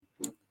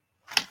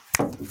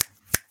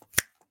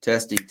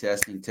Testing.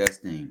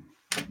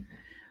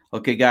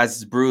 Okay, guys, this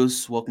is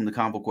Bruce. Welcome to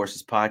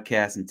Convocourses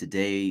podcast. And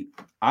today,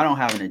 I don't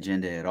have an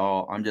agenda at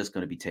all. I'm just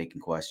going to be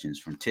taking questions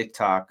from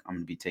TikTok. I'm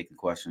going to be taking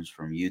questions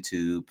from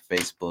YouTube,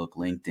 Facebook,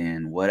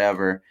 LinkedIn,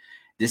 whatever.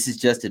 This is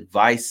just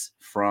advice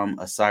from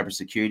a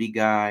cybersecurity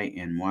guy.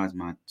 And why is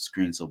my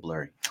screen so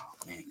blurry?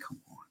 Oh, man, come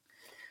on.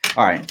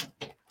 All right.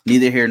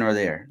 Neither here nor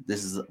there.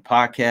 This is a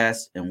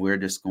podcast, and we're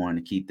just going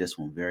to keep this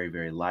one very,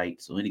 very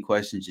light. So any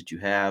questions that you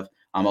have,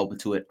 I'm open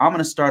to it. I'm going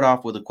to start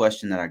off with a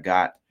question that I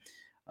got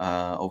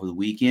over the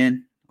week,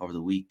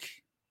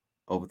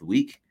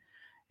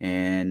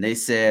 and they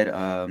said,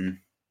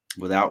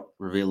 without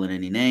revealing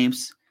any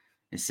names,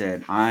 they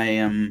said,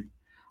 I'm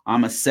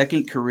a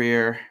second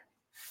career,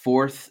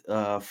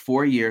 four-year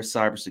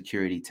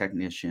cybersecurity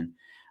technician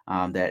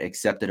that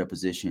accepted a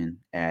position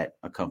at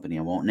a company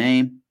I won't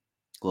name,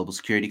 global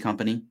security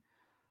company,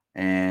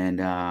 and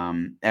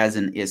as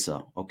an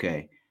ISO,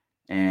 okay.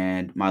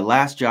 And my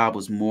last job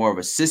was more of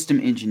a system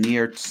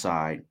engineer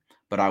side,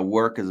 but I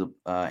work as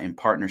in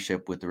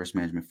partnership with the risk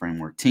management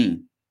framework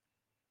team,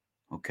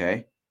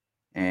 okay,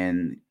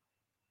 and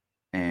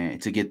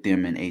to get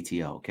them an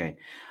ATL, okay.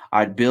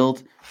 I'd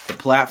build the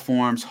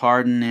platforms,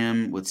 harden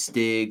them with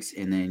STIGs,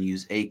 and then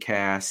use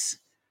ACAS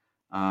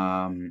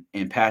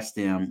and patch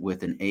them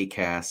with an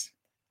ACAS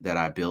that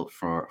I built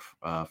from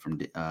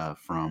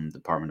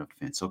Department of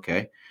Defense,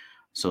 okay.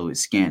 So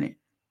scan it.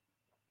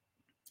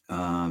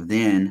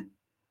 Then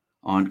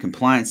on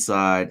compliance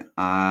side,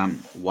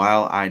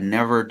 while I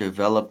never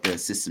developed a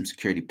system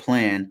security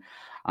plan,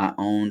 I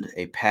owned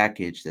a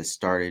package that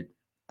started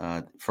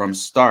from the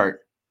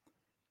start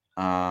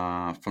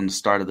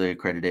of the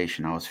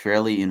accreditation. I was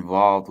fairly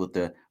involved with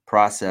the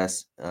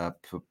process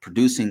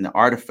producing the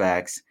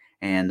artifacts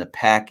and the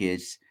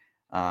package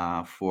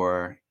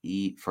for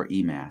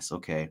EMAS.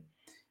 Okay,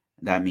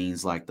 that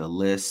means like the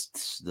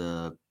lists,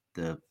 the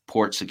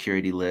port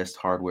security list,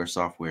 hardware,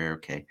 software,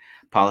 okay,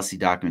 policy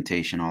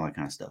documentation, all that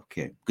kind of stuff.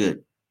 Okay,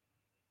 good.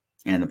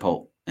 And the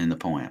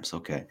POAMs.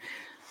 Okay.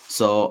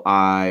 So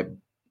I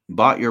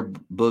bought your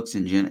books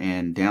and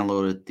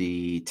downloaded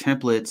the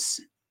templates,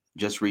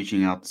 just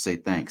reaching out to say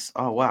thanks.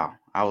 Oh wow.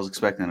 I was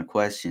expecting a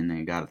question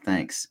and got a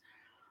thanks.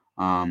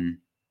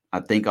 I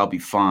think I'll be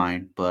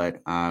fine,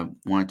 but I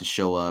wanted to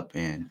show up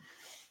and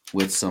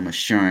with some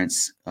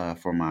assurance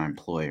for my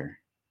employer.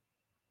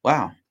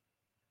 Wow.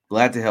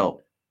 Glad to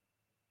help.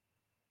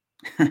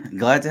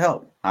 Glad to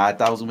help. I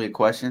thought it was gonna be a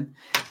question.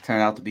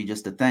 Turned out to be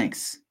just a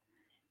thanks.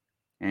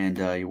 And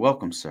you're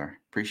welcome, sir.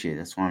 Appreciate it.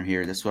 That's why I'm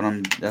here. That's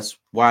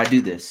why I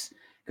do this.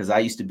 Because I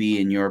used to be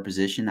in your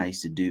position. I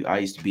used to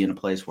be in a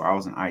place where I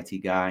was an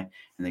IT guy,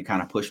 and they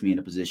kind of pushed me in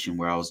a position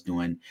where I was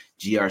doing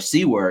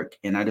GRC work,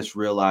 and I just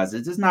realized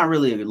there's not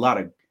really a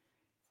lot of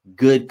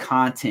good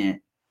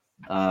content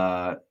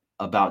about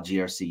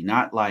GRC.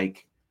 Not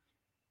like,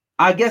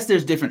 I guess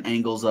there's different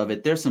angles of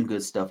it. There's some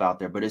good stuff out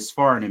there, but it's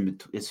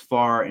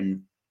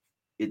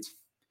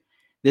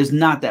there's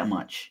not that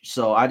much.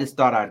 So I just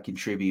thought I'd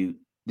contribute.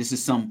 This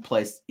is some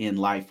place in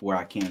life where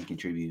I can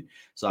contribute.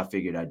 So I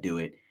figured I'd do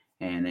it.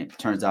 And it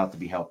turns out to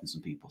be helping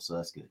some people. So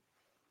that's good.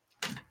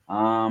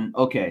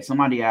 Okay.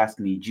 Somebody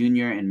asked me,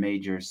 Junior and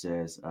Major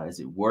says,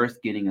 is it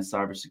worth getting into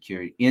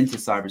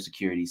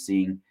cybersecurity,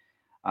 seeing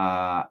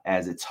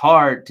as it's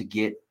hard to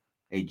get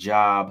a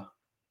job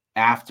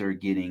after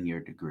getting your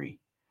degree?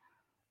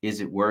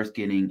 Is it worth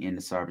getting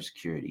into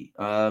cybersecurity?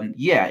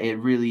 Yeah, it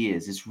really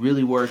is. It's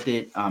really worth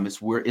it.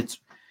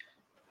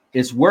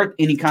 It's worth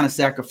any kind of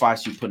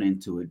sacrifice you put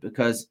into it,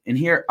 because in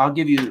here I'll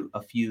give you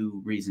a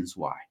few reasons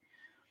why.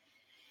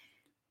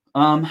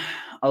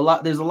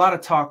 There's a lot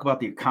of talk about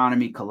the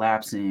economy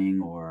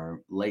collapsing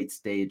or late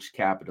stage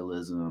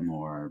capitalism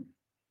or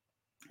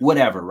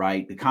whatever,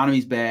 right? The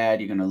economy's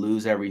bad, you're going to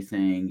lose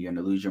everything, you're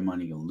going to lose your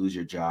money, you're going to lose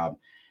your job.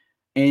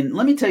 And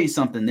let me tell you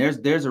something, there's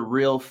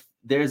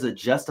a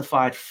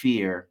justified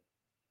fear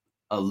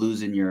of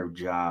losing your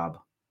job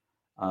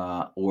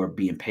or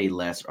being paid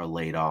less or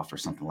laid off or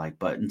something like that.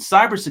 But in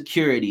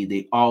cybersecurity,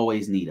 they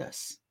always need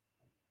us.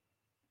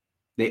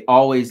 They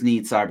always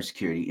need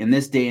cybersecurity. In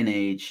this day and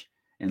age,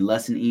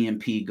 unless an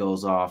EMP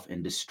goes off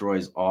and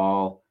destroys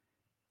all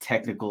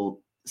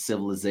technical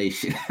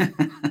civilization,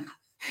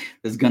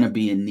 there's going to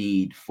be a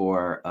need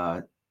for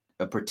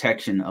a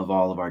protection of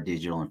all of our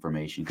digital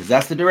information, because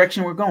that's the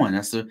direction we're going.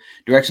 That's the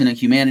direction that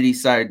humanity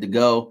decided to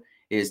go,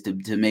 is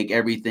to make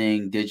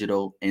everything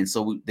digital. And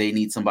so they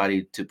need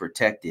somebody to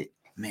protect it.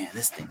 Man,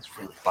 this thing's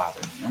really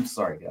bothering me. I'm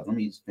sorry, guys. Let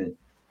me just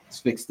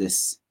fix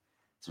this.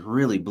 It's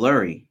really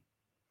blurry.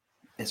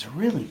 Oh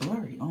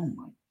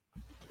my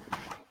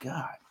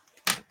God.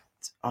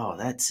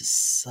 That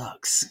just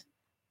sucks.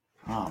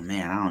 Oh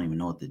man, I don't even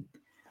know what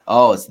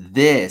it's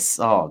this.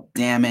 Oh,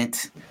 damn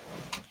it.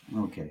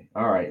 Okay.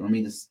 All right. Let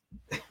me just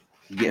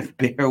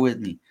bear with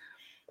me.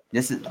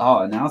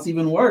 Now it's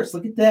even worse.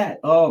 Look at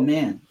that. Oh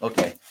man.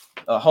 Okay.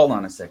 Hold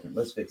on a second.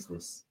 Let's fix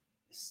this.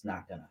 It's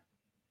not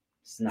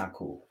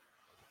cool.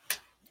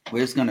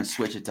 We're just gonna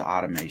switch it to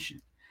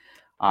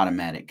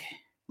automatic.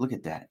 Look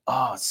at that.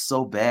 Oh, it's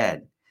so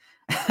bad.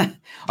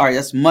 All right,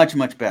 that's much,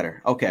 much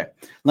better. Okay,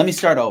 let me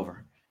start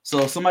over.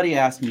 So somebody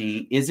asked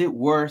me, is it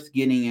worth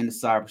getting into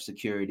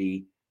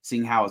cybersecurity,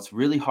 seeing how it's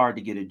really hard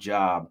to get a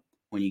job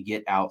when you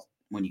get out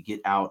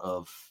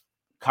of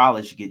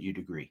college to get your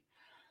degree?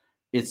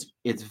 It's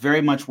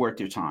very much worth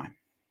your time.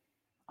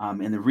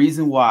 And the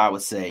reason why I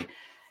would say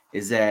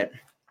is that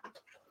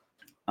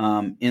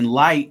in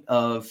light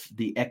of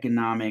the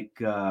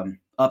economic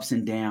ups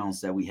and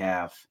downs that we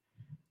have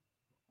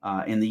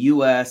in the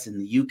U.S., in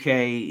the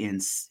U.K.,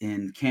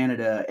 in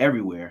Canada,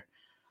 everywhere,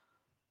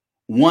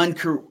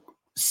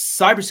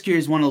 cybersecurity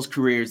is one of those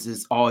careers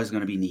that's always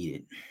going to be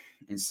needed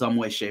in some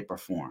way, shape, or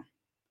form,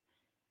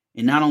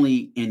 and not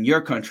only in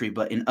your country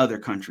but in other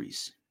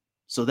countries.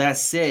 So that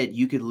said,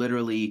 you could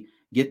literally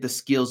get the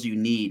skills you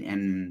need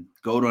and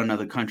go to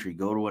another country,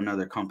 go to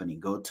another company,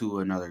 go to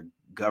another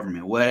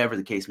government, whatever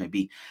the case may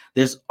be.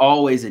 There's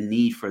always a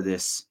need for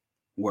this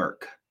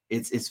work.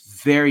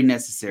 It's very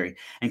necessary.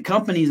 And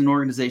companies and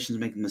organizations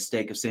make the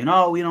mistake of saying,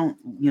 "Oh, we don't,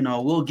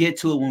 we'll get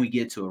to it when we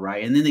get to it,"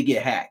 right? And then they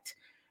get hacked,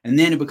 and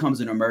then it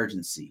becomes an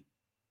emergency,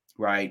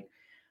 right?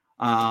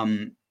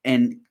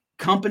 And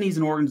companies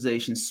and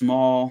organizations,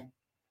 small,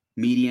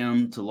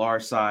 medium to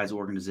large size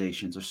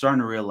organizations, are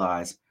starting to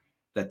realize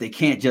that they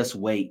can't just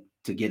wait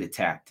to get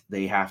attacked.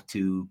 They have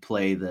to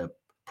play the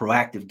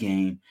proactive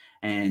game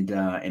and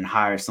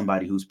hire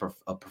somebody who's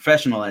a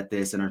professional at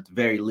this, and at the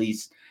very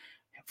least,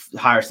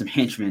 hire some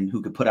henchmen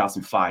who could put out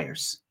some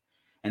fires.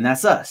 And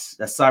that's us.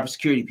 That's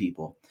cybersecurity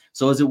people.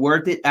 So is it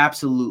worth it?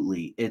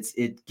 Absolutely.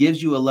 It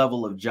gives you a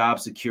level of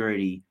job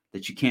security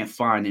that you can't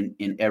find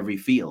in every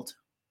field.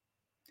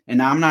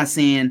 And I'm not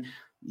saying,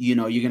 you're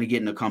going to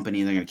get in a company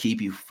and they're going to keep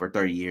you for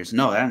 30 years.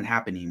 No, that doesn't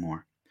happen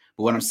anymore.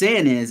 But what I'm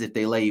saying is, if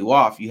they lay you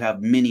off, you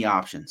have many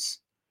options.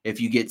 If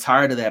you get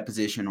tired of that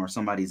position or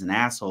somebody's an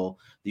asshole,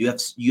 you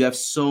have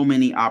so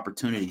many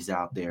opportunities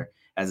out there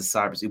as a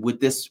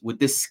cybersecurity. With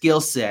this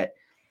skill set,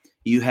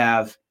 you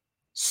have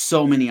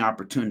so many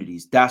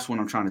opportunities. That's what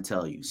I'm trying to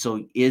tell you.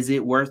 So is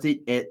it worth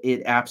it?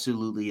 It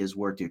absolutely is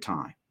worth your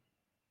time.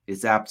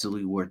 It's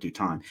absolutely worth your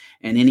time.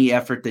 And any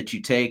effort that you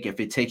take, if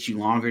it takes you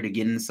longer to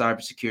get into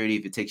cybersecurity,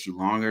 if it takes you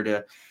longer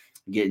to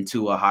get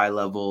into a high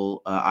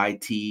level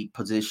IT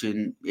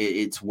position,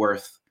 it's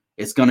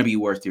going to be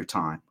worth your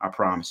time. I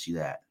promise you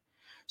that.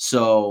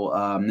 So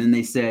then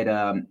they said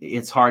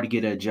it's hard to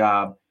get a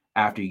job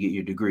after you get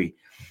your degree.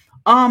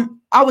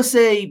 I would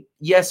say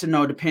yes or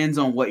no, depends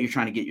on what you're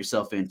trying to get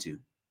yourself into,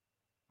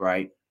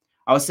 right?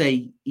 I would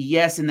say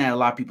yes, in that a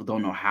lot of people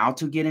don't know how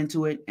to get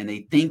into it, and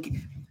they think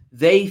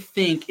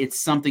it's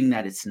something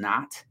that it's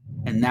not,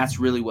 and that's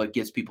really what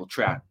gets people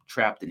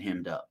trapped and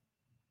hemmed up.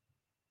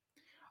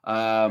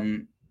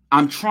 I'm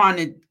trying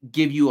to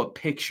give you a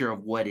picture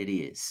of what it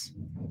is,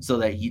 so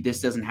that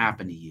this doesn't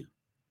happen to you.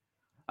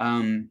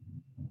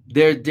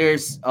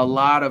 There's a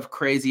lot of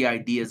crazy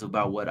ideas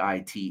about what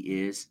IT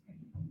is,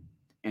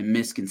 and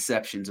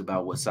misconceptions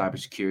about what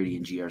cybersecurity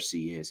and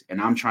GRC is, and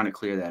I'm trying to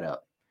clear that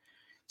up.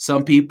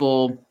 Some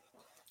people,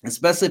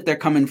 especially if they're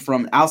coming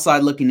from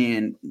outside looking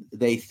in,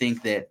 they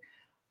think that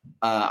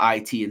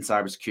IT and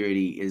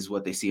cybersecurity is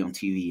what they see on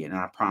TV, and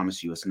I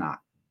promise you it's not.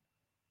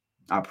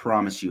 I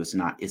promise you it's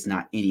not. It's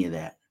not any of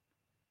that.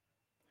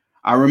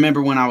 I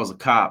remember when I was a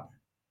cop,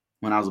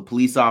 when I was a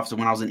police officer,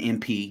 when I was an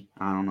MP.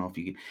 I don't know if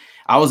you could.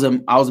 I was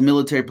a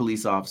military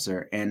police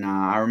officer, and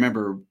I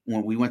remember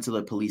when we went to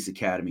the police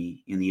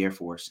academy in the Air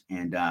Force,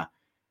 and a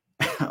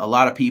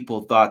lot of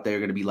people thought they were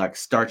going to be like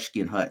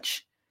Starsky and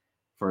Hutch.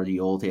 For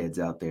the old heads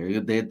out there,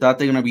 they thought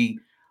they're going to be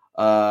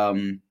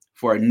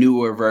for a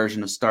newer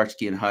version of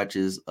Starsky and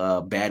Hutch's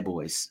Bad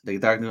Boys. They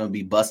thought they're going to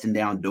be busting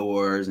down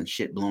doors and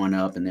shit blowing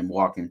up and then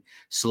walking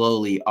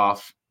slowly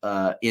off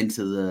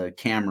into the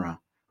camera,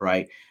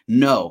 right?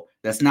 No,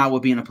 that's not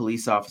what being a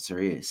police officer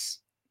is.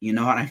 You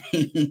know what I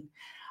mean?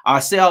 I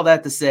say all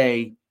that to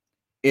say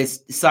it's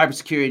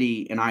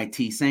cybersecurity and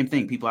IT, same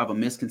thing. People have a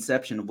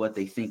misconception of what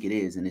they think it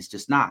is, and it's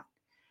just not.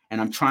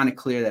 And I'm trying to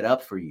clear that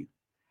up for you.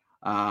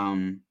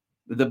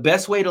 The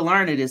best way to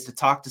learn it is to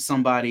talk to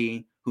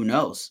somebody who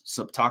knows.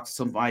 So talk to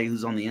somebody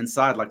who's on the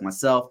inside, like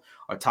myself,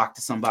 or talk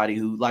to somebody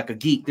who, like a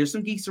geek. There's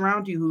some geeks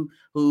around you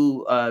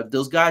who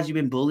those guys you've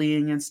been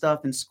bullying and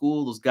stuff in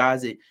school, those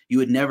guys that you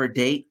would never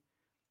date,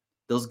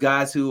 those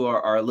guys who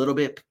are a little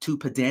bit too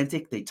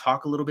pedantic. They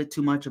talk a little bit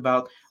too much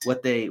about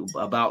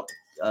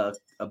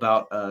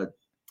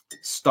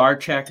Star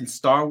Trek and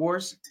Star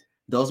Wars.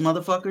 Those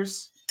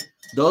motherfuckers,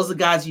 those are the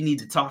guys you need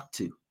to talk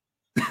to.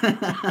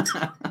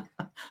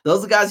 Those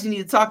are the guys you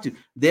need to talk to.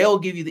 They'll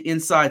give you the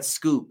inside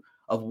scoop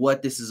of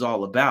what this is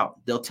all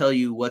about. They'll tell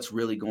you what's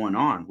really going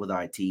on with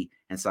IT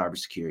and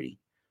cybersecurity.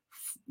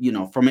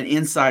 From an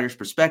insider's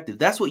perspective,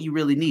 that's what you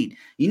really need.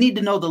 You need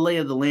to know the lay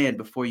of the land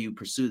before you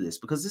pursue this,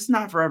 because it's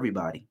not for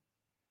everybody.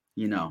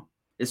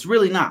 It's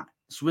really not.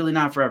 It's really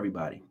not for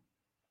everybody.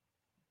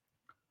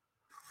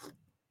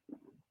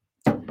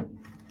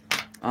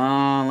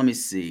 Let me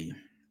see.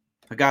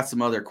 I got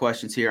some other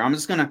questions here.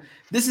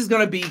 This is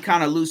going to be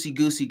kind of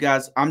loosey-goosey,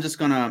 guys. I'm just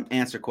going to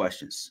answer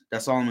questions.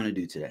 That's all I'm going to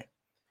do today.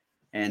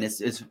 And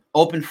it's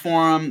open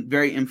forum,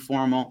 very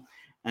informal.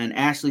 And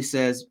Ashley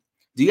says,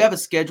 do you have a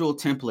schedule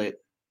template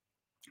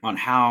on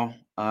how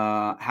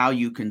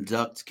you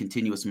conduct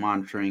continuous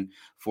monitoring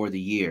for the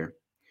year?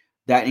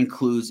 That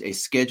includes a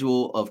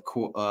schedule of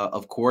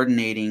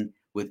coordinating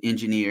with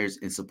engineers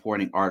and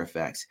supporting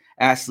artifacts.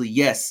 Ashley,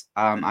 yes,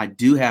 I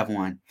do have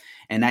one,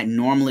 and that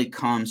normally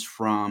comes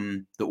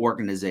from the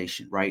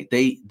organization, right?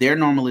 They're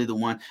normally the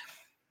one,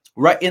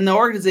 right, in the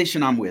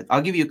organization I'm with.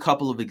 I'll give you a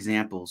couple of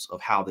examples of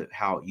how it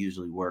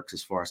usually works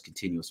as far as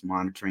continuous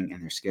monitoring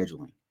and their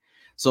scheduling.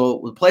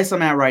 So the place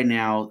I'm at right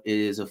now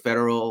is a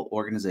federal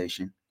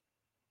organization,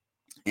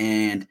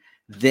 and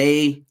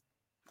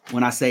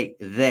when I say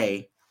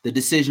they, the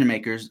decision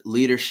makers,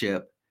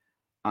 leadership,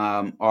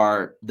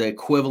 are the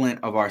equivalent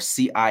of our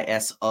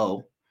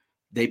CISO.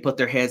 They put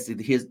their heads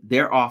to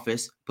their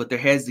office, put their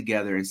heads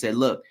together and said,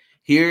 look,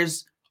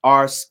 here's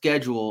our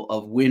schedule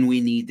of when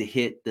we need to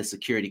hit the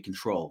security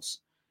controls.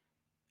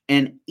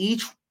 And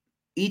each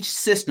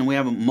system, we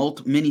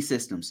have many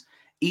systems.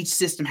 Each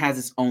system has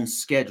its own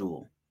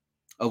schedule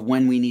of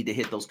when we need to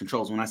hit those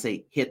controls. When I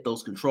say hit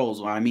those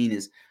controls, what I mean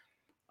is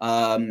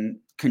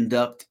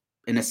conduct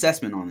an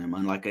assessment on them,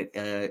 on like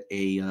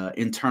a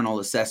internal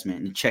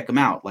assessment, and check them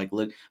out, like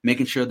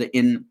making sure that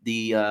in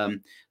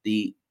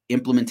the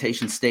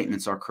implementation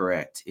statements are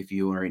correct if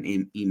you are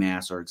in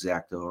EMAS or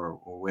Exacto or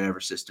whatever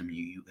system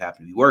you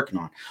happen to be working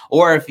on,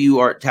 or if you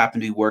happen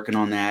to be working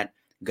on that,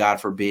 God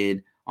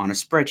forbid, on a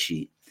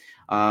spreadsheet.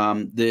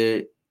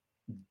 The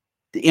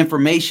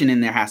information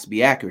in there has to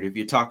be accurate. If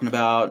you're talking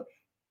about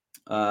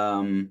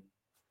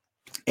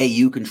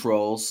AU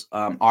controls,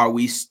 are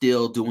we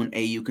still doing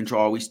AU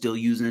control? Are we still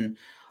using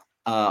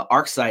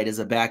ArcSight as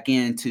a back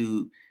end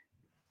to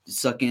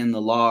suck in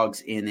the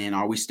logs? And then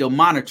are we still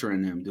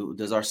monitoring them?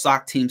 Does our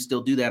SOC team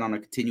still do that on a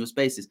continuous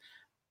basis?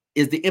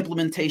 Is the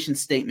implementation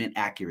statement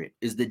accurate?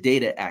 Is the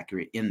data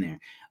accurate in there?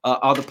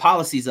 Are the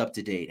policies up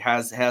to date?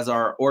 Has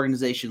our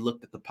organization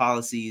looked at the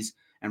policies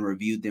and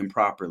reviewed them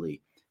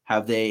properly?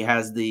 Has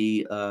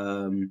the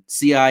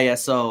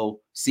CISO,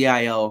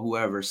 CIO,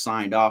 whoever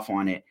signed off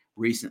on it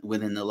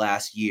within the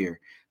last year?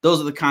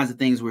 Those are the kinds of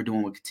things we're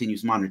doing with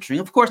continuous monitoring.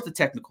 Of course, the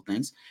technical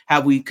things.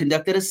 Have we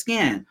conducted a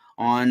scan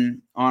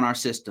on our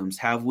systems?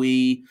 Have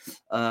we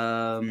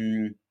are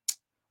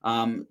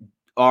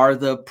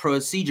the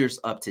procedures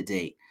up to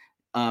date?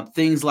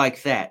 Things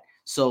like that.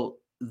 So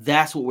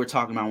that's what we're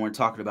talking about when we're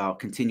talking about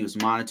continuous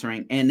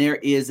monitoring. And there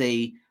is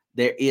a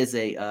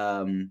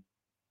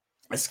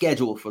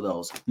schedule for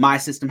those. My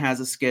system has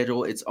a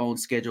schedule, its own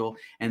schedule,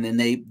 and then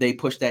they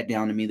push that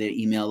down to me. They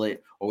email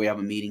it, or we have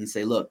a meeting and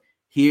say, look,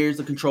 here's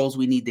the controls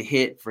we need to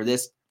hit for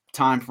this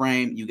time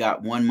frame. You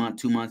got 1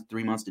 month, 2 months,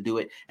 3 months to do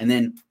it. And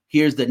then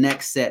here's the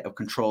next set of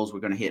controls we're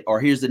going to hit, or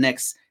here's the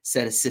next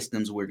set of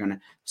systems we're going to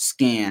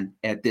scan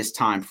at this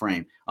time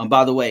frame.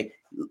 By the way,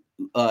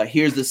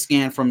 here's the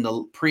scan from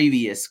the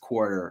previous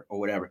quarter or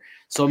whatever.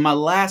 So my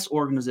last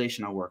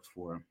organization I worked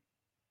for,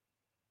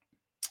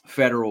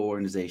 federal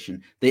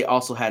organization, they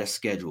also had a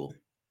schedule,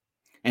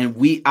 and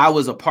I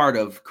was a part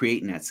of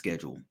creating that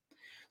schedule.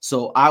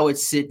 So I would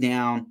sit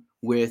down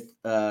with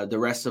the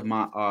rest of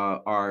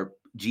our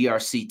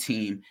GRC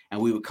team, and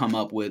we would come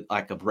up with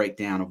like a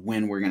breakdown of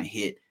when we're going to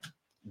hit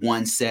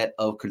one set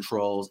of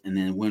controls, and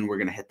then when we're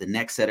going to hit the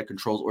next set of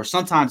controls. Or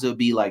sometimes it would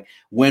be like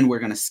when we're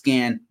going to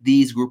scan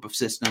these group of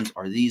systems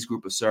or these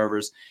group of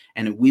servers,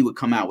 and we would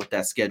come out with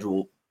that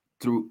schedule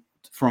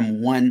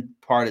from one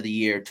part of the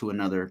year to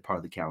another part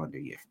of the calendar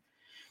year.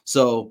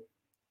 So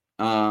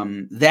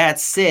that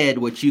said,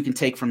 what you can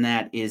take from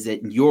that is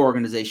that your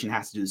organization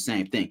has to do the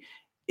same thing.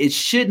 It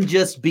shouldn't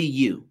just be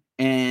you.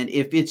 And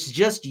if it's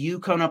just you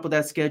coming up with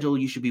that schedule,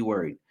 you should be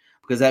worried,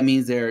 because that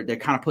means they're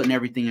kind of putting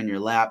everything in your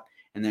lap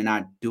and they're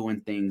not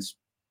doing things.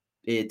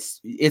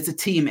 It's a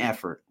team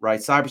effort, right?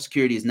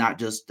 Cybersecurity is not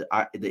just the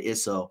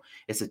ISO.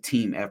 It's a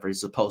team effort.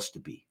 It's supposed to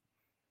be.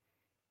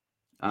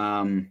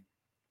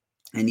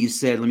 And you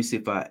said, let me see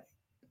if I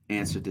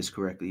answered this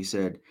correctly. You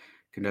said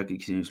conducting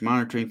continuous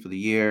monitoring for the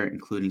year,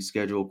 including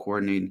schedule,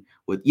 coordinating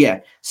with,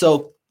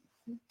 So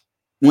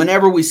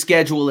whenever we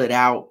schedule it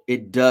out,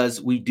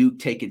 we do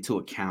take into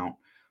account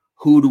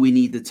who do we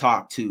need to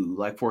talk to.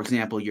 Like, for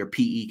example, your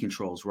PE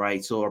controls,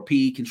 right? So our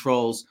PE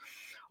controls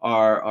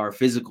are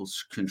physical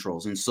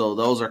controls. And so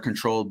those are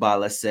controlled by,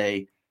 let's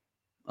say,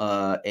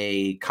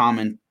 a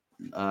common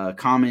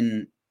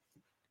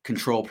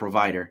control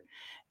provider.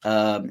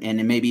 And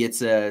then maybe it's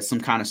some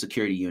kind of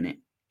security unit.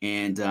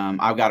 And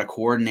I've got to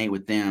coordinate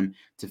with them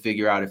to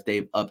figure out if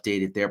they've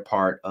updated their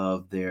part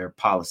of their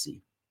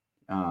policy,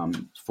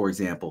 for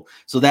example.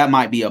 So that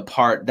might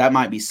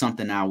be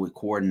something I would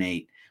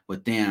coordinate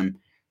with them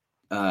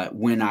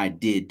when I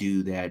did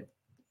do that,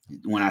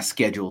 when I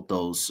scheduled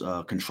those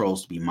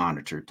controls to be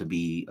monitored, to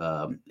be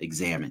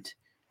examined.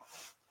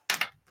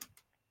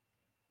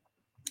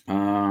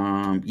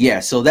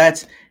 So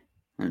that's,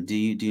 do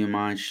you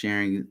mind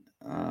sharing?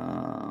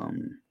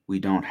 We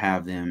don't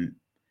have them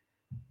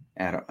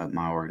at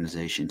my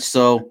organization.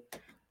 So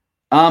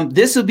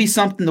this would be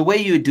something, the way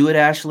you would do it,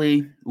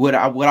 Ashley, what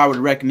I would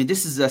recommend,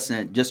 this is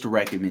just a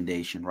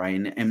recommendation, right?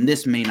 And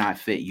this may not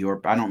fit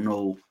I don't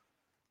know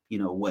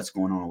what's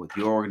going on with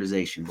your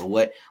organization. But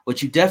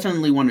what you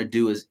definitely want to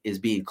do is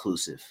be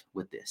inclusive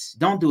with this.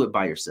 Don't do it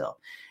by yourself.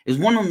 It's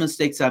one of the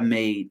mistakes I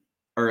made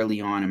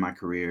early on in my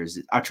career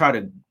is I try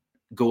to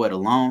go it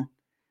alone,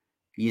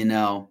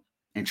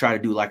 and try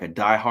to do like a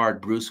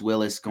diehard Bruce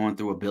Willis going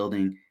through a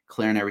building,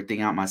 clearing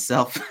everything out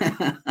myself.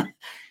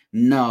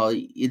 No,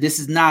 this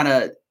is not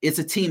it's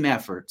a team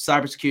effort.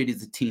 Cybersecurity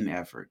is a team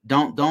effort.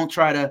 Don't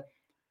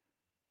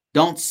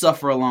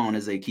suffer alone,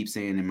 as they keep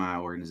saying in my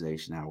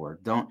organization I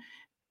work. Don't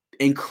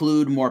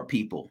include more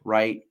people,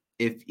 right?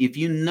 If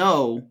you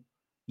know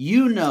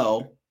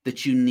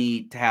that you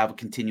need to have a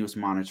continuous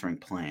monitoring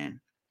plan.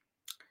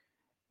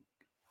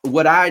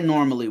 What I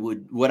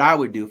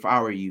would do if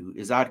I were you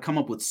is I'd come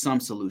up with some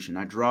solution.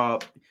 I'd draw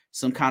up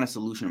some kind of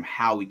solution of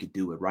how we could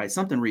do it, right?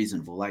 Something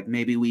reasonable. Like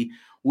maybe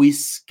we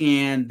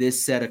scan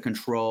this set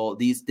of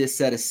this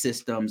set of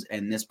systems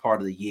in this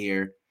part of the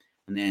year,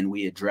 and then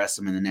we address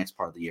them in the next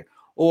part of the year.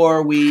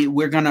 Or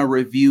we're gonna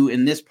review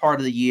in this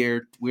part of the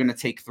year, we're gonna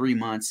take 3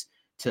 months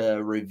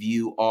to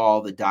review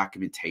all the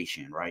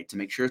documentation, right? To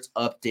make sure it's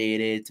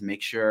updated, to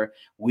make sure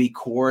we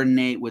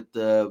coordinate with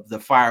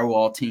the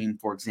firewall team,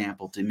 for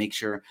example, to make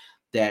sure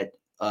that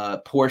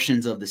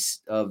portions of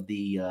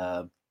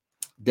the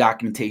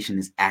documentation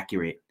is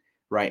accurate,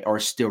 right? Or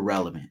still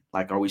relevant.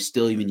 Like, are we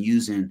still even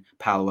using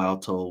Palo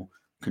Alto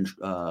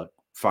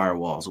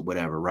firewalls or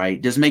whatever,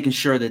 right? Just making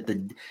sure that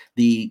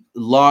the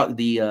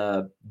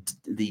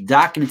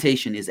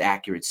documentation is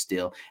accurate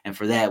still, and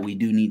for that we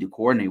do need to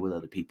coordinate with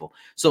other people.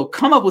 So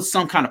come up with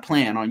some kind of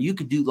plan on. You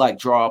could do like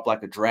draw up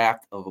like a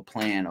draft of a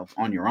plan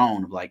on your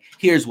own, of like,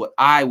 here's what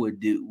I would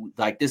do.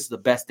 Like, this is the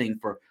best thing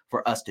for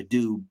us to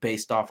do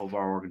based off of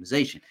our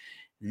organization.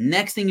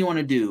 Next thing you want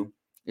to do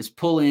is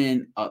pull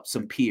in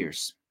some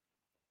peers.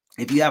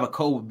 If you have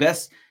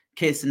best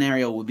case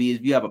scenario would be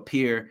if you have a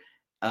peer,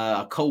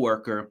 a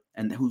coworker,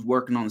 and who's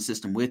working on the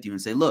system with you,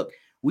 and say, look,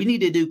 we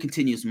need to do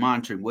continuous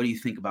monitoring. What do you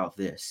think about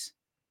this?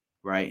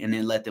 Right. And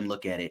then let them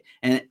look at it.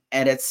 And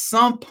at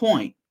some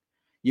point,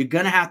 you're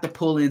going to have to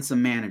pull in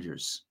some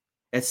managers.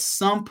 At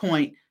some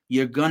point,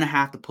 you're going to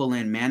have to pull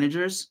in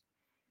managers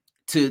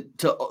to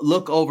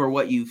look over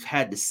what you've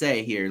had to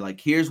say here. Like,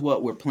 here's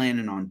what we're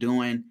planning on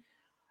doing,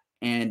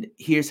 and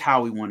here's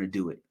how we want to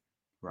do it.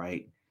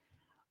 Right.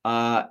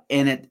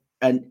 And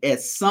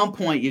at some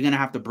point, you're going to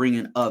have to bring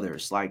in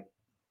others. Like,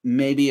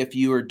 maybe if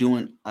you are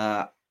doing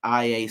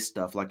IA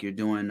stuff, like you're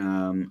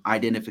doing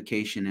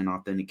identification and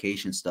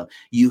authentication stuff,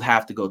 you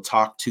have to go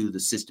talk to the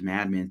system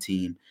admin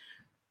team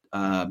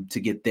to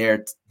get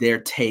their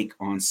take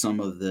on some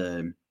of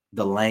the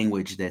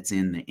language that's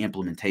in the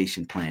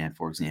implementation plan,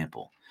 for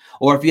example.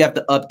 Or if you have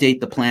to update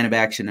the plan of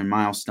action and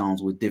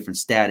milestones with different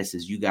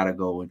statuses, you got to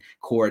go and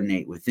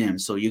coordinate with them.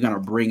 So you're going to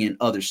bring in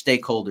other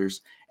stakeholders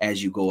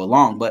as you go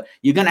along, but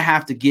you're going to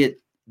have to get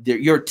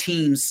your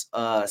team's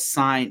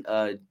sign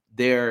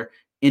their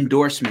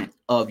endorsement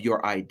of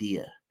your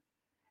idea.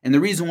 And the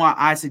reason why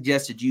I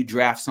suggested you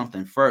draft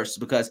something first is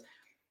because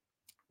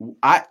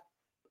I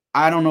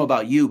don't know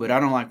about you, but I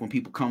don't like when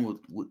people come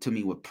to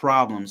me with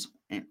problems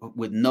and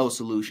with no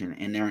solution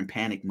and they're in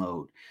panic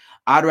mode.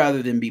 I'd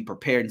rather than be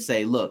prepared and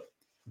say, look,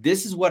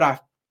 this is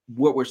what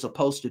we're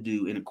supposed to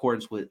do in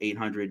accordance with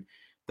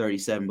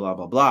 837, blah,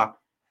 blah, blah.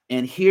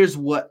 And here's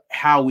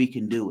how we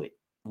can do it.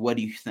 What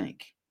do you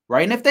think?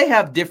 Right. And if they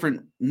have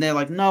different, and they're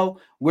like, no,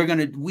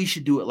 we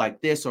should do it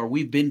like this, or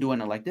we've been doing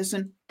it like this,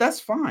 and that's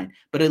fine.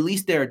 But at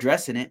least they're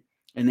addressing it,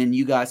 and then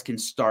you guys can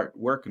start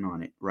working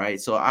on it. Right.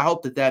 So I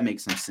hope that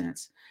makes some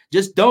sense.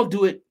 Just don't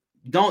do it.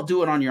 Don't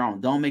do it on your own.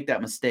 Don't make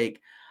that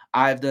mistake.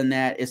 I've done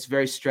that. It's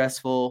very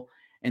stressful.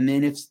 And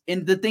then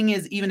and the thing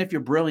is, even if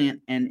you're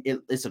brilliant and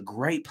it's a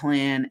great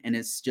plan, and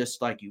it's just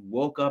like you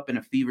woke up in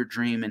a fever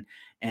dream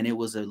and it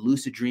was a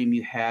lucid dream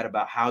you had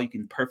about how you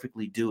can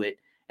perfectly do it,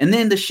 and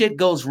then the shit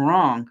goes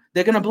wrong,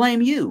 they're going to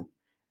blame you.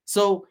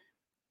 So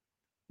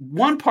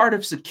one part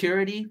of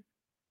security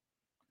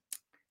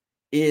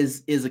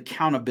is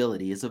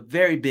accountability. It's a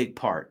very big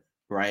part,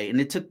 right?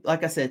 And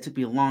like I said, it took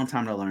me a long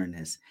time to learn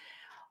this.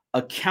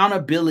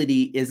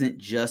 Accountability isn't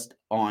just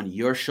on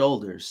your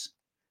shoulders.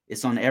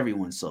 It's on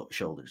everyone's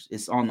shoulders.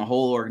 It's on the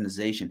whole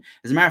organization.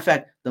 As a matter of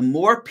fact, the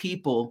more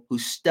people who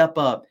step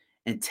up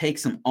and take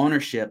some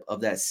ownership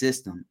of that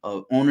system,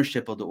 of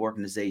ownership of the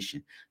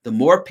organization, the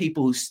more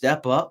people who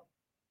step up,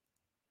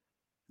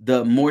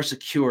 the more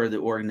secure the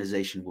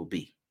organization will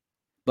be.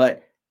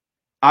 But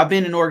I've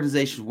been in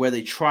organizations where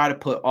they try to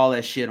put all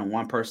that shit on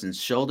one person's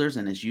shoulders,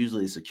 and it's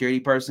usually a security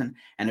person,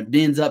 and it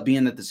ends up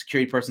being that the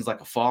security person's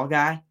like a fall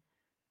guy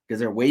because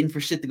they're waiting for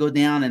shit to go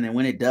down, and then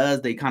when it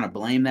does, they kind of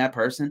blame that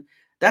person.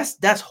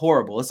 That's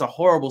horrible. It's a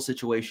horrible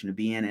situation to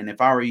be in. And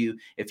if I were you,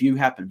 if you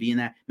happen to be in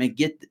that, man,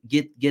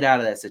 get out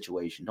of that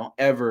situation. Don't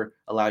ever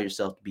allow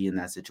yourself to be in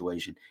that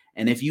situation.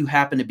 And if you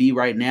happen to be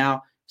right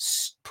now,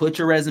 put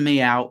your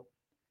resume out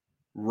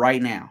right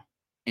now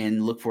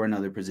and look for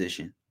another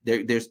position.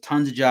 There's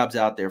tons of jobs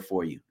out there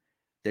for you.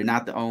 They're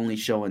not the only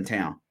show in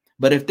town.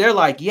 But if they're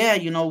like, yeah,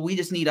 we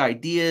just need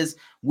ideas.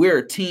 We're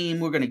a team.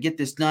 We're going to get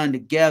this done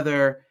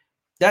together.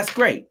 That's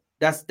great.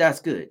 That's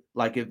good.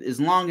 Like if as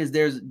long as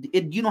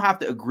you don't have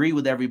to agree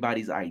with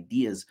everybody's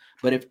ideas,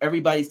 but if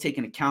everybody's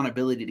taking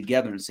accountability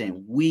together and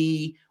saying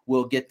we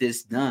will get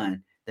this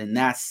done, then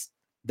that's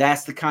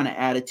the kind of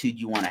attitude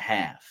you want to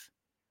have.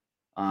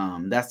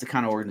 That's the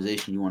kind of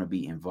organization you want to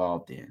be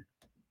involved in.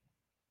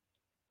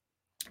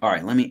 All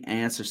right, let me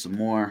answer some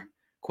more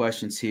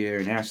questions here.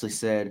 And Ashley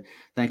said,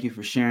 "Thank you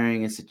for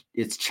sharing.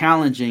 It's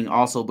challenging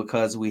also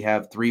because we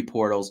have 3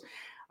 portals,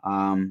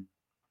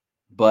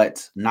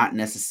 but not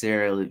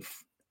necessarily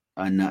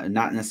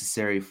not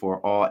necessary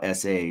for all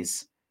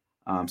SAs,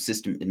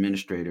 system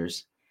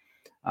administrators,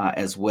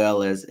 as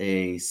well as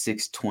a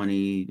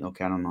 620.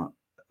 Okay, I don't know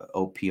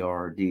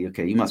OPRD.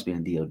 Okay, you must be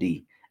in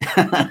DoD.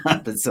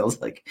 That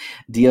sounds like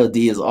DoD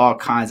is all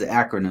kinds of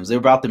acronyms. They're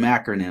about them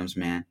acronyms,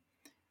 man."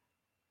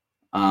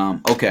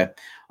 Okay.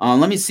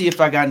 Let me see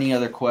if I got any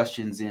other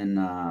questions in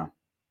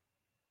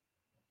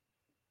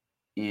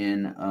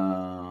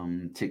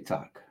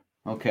TikTok.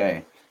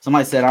 Okay.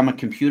 Somebody said, "I'm a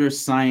computer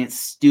science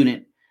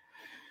student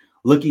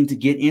looking to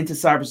get into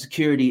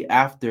cybersecurity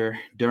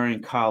during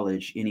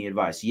college. Any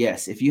advice?"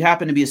 Yes. If you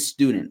happen to be a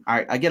student,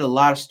 I get a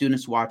lot of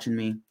students watching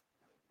me,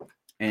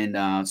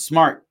 and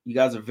smart. You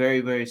guys are very,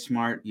 very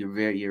smart.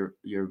 You're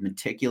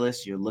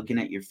meticulous. You're looking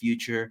at your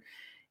future.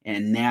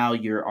 And now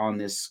you're on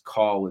this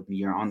call with me.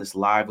 You're on this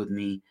live with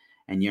me,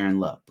 and you're in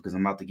love because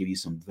I'm about to give you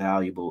some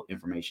valuable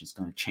information. It's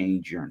going to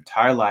change your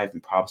entire life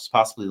and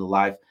possibly the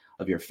life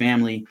of your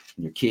family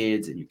and your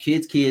kids and your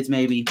kids' kids,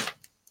 maybe.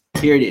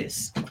 Here it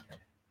is.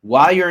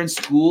 While you're in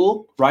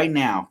school right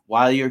now,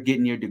 while you're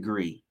getting your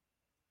degree,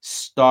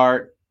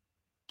 start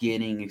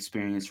getting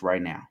experience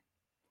right now.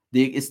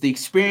 It's the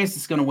experience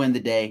that's going to win the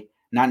day,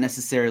 not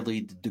necessarily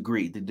the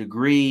degree. The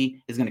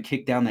degree is going to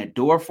kick down that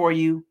door for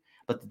you.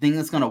 But the thing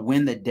that's going to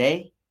win the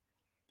day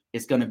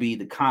is going to be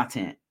the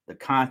content. The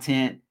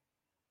content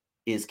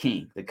is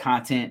king. The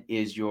content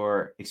is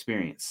your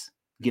experience.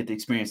 Get the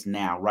experience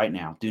now, right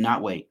now. Do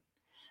not wait.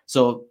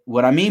 So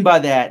what I mean by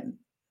that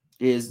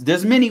is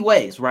there's many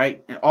ways,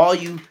 right?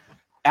 And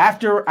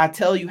after I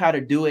tell you how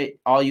to do it,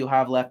 all you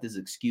have left is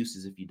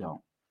excuses if you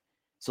don't.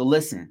 So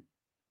listen.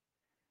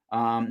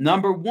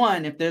 Number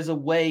one, if there's a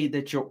way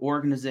that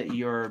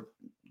your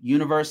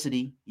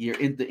university, you're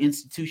in the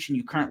institution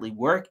you currently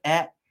work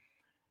at,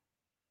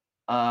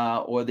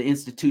 or the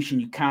institution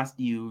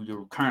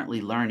you're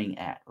currently learning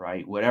at,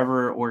 right?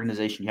 Whatever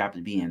organization you happen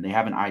to be in, they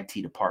have an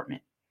IT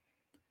department.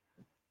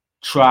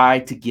 Try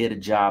to get a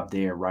job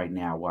there right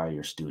now while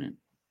you're a student.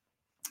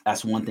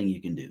 That's one thing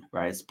you can do,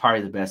 right? It's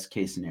probably the best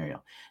case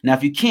scenario. Now,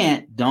 if you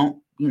can't,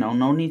 no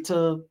need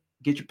to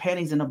get your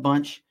panties in a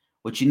bunch.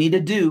 What you need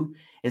to do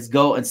is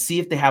go and see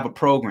if they have a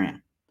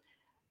program.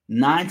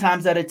 9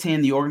 times out of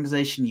 10, the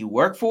organization you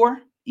work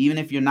for, even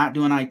if you're not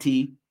doing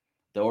IT,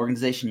 the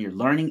organization you're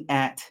learning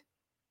at,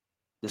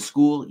 the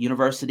school,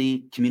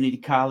 university, community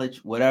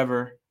college,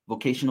 whatever,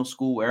 vocational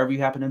school, wherever you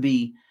happen to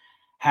be,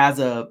 has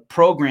a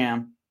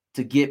program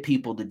to get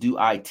people to do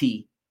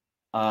IT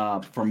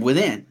from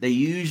within. They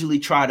usually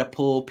try to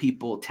pull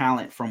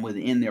talent from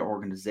within their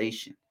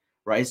organization,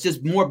 right? It's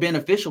just more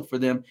beneficial for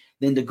them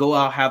than to go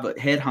out, have a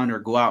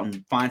headhunter go out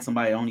and find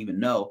somebody I don't even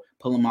know,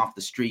 pull them off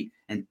the street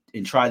and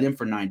try them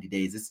for 90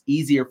 days. It's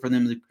easier for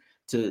them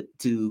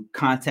to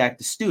contact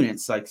the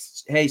students like,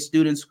 "Hey,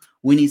 students,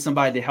 we need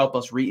somebody to help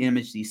us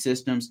re-image these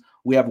systems.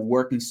 We have a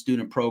working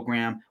student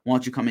program. Why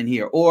don't you come in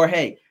here?" Or,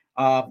 "Hey,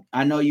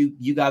 I know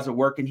you guys are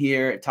working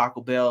here at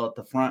Taco Bell at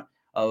the front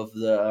of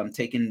the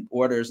taking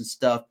orders and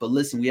stuff, but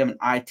listen, we have an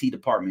IT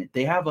department.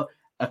 They have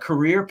a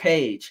career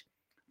page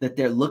that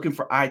they're looking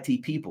for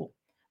IT people.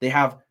 They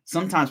have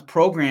sometimes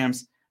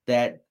programs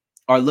that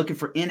are looking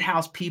for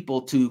in-house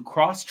people to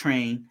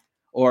cross-train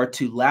or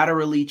to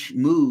laterally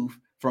move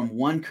from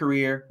one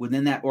career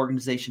within that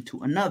organization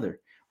to another,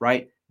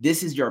 right?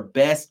 This is your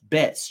best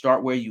bet.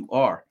 Start where you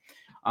are.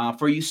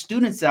 For you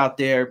students out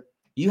there,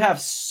 you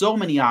have so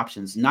many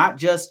options, not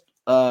just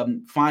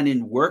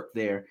finding work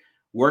there,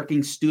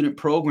 working student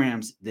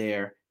programs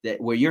there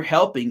where you're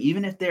helping,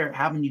 even if they're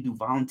having you do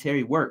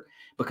voluntary work,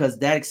 because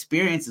that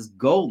experience is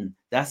golden.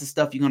 That's the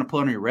stuff you're going to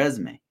put on your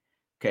resume.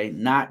 Okay.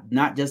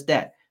 Not just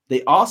that.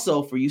 They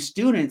also, for you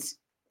students,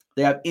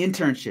 they have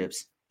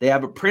internships, they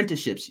have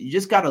apprenticeships. You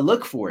just got to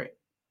look for it.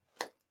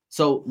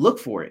 So look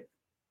for it.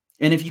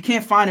 And if you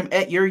can't find them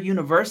at your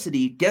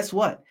university, guess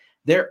what?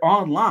 They're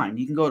online.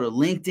 You can go to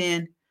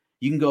LinkedIn.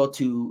 You can go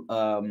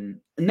to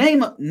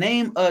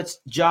name a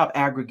job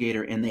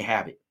aggregator and they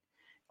have it.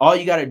 All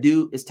you got to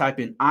do is type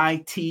in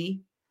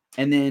IT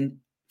and then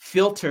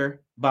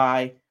filter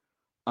by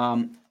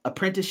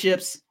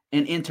apprenticeships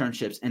and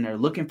internships. And they're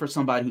looking for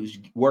somebody who's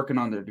working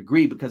on their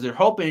degree because they're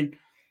hoping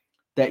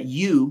that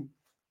you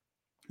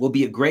will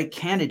be a great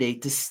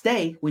candidate to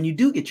stay when you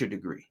do get your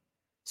degree.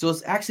 So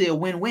it's actually a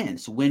win-win.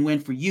 It's a win-win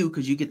for you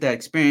because you get that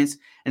experience,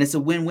 and it's a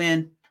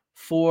win-win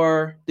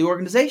for the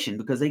organization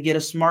because they get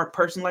a smart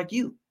person like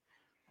you.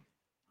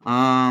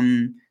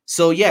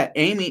 So yeah,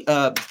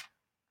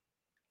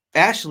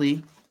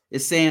 Ashley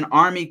is saying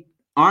Army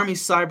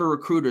cyber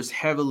recruiters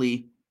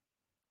heavily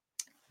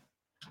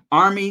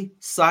Army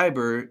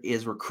Cyber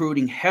is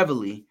recruiting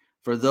heavily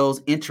for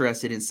those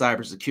interested in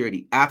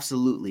cybersecurity.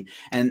 Absolutely.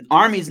 And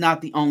Army is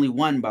not the only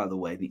one, by the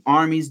way. The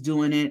Army's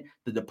doing it.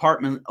 The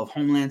Department of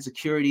Homeland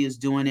Security is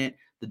doing it.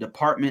 The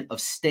Department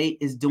of State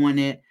is doing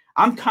it.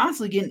 I'm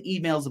constantly getting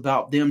emails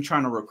about them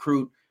trying to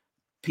recruit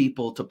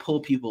people to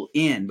pull people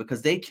in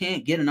because they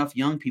can't get enough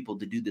young people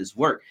to do this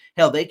work.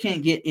 Hell, they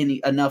can't get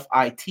enough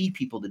IT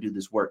people to do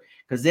this work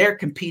because they're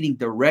competing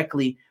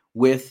directly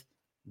with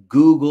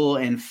Google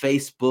and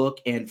Facebook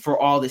and for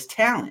all this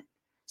talent.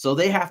 So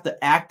they have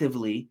to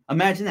actively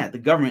imagine that the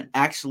government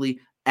actually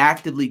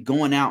actively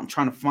going out and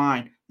trying to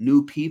find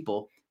new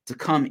people to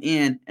come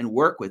in and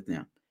work with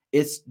them.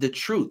 It's the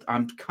truth.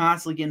 I'm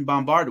constantly getting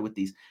bombarded with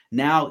these.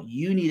 Now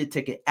you need to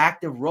take an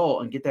active role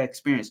and get that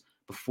experience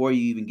before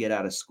you even get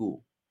out of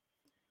school.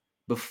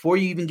 Before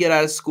you even get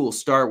out of school,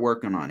 start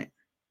working on it.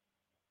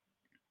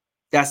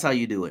 That's how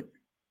you do it.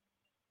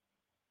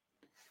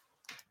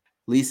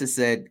 Lisa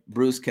said,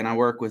 "Bruce, can I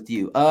work with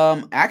you?"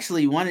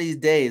 Actually, one of these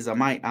days, I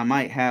might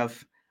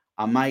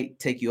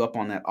take you up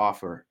on that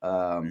offer.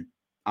 I'm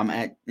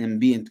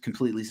being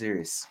completely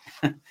serious.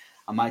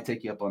 I might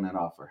take you up on that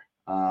offer.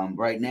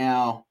 Right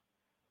now,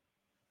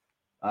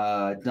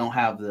 don't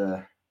have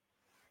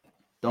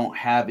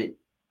it,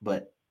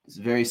 but it's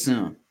very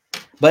soon.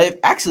 But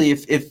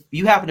if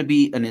you happen to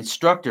be an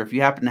instructor, if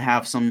you happen to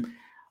have some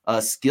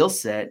skill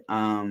set,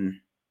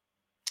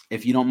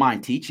 if you don't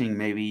mind teaching,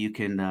 maybe you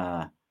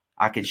can.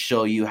 I can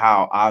show you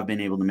how I've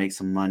been able to make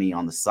some money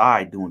on the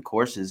side doing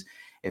courses.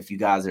 If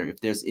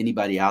there's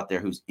anybody out there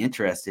who's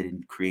interested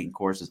in creating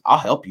courses, I'll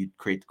help you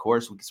create the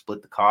course. We can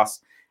split the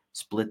cost,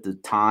 split the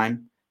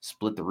time,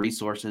 split the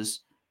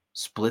resources,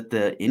 split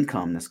the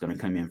income that's going to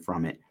come in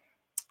from it.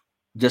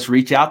 Just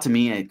reach out to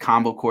me at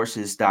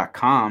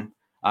convocourses.com,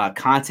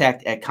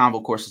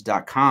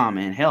 contact@convocourses.com.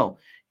 And hell,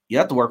 you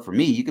have to work for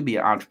me. You could be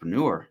an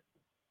entrepreneur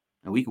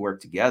and we can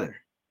work together.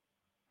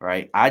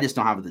 Right. I just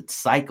don't have the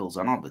cycles.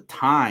 I don't have the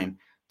time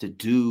to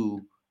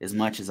do as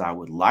much as I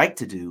would like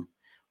to do,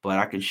 but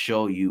I can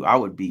show you. I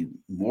would be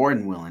more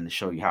than willing to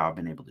show you how I've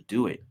been able to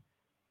do it.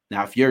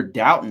 Now, if you're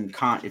doubting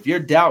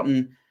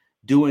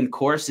doing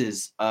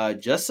courses,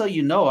 just so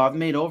you know, I've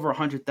made over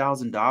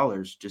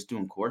 $100,000 just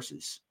doing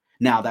courses.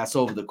 Now, that's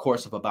over the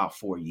course of about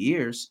 4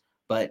 years.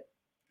 But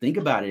think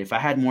about it. If I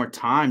had more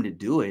time to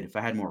do it, if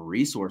I had more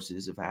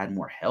resources, if I had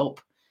more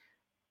help,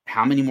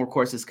 how many more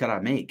courses could I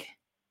make?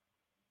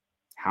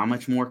 How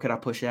much more could I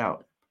push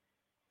out?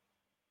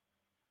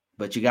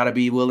 But you got to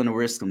be willing to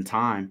risk some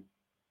time.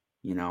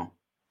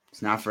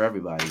 It's not for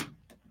everybody.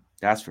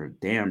 That's for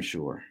damn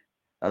sure.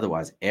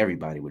 Otherwise,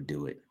 everybody would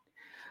do it.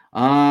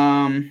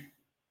 I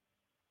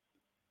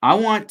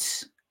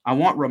want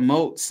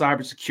remote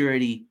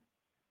cybersecurity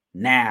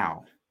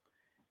now.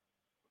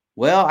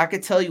 Well, I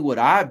could tell you what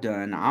I've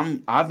done.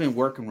 I've been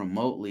working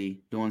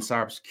remotely doing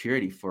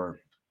cybersecurity for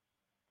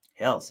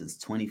since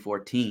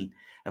 2014.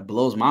 It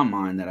blows my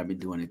mind that I've been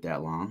doing it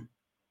that long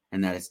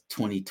and that it's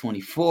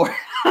 2024.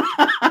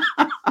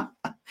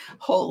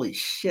 Holy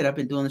shit, I've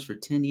been doing this for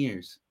 10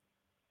 years.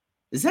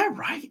 Is that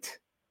right?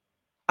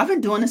 I've been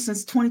doing this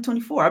since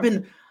 2024.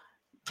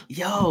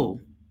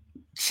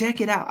 Check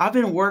it out. I've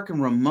been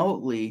working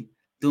remotely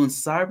doing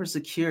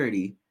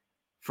cybersecurity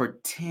for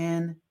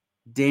 10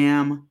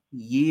 damn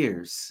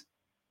years.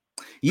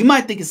 You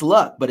might think it's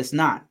luck, but it's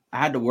not. I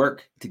had to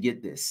work to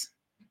get this.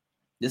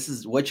 This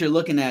is what you're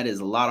looking at is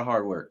a lot of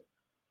hard work.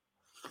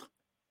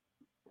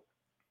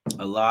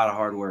 A lot of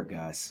hard work,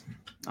 guys.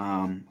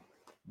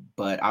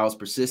 But I was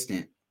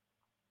persistent.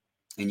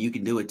 And you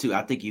can do it too.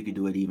 I think you can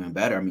do it even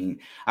better. I mean,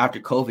 after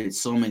COVID,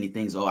 so many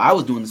things. Oh, I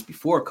was doing this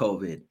before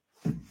COVID.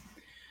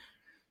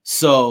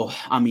 So,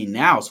 I mean,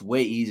 now it's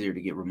way easier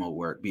to get remote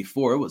work.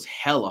 Before, it was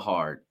hella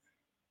hard.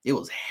 It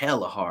was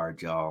hella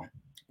hard, y'all.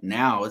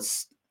 Now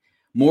it's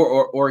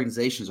more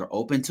organizations are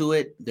open to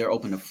it. They're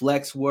open to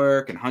flex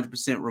work and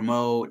 100%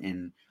 remote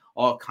and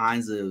all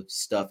kinds of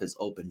stuff has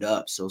opened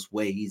up. So it's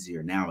way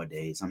easier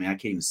nowadays. I mean, I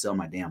can't even sell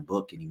my damn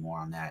book anymore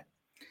on that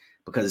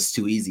because it's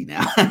too easy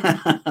now.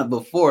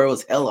 Before it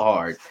was hella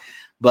hard.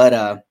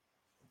 But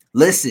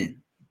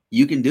listen,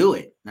 you can do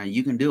it. Now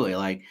you can do it.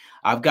 Like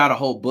I've got a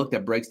whole book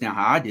that breaks down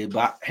how I did,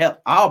 but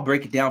hell, I'll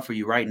break it down for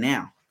you right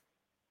now.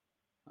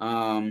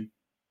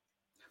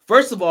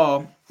 First of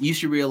all, you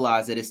should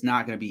realize that it's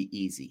not going to be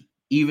easy.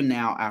 Even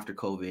now after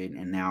COVID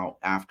and now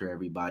after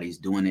everybody's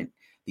doing it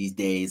these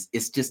days,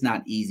 it's just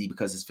not easy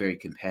because it's very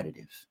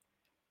competitive,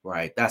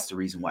 right? That's the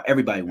reason why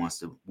everybody wants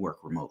to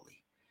work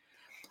remotely.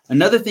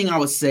 Another thing I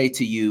would say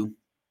to you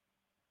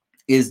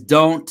is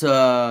don't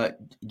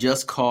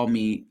just call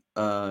me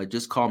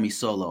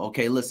solo.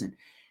 Okay, listen.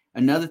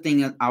 Another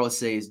thing I would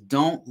say is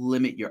don't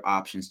limit your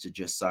options to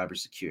just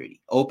cybersecurity.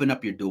 Open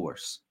up your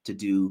doors to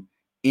do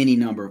any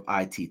number of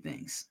IT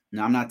things.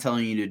 Now, I'm not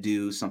telling you to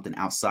do something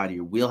outside of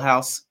your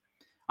wheelhouse.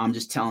 I'm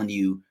just telling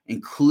you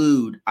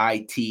include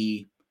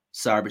IT,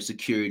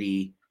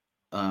 cybersecurity.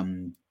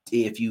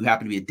 If you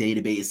happen to be a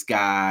database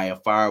guy, a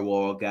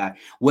firewall guy,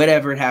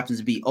 whatever it happens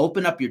to be,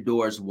 open up your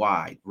doors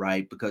wide,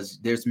 right? Because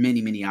there's many,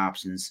 many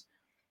options.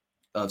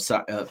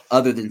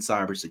 other than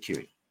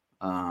cybersecurity.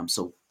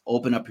 So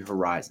open up your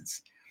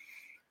horizons.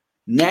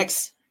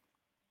 Next,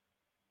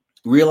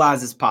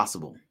 realize it's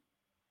possible.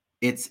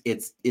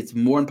 It's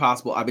more than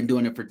possible. I've been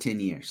doing it for 10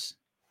 years.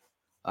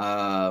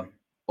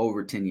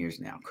 Over 10 years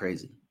now.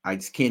 Crazy. I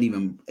just can't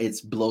even,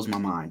 it blows my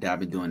mind that I've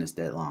been doing this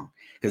that long,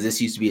 because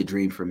this used to be a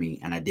dream for me,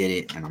 and I did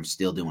it, and I'm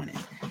still doing it.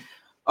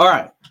 All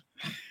right.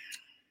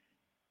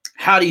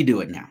 How do you do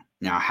it now?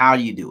 How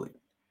do you do it?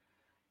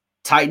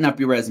 Tighten up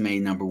your resume,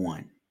 number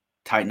one.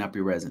 Tighten up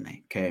your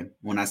resume, okay?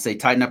 When I say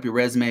tighten up your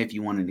resume, if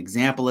you want an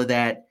example of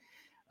that,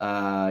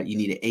 you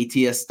need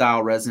an ATS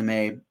style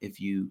resume. If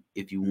you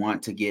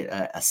want to get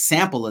a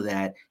sample of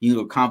that, you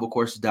can go to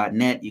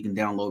convocourses.net. You can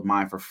download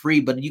mine for free,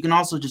 but you can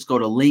also just go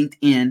to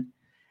LinkedIn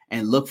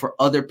and look for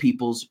other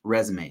people's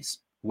resumes.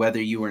 Whether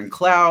you are in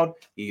cloud,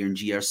 you're in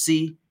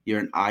GRC,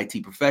 you're an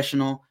IT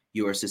professional,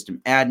 you're a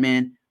system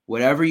admin,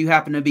 whatever you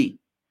happen to be,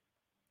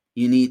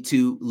 you need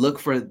to look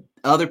for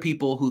other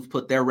people who've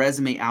put their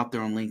resume out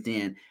there on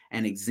LinkedIn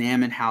and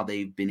examine how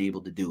they've been able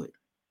to do it.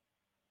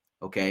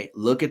 Okay,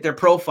 look at their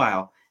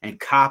profile and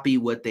copy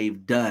what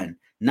they've done.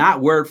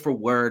 Not word for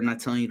word. I'm not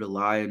telling you to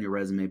lie on your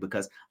resume,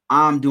 because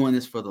I'm doing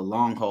this for the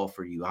long haul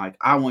for you.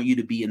 I want you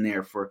to be in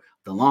there for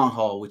the long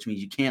haul, which means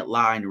you can't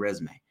lie on your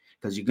resume,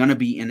 because you're going to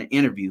be in an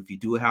interview if you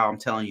do it how I'm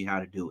telling you how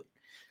to do it.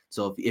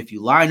 So if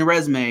you lie on your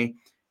resume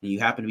and you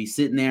happen to be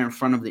sitting there in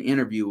front of the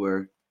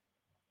interviewer,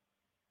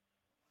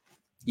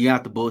 you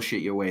have to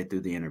bullshit your way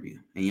through the interview,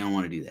 and you don't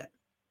want to do that.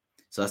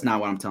 So that's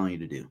not what I'm telling you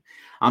to do.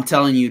 I'm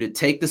telling you to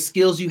take the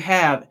skills you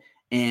have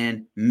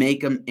and make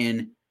them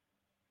and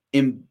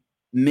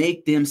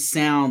make them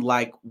sound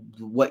like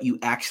what you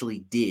actually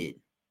did.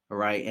 All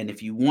right. And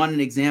if you want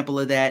an example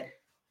of that,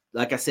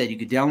 like I said, you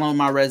could download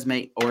my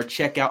resume or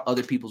check out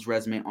other people's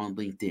resume on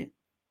LinkedIn.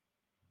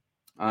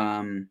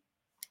 And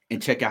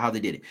check out how they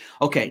did it.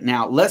 Okay,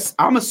 now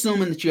I'm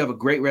assuming that you have a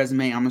great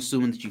resume. I'm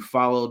assuming that you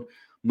followed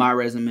my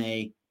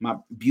resume, my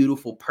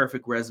beautiful,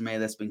 perfect resume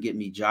that's been getting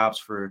me jobs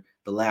for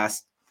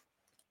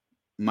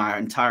my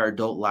entire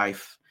adult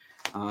life,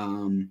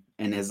 and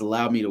has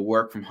allowed me to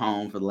work from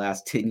home for the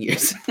last 10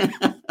 years,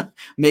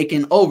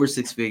 making over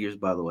six figures,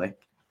 by the way.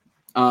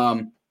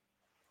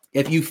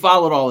 If you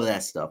followed all of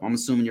that stuff, I'm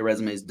assuming your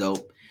resume is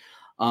dope.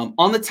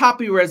 On the top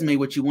of your resume,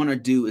 what you want to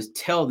do is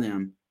tell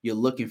them you're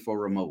looking for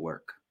remote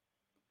work.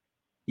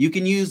 You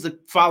can use the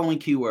following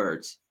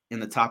keywords in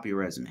the top of your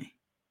resume.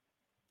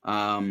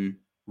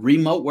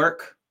 Remote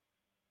work,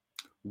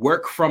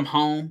 work from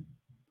home.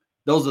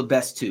 Those are the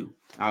best two.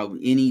 I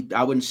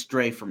wouldn't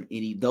stray from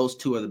any. Those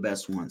two are the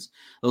best ones.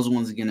 Those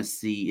ones are going to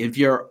see. If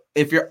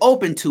you're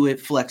open to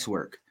it, flex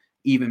work,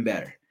 even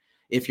better.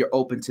 If you're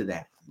open to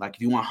that. Like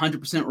if you want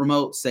 100%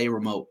 remote, say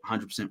remote,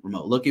 100%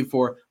 remote. Looking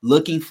for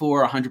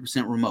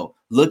 100% remote.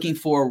 Looking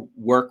for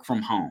work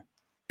from home.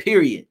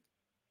 Period.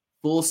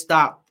 Full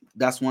stop.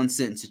 That's one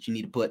sentence that you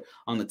need to put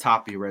on the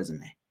top of your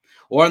resume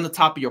or on the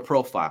top of your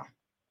profile,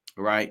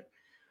 right?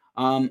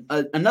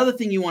 Another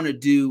thing you want to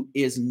do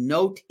is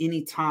note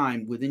any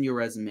time within your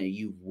resume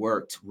you've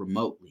worked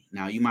remotely.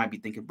 Now, you might be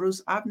thinking,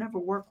 Bruce, I've never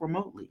worked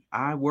remotely.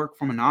 I work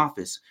from an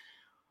office.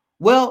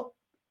 Well,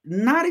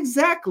 not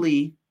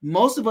exactly.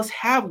 Most of us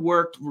have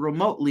worked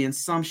remotely in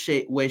some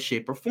way,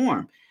 shape, or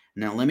form.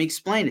 Now, let me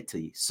explain it to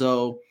you.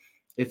 So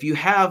if you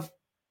have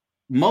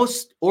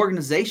most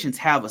organizations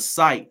have a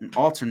site, an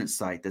alternate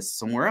site that's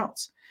somewhere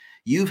else.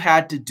 You've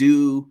had to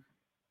do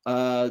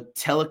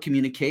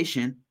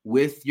telecommunication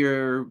with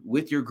your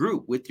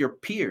group, with your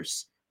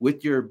peers,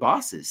 with your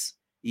bosses,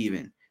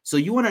 even. So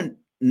you want to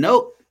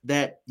note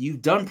that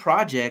you've done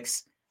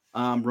projects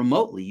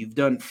remotely. You've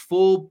done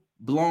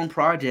full-blown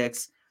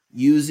projects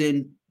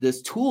using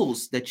these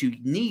tools that you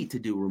need to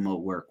do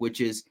remote work,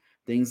 which is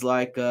things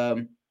like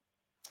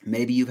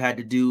maybe you've had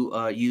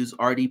to use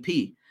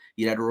RDP.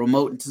 You had to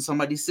remote into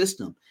somebody's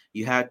system.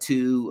 You had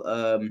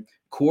to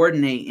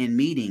coordinate in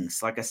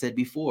meetings, like I said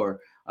before,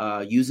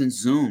 using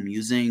Zoom,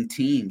 using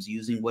Teams,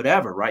 using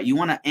whatever, right? You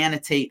want to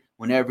annotate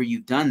whenever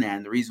you've done that.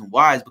 And the reason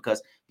why is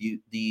because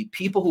the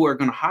people who are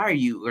going to hire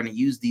you are going to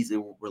use these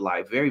and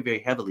rely very, very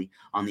heavily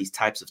on these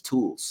types of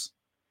tools.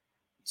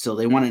 So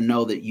they want to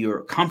know that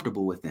you're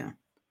comfortable with them,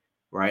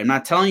 right? I'm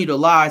not telling you to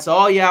lie. So,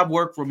 oh, yeah, I've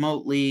worked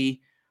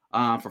remotely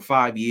for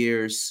 5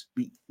 years.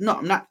 No,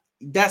 I'm not.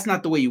 That's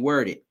not the way you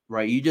word it,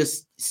 right? You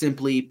just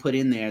simply put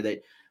in there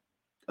that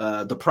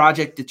the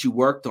project that you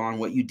worked on,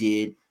 what you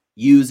did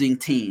using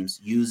Teams,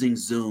 using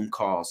Zoom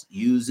calls,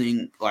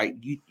 using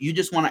you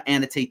just want to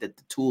annotate that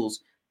the tools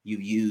you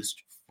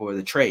used for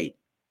the trade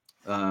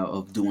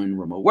of doing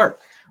remote work,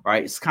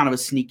 right? It's kind of a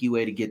sneaky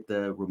way to get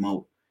the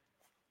remote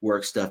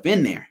work stuff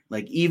in there.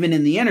 Like even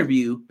in the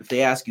interview, if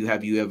they ask you,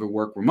 have you ever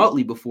worked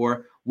remotely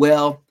before?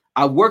 Well,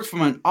 I worked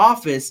from an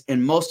office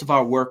and most of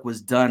our work was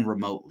done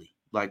remotely.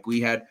 Like we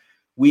had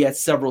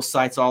several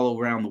sites all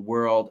around the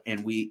world.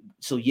 And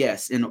so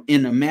yes,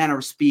 in a manner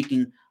of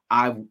speaking,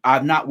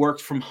 I've not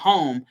worked from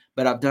home,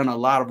 but I've done a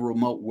lot of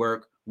remote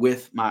work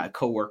with my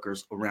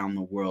coworkers around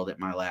the world at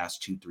my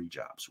last 2-3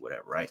 jobs,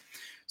 whatever, right?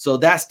 So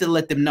that's to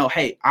let them know,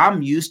 hey,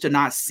 I'm used to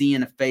not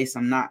seeing a face.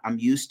 I'm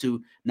used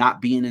to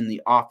not being in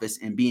the office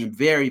and being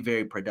very,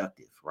 very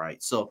productive,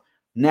 right? So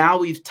now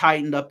we've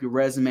tightened up your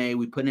resume.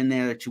 We put in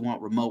there that you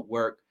want remote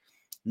work.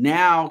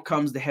 Now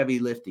comes the heavy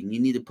lifting. You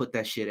need to put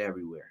that shit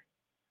everywhere.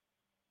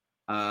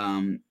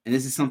 And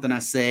this is something I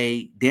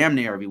say damn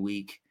near every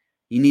week.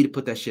 You need to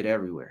put that shit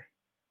everywhere.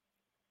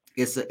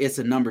 It's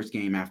a numbers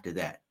game after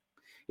that.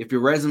 If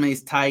your resume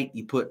is tight,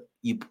 you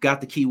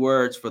got the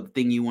keywords for the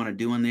thing you want to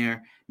do in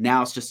there.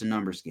 Now it's just a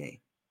numbers game.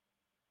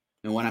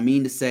 And what I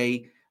mean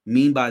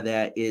by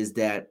that is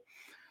that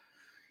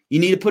you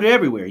need to put it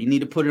everywhere. You need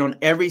to put it on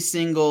every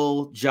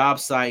single job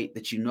site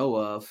that you know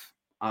of.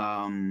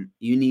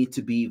 You need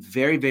to be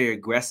very, very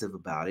aggressive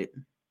about it,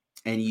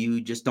 and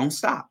you just don't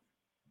stop.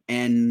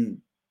 And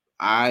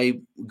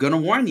I'm going to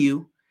warn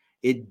you,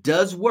 it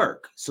does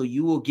work. So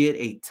you will get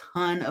a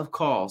ton of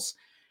calls.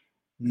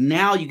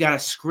 Now you got to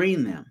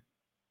screen them.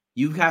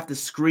 You have to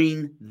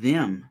screen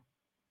them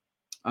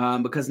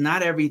because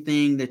not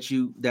everything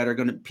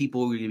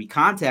people are going to be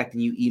contacting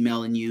you,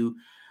 emailing you,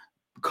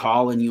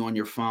 calling you on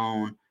your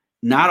phone.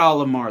 Not all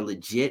of them are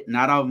legit.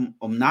 Not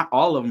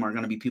all of them are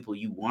going to be people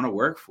you want to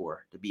work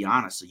for, to be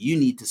honest. So you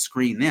need to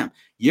screen them.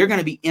 You're going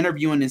to be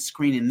interviewing and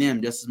screening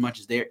them just as much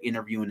as they're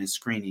interviewing and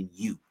screening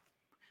you.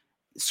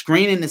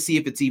 Screening to see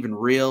if it's even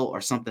real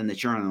or something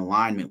that you're in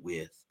alignment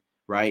with,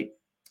 right?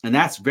 And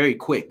that's very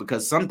quick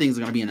because some things are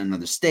going to be in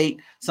another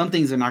state. Some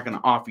things are not going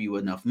to offer you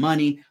enough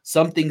money.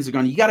 Some things you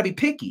got to be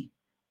picky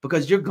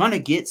because you're going to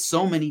get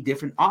so many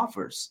different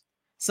offers.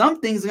 Some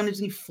things are going to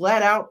just be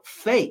flat out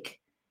fake.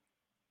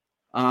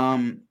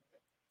 So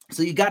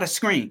you got to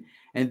screen.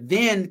 And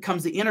then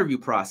comes the interview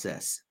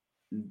process.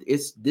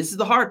 This is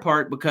the hard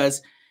part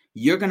because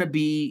you're going to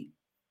be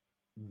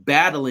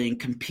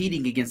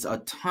competing against a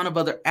ton of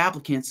other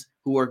applicants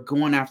who are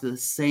going after the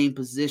same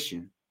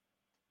position.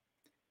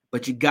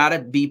 But you got to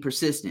be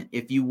persistent.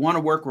 If you want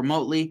to work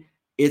remotely,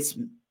 it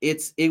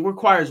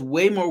requires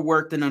way more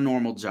work than a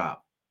normal job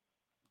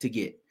to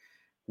get.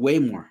 Way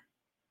more.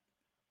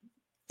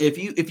 If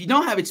you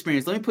don't have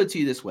experience, let me put it to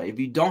you this way. If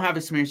you don't have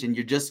experience and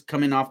you're just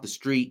coming off the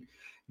street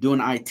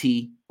doing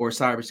IT or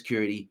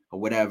cybersecurity or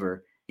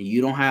whatever, and you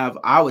don't have,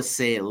 I would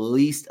say, at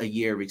least a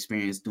year of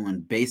experience doing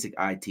basic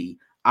IT,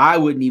 I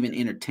wouldn't even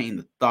entertain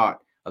the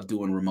thought of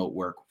doing remote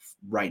work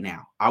right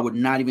now. I would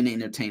not even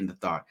entertain the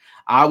thought.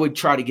 I would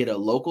try to get a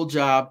local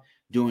job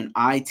doing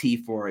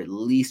IT for at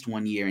least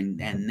 1 year, and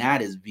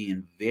that is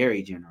being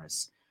very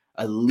generous.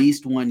 At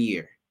least 1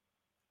 year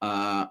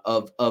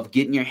of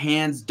getting your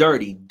hands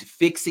dirty,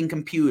 fixing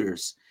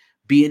computers,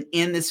 being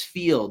in this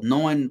field,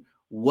 knowing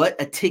what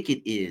a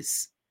ticket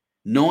is,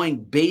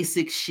 knowing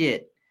basic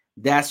shit.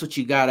 That's what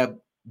you got to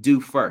do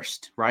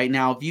first. Right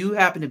now, if you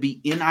happen to be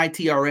in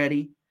IT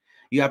already,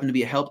 you happen to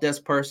be a help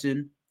desk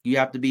person, you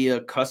have to be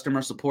a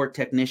customer support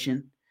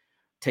technician,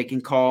 taking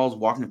calls,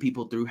 walking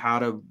people through how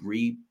to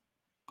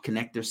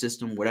reconnect their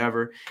system,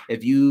 whatever.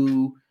 If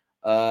you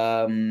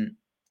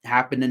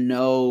happen to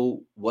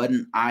know what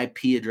an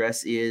IP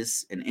address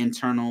is, an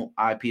internal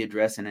IP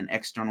address and an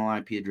external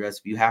IP address,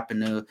 if you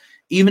happen to,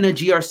 even a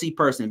GRC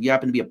person, if you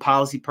happen to be a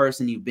policy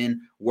person, you've been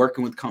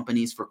working with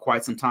companies for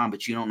quite some time,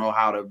 but you don't know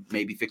how to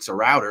maybe fix a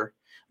router,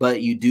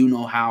 but you do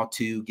know how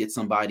to get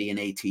somebody an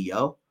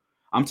ATO,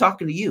 I'm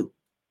talking to you.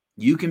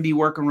 You can be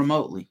working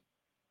remotely,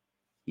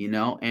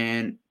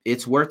 and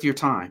it's worth your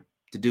time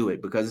to do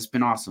it because it's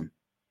been awesome.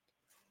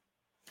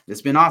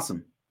 It's been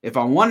awesome. If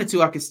I wanted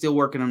to, I could still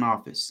work in an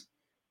office.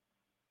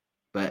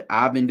 But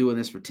I've been doing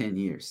this for 10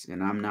 years,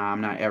 and I'm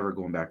not ever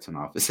going back to an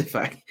office if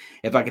I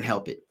can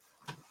help it.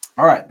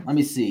 All right, let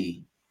me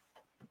see.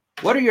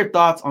 What are your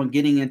thoughts on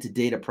getting into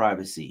data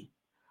privacy?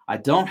 I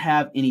don't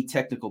have any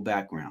technical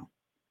background.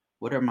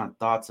 What are my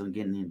thoughts on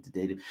getting into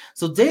data?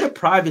 So data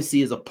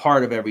privacy is a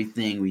part of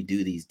everything we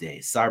do these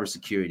days.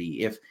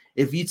 Cybersecurity.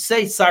 If you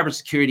say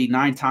cybersecurity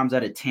 9 times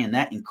out of 10,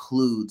 that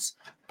includes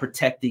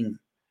protecting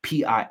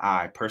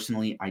PII,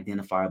 personally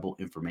identifiable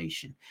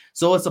information.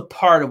 So it's a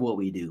part of what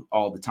we do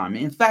all the time.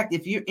 In fact,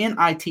 if you're in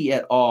IT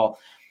at all,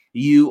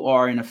 you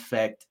are in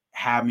effect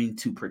having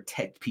to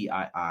protect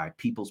PII,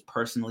 people's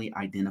personally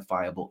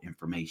identifiable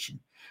information.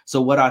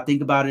 So what I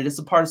think about it, it's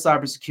a part of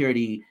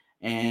cybersecurity,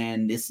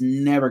 and it's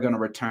never going to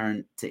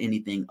return to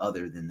anything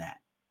other than that.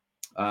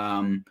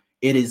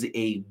 It is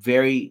a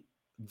very,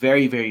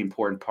 very, very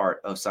important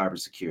part of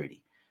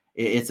cybersecurity.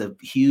 It's a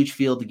huge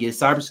field to get.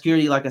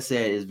 Cybersecurity, like I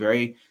said,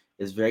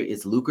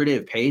 it's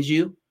lucrative. It pays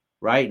you,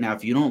 right? Now,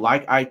 if you don't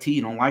like IT,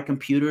 you don't like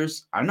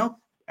computers, I know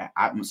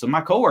some of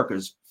my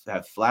coworkers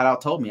have flat out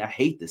told me I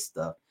hate this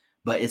stuff,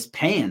 but it's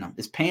paying them.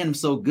 It's paying them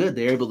so good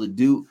they're able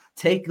to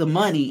take the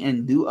money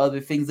and do other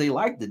things they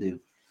like to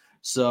do.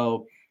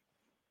 So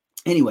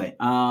anyway,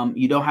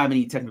 you don't have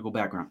any technical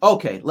background.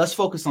 Okay, let's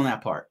focus on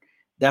that part.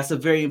 That's a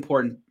very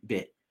important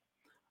bit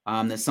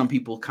that some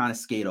people kind of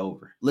skate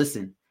over.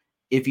 Listen,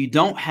 if you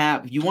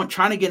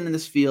trying to get in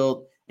this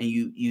field and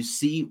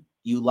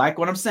you like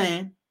what I'm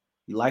saying,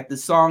 you like the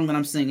song that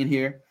I'm singing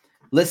here,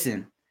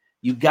 listen,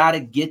 You got to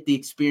get the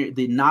experience,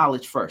 the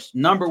knowledge first.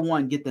 Number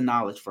one, get the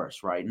knowledge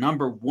first, right?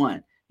 Number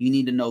one, you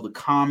need to know the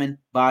common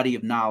body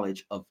of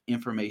knowledge of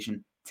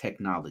information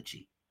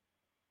technology.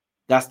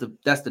 That's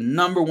the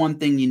number one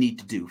thing you need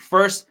to do.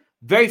 First,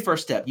 very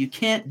first step. You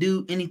can't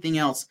do anything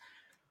else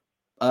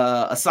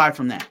aside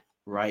from that,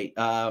 right?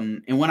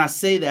 And when I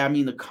say that, I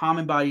mean the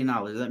common body of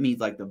knowledge. That means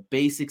like the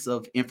basics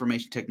of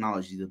information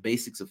technology, the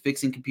basics of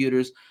fixing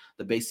computers,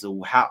 the basics of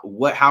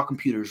how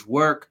computers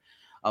work,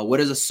 what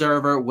is a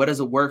server, what is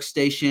a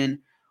workstation,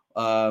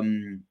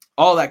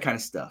 all that kind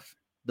of stuff.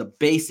 The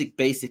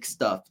basic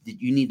stuff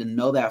that you need to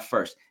know that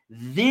first.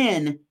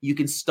 Then you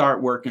can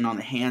start working on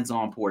the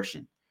hands-on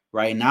portion,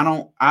 right? And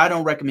I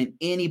don't recommend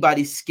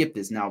anybody skip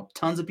this. Now,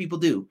 tons of people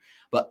do.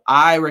 But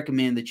I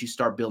recommend that you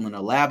start building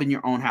a lab in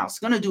your own house. It's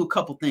going to do a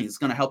couple things. It's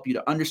going to help you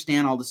to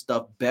understand all this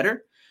stuff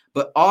better,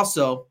 but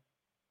also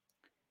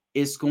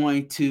it's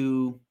going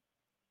to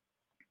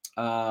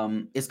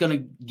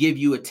give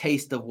you a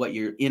taste of what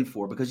you're in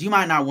for, because you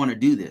might not want to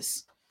do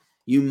this.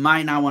 You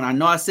might not want to. I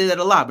know I say that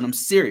a lot, but I'm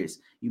serious.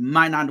 You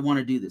might not want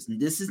to do this. And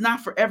this is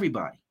not for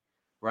everybody,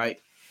 right?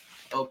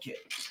 Okay.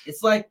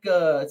 It's like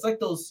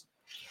those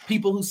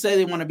people who say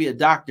they want to be a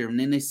doctor, and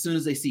then as soon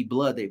as they see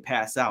blood, they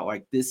pass out.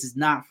 Like, this is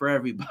not for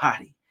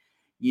everybody.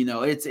 You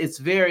know, it's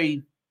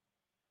very,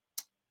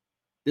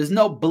 there's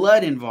no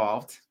blood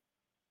involved.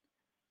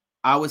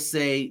 I would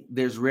say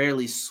there's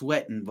rarely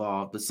sweat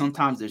involved, but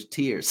sometimes there's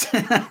tears.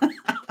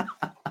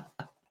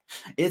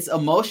 It's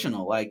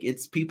emotional. Like,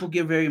 it's, people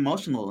get very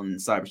emotional in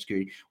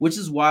cybersecurity, which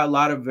is why a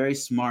lot of very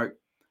smart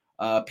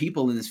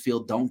people in this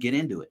field don't get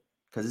into it,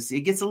 because it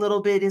gets a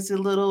little bit, it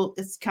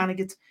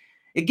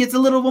gets a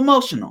little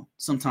emotional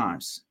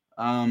sometimes.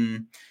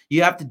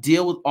 You have to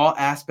deal with all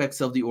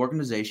aspects of the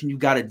organization. You've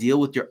got to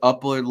deal with your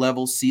upper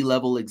level,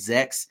 C-level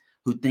execs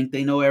who think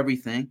they know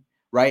everything,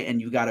 right?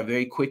 And you got to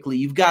very quickly,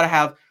 you've got to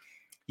have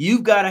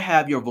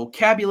your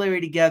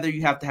vocabulary together.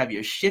 You have to have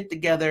your shit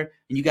together,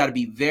 and you got to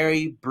be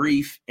very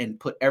brief and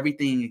put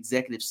everything in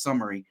executive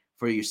summary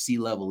for your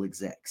C-level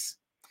execs.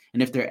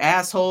 And if they're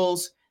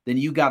assholes, then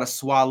you got to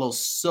swallow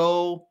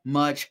so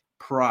much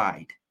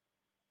pride,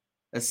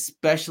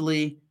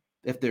 especially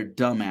if they're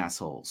dumb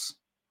assholes.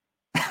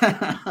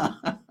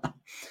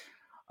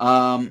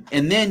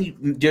 And then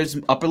there's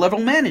upper level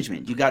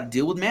management. You got to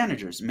deal with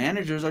managers.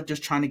 Managers are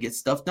just trying to get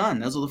stuff done.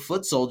 Those are the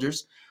foot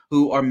soldiers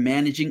who are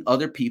managing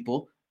other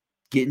people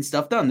getting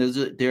stuff done.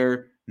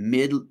 They're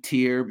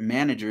mid-tier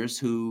managers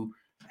who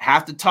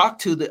have to talk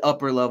to the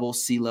upper level,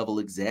 C-level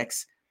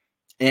execs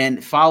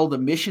and follow the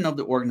mission of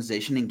the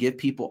organization and give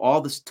people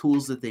all the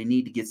tools that they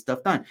need to get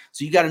stuff done.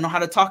 So you got to know how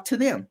to talk to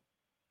them.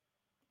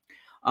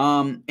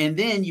 And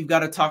then you've got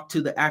to talk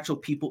to the actual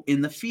people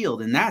in the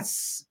field. And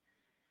that's,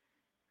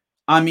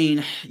 I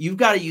mean, you've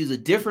got to use a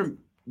different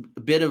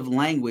bit of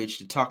language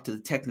to talk to the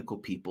technical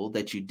people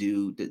that you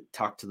do to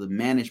talk to the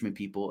management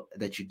people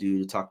that you do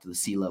to talk to the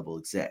C-level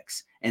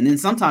execs. And then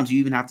sometimes you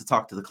even have to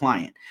talk to the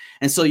client.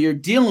 And so you're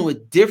dealing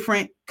with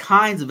different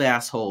kinds of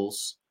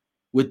assholes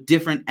with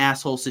different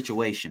asshole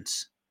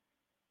situations.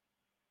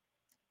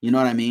 You know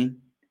what I mean?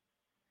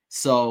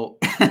 So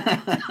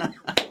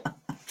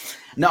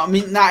no, I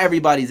mean, not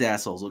everybody's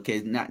assholes,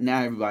 okay? Not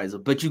everybody's,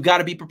 but you got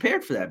to be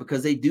prepared for that,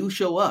 because they do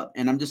show up.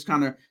 And I'm just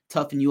kind of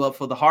toughing you up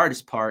for the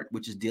hardest part,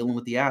 which is dealing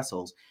with the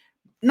assholes.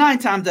 9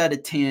 times out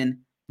of 10,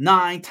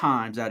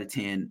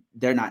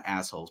 they're not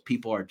assholes.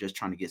 People are just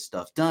trying to get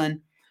stuff done.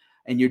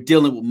 And you're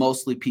dealing with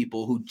mostly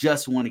people who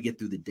just want to get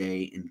through the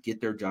day and get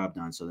their job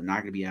done. So they're not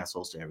going to be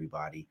assholes to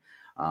everybody.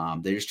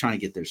 They're just trying to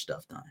get their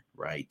stuff done,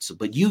 right? So,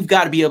 but you've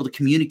got to be able to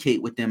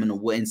communicate with them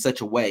in such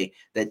a way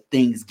that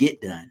things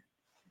get done.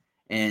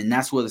 And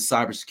that's where the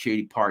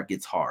cybersecurity part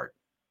gets hard,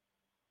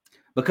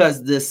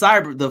 because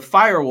the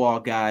firewall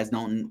guys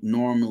don't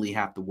normally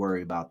have to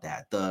worry about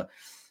that. The,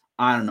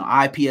 I don't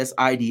know, IPS,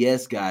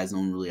 IDS guys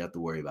don't really have to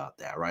worry about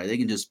that, right? They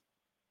can just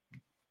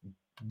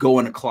go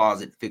in a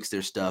closet, fix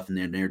their stuff, and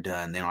then they're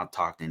done. They don't have to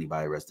talk to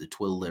anybody. The rest of the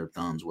twiddle their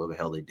thumbs, whatever the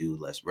hell they do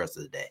the rest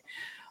of the day.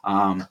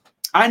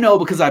 I know,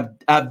 because I've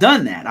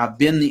done that. I've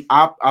been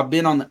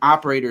on the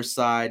operator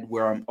side,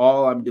 where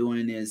all I'm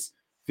doing is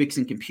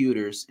fixing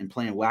computers and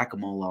playing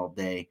whack-a-mole all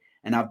day.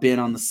 And I've been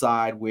on the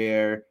side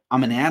where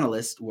I'm an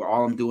analyst, where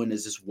all I'm doing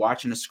is just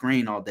watching a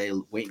screen all day,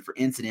 waiting for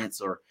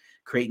incidents or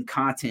creating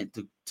content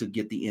to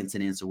get the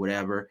incidents or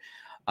whatever.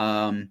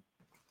 And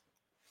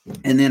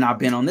then I've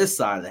been on this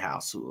side of the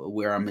house,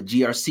 where I'm a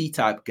GRC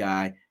type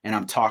guy, and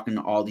I'm talking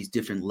to all these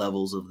different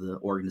levels of the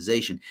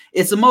organization.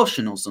 It's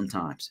emotional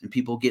sometimes, and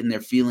people get in their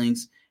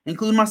feelings,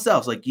 including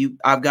myself. Like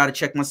I've got to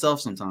check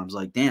myself sometimes.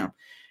 Like, damn,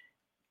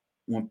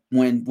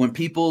 when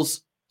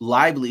people's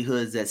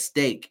livelihoods at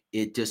stake,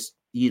 it just,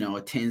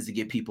 it tends to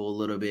get people a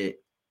little bit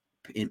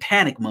in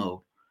panic mode.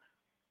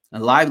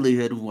 And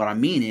livelihood, what I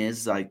mean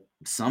is, like,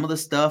 some of the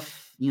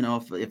stuff,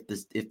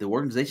 if the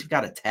organization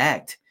got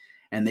attacked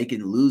and they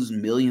can lose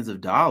millions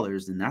of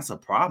dollars, then that's a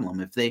problem.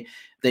 If they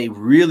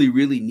really,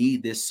 really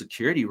need this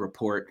security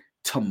report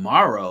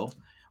tomorrow,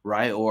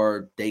 right?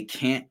 Or they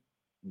can't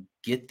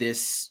get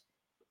this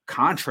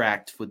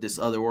contract with this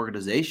other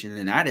organization,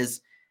 and that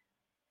is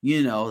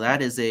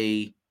that is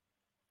a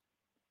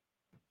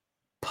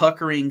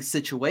puckering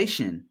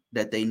situation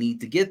that they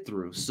need to get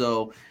through.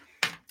 So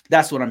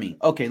that's what I mean.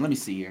 Okay, let me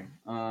see here.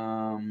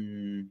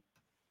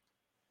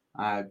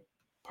 I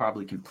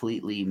probably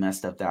completely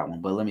messed up that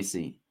one, but let me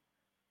see.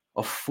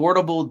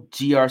 Affordable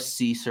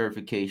GRC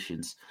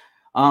certifications.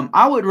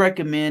 I would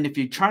recommend, if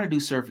you're trying to do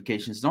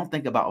certifications, don't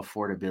think about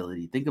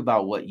affordability. Think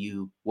about what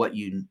you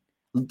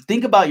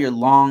think about your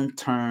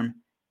long-term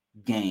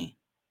gain,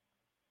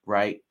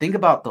 right? Think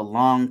about the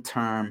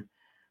long-term.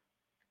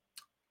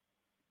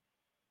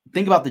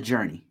 Think about the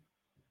journey.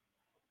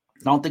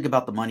 Don't think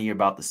about the money you're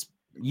about to.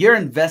 You're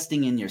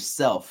investing in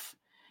yourself,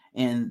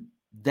 and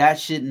that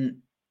shouldn't.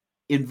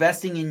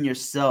 Investing in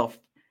yourself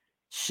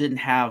shouldn't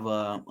have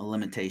a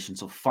limitation.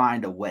 So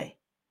find a way.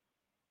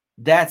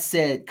 That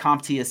said,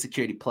 CompTIA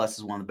Security Plus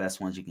is one of the best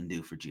ones you can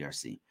do for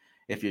GRC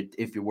if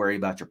you're worried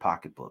about your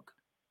pocketbook.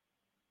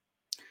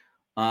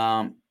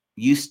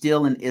 You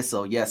still in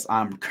ISO? Yes,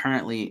 I'm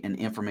currently an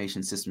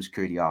information system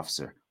security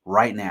officer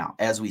right now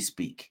as we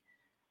speak.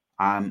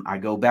 I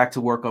go back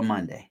to work on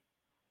Monday.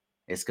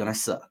 It's gonna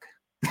suck.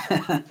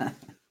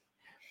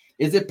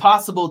 Is it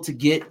possible to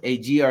get a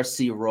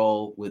GRC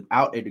role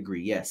without a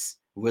degree? Yes.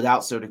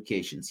 Without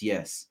certifications?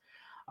 Yes.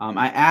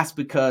 I asked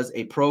because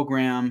a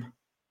program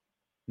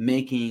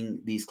making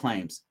these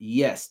claims.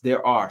 Yes,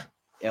 there are,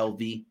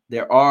 LV.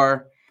 There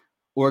are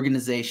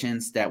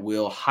organizations that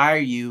will hire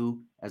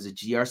you as a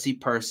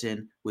GRC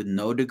person with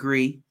no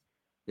degree.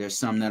 There's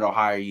some that'll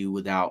hire you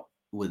without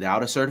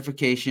a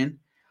certification.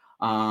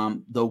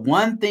 The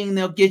one thing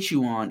they'll get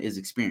you on is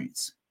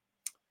experience.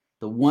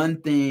 The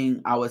one thing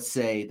I would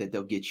say that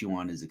they'll get you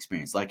on is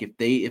experience. Like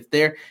if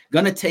they're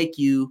gonna take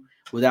you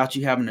without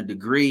you having a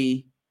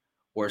degree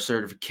or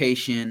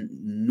certification,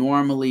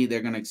 normally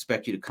they're gonna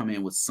expect you to come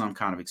in with some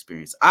kind of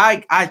experience.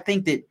 I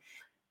think that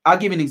I'll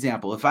give you an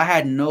example. If I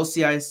had no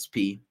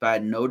CISP, if I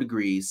had no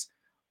degrees,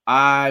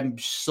 I'm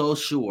so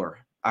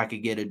sure I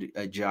could get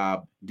a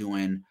job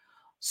doing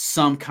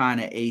some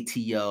kind of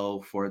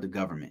ATO for the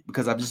government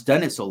because I've just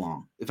done it so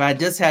long. If I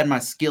just had my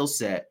skill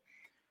set,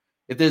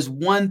 if there's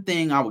one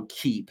thing I would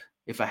keep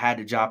if I had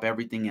to drop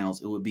everything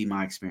else, it would be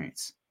my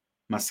experience,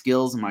 my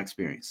skills and my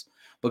experience.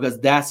 Because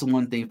that's the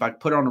one thing. If I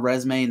put it on a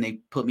resume and they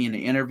put me in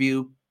an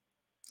interview,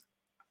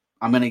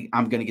 I'm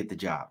gonna get the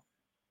job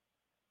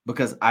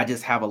because I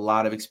just have a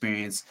lot of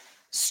experience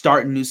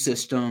starting new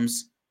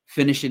systems,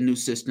 finishing new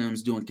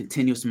systems, doing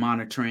continuous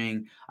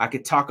monitoring. I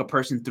could talk a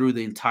person through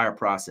the entire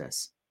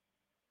process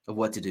of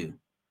what to do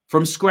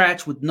from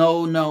scratch with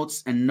no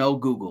notes and no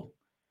Google.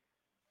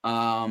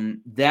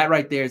 That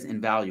right there is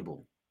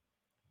invaluable.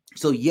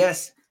 So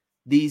yes,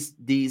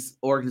 these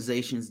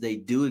organizations, they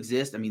do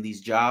exist. I mean,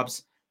 these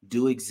jobs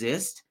do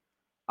exist.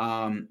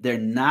 They're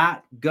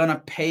not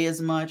gonna pay as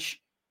much.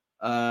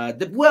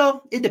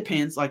 Well, it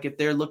depends. Like if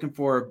they're looking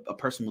for a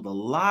person with a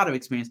lot of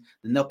experience,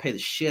 then they'll pay the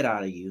shit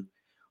out of you.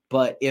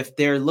 But if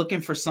they're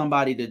looking for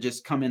somebody to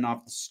just come in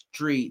off the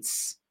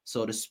streets,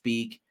 so to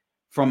speak,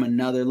 from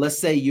another, let's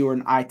say you were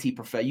an IT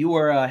professional, you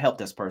were a help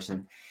desk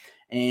person,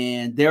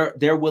 and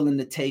they're willing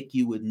to take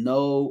you with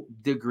no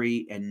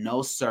degree and no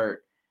cert,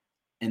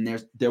 and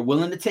they're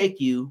willing to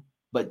take you,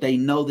 but they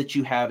know that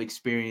you have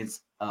experience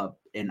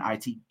in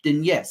IT,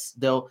 then yes,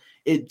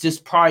 it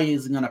just probably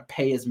isn't going to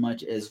pay as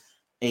much as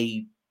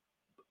a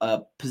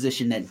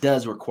position that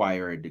does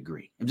require a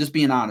degree. I'm just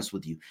being honest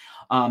with you.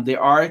 There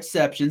are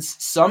exceptions.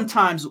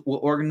 Sometimes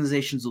what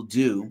organizations will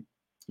do,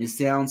 it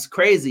sounds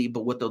crazy,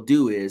 but what they'll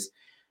do is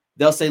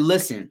they'll say,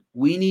 listen,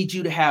 we need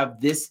you to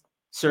have this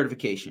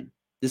certification.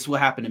 This is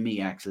what happened to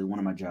me, actually, one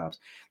of my jobs.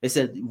 They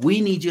said,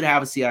 we need you to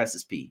have a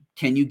CISSP.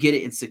 Can you get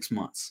it in 6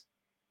 months?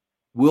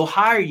 We'll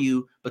hire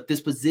you, but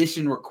this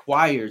position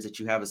requires that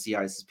you have a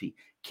CISSP.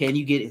 Can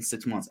you get it in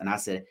 6 months? And I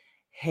said,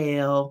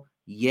 hell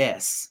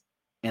yes.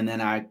 And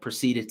then I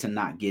proceeded to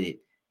not get it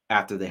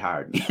after they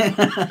hired me.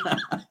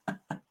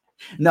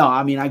 No,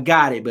 I mean, I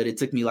got it, but it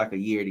took me like a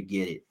year to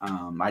get it.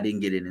 I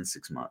didn't get it in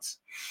 6 months.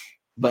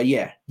 But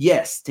yeah,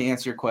 yes, to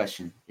answer your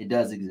question, it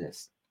does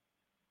exist.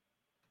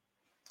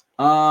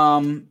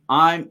 I'm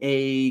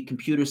a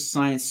computer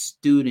science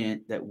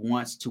student that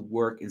wants to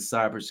work in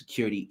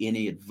cybersecurity.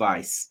 Any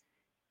advice?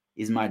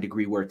 Is my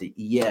degree worth it?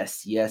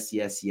 Yes, yes,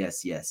 yes,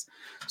 yes, yes.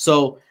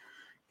 So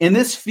in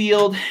this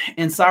field,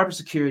 in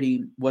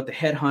cybersecurity, what the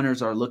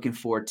headhunters are looking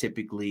for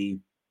typically,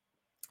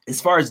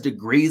 as far as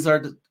degrees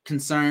are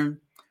concerned,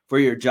 for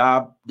your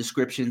job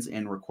descriptions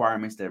and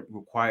requirements that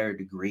require a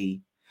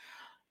degree,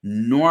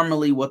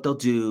 normally what they'll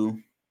do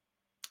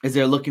is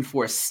they're looking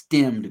for a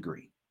STEM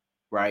degree,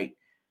 right?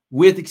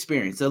 With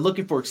experience. They're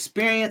looking for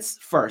experience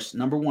first.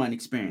 Number one,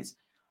 experience.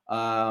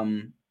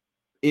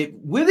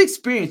 With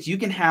experience, you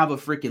can have a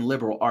freaking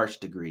liberal arts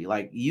degree.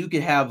 Like you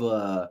could have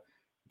an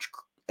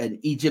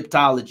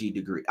Egyptology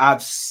degree.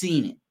 I've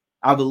seen it.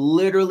 I've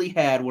literally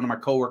had one of my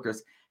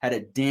coworkers had a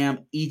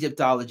damn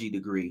Egyptology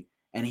degree,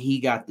 and he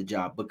got the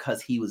job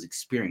because he was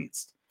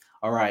experienced.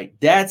 All right.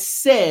 That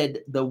said,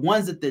 the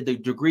ones that the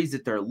degrees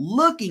that they're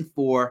looking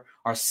for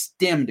are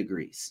STEM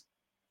degrees.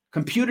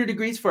 Computer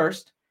degrees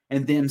first,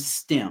 and then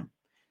STEM.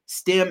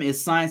 STEM is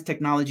science,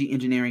 technology,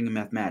 engineering, and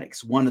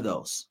mathematics. One of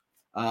those.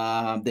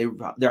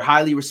 They're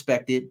highly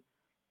respected,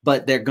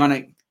 but they're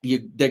gonna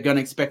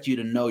expect you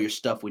to know your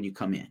stuff when you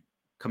come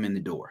in the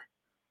door.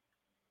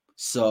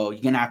 So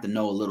you're gonna have to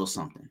know a little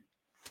something.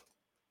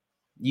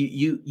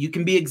 You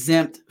can be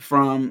exempt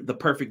from the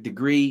perfect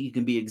degree. You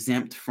can be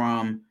exempt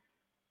from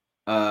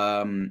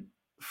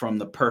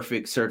the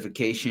perfect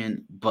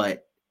certification,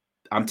 but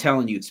I'm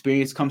telling you,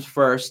 experience comes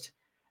first,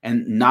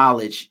 and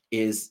knowledge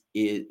is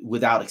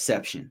without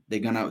exception. They're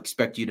gonna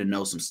expect you to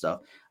know some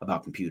stuff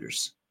about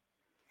computers.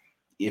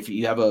 If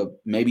you have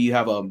maybe you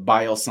have a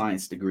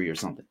bioscience degree or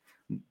something,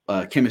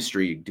 a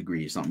chemistry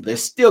degree or something, they're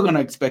still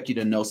gonna expect you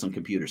to know some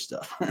computer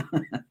stuff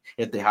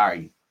if they hire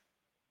you.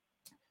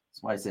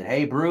 That's why I said,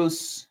 "Hey,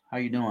 Bruce, how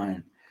you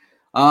doing?"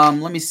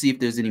 Let me see if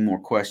there's any more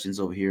questions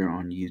over here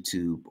on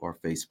YouTube or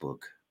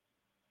Facebook.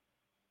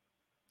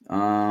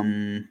 Let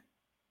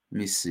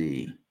me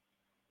see.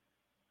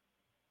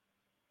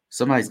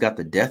 Somebody's got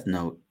the Death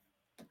Note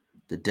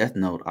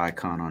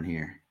icon on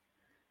here.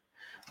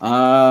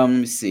 Let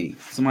me see.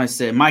 Somebody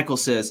said, Michael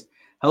says,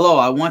 "Hello,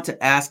 I want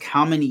to ask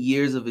how many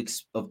years of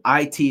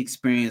IT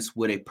experience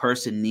would a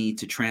person need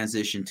to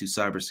transition to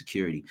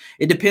cybersecurity?"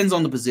 It depends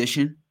on the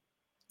position.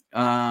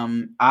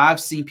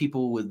 I've seen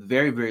people with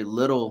very, very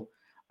little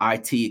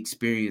IT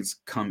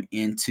experience come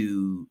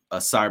into a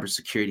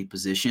cybersecurity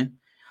position.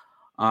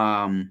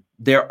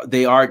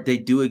 They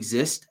do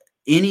exist.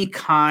 Any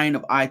kind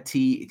of IT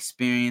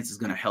experience is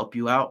going to help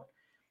you out.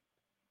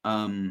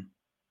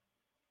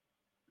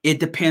 It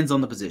depends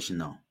on the position,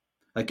 though.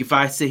 Like if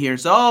I sit here and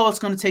say, "Oh, it's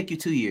going to take you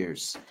 2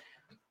 years,"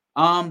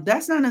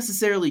 that's not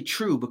necessarily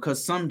true,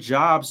 because some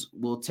jobs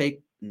will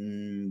take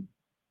 8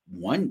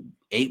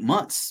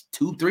 months,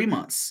 2-3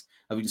 months.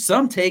 I mean,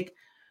 some take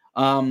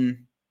no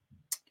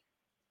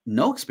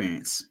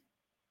experience.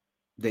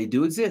 They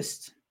do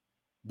exist.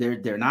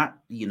 They're not,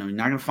 you're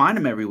not going to find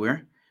them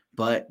everywhere,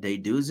 but they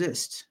do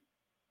exist,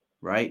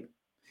 right?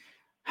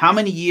 How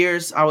many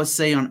years? I would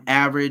say on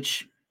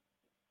average,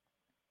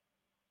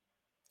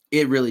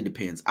 it really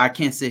depends. I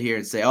can't sit here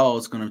and say, "Oh,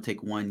 it's going to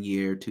take 1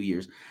 year, 2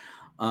 years."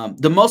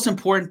 The most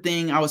important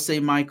thing I would say,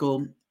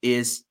 Michael,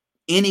 is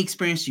any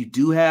experience you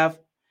do have,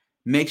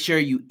 make sure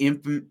you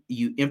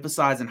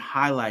emphasize and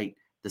highlight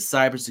the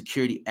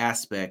cybersecurity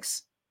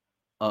aspects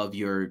of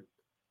your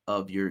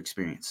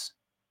experience,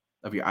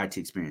 of your IT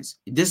experience.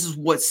 This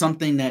is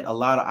something that a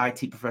lot of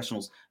IT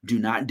professionals do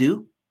not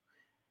do.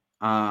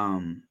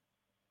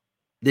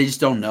 They just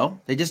don't know.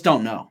 They just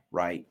don't know,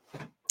 right?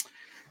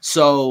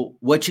 So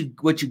what you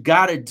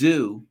got to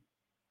do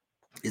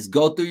is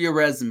go through your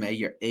resume,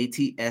 your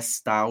ATS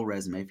style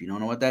resume. If you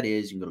don't know what that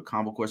is, you can go to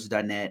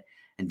convocourses.net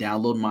and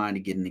download mine to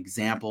get an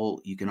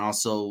example. You can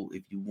also,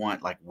 if you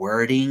want like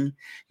wording,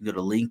 you go to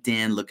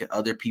LinkedIn, look at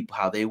other people,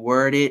 how they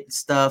word it and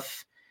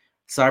stuff.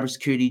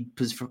 Cybersecurity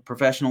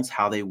professionals,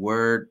 how they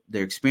word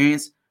their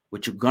experience.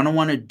 What you're going to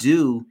want to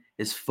do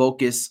is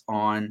focus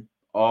on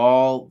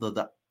all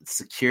the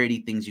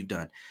security things you've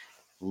done.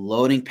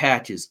 Loading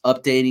patches,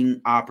 updating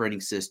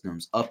operating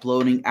systems,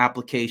 uploading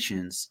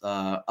applications,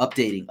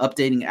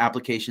 updating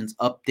applications,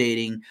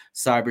 updating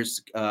cyber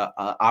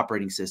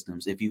operating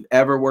systems. If you've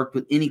ever worked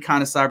with any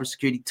kind of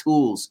cybersecurity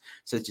tools,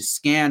 such as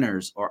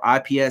scanners or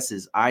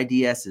IPSs,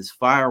 IDSs,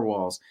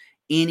 firewalls,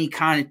 any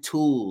kind of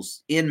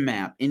tools,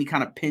 Nmap, any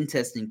kind of pen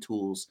testing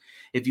tools.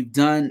 If you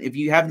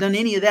have done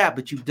any of that,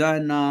 but you've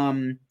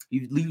done,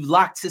 you've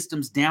locked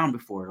systems down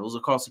before, those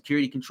are called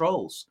security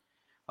controls.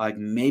 Like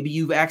maybe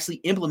you've actually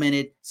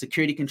implemented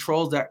security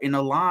controls that are in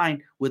a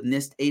line with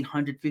NIST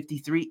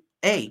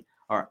 853A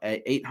or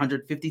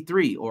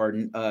 853 or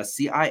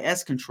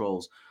CIS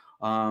controls.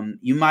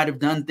 You might have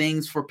done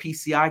things for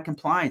PCI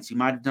compliance. You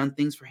might have done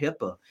things for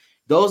HIPAA.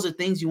 Those are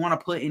things you want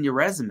to put in your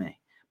resume.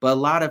 But a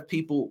lot of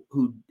people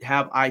who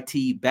have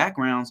IT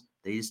backgrounds,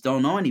 they just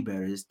don't know any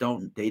better.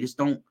 They just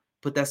don't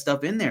put that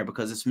stuff in there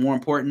because it's more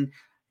important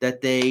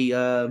that they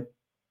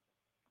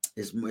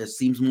it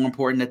seems more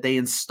important that they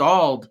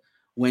installed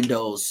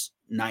Windows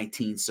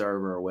 19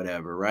 server or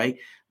whatever, right?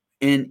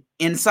 And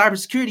in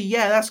cybersecurity,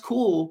 yeah, that's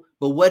cool.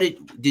 But what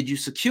did you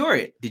secure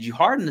it? Did you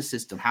harden the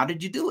system? How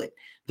did you do it?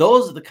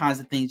 Those are the kinds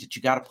of things that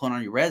you got to put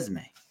on your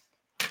resume.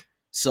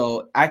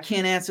 So I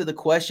can't answer the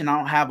question. I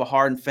don't have a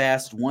hard and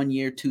fast 1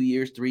 year, 2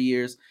 years, 3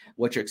 years,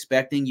 what you're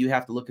expecting. You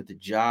have to look at the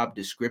job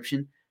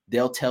description.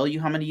 They'll tell you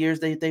how many years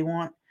they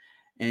want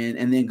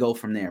and then go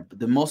from there. But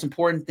the most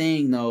important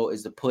thing, though,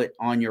 is to put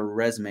on your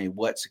resume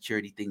what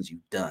security things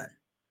you've done.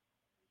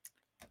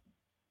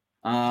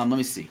 Let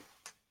me see.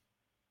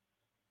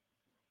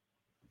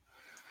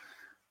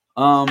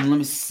 Let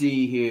me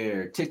see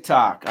here.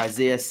 TikTok.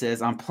 Isaiah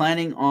says, "I'm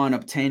planning on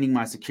obtaining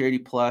my Security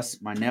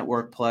Plus, my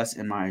Network Plus,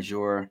 and my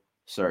Azure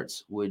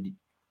certs. Would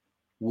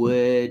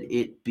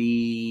it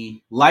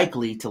be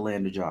likely to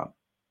land a job?"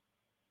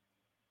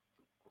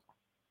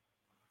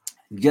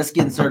 Just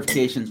getting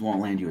certifications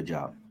won't land you a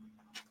job.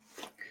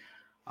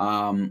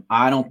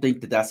 I don't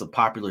think that that's a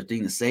popular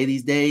thing to say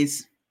these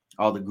days.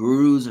 All the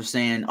gurus are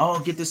saying, "Oh,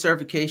 get the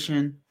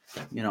certification,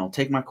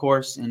 take my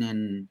course, and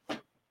then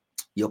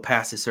You'll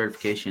pass the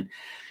certification.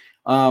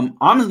 I'm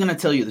just going to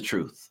tell you the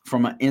truth.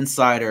 From an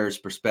insider's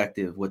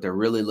perspective, what they're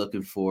really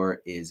looking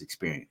for is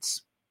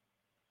experience.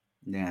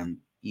 Then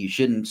you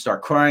shouldn't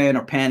start crying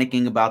or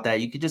panicking about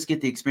that. You could just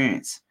get the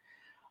experience.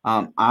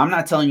 I'm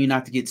not telling you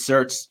not to get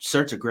certs.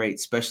 Certs are great,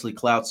 especially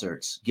cloud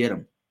certs. Get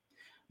them.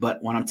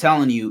 But what I'm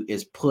telling you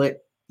is put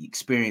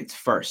experience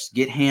first.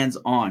 Get hands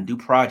on. Do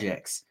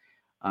projects.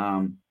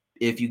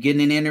 If you get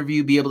in an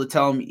interview, be able to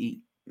tell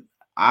them,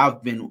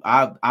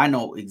 I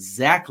know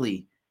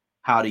exactly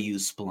how to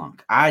use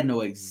Splunk. I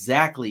know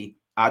exactly.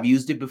 I've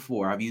used it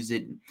before. I've used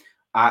it.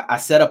 I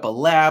set up a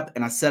lab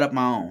and I set up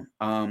my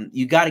own.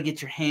 You got to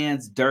get your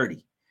hands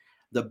dirty.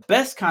 The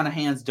best kind of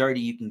hands dirty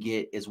you can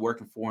get is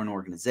working for an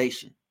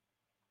organization,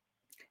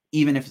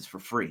 even if it's for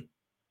free.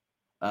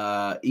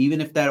 Even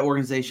if that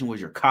organization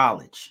was your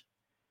college.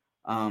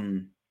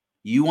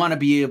 You want to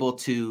be able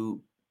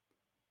to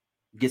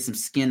get some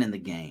skin in the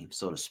game,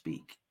 so to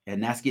speak.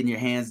 And that's getting your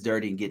hands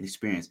dirty and getting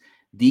experience.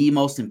 The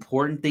most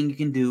important thing you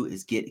can do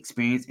is get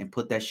experience and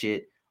put that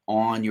shit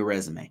on your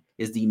resume.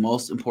 Is the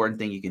most important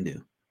thing you can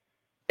do.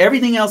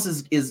 Everything else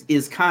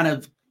is kind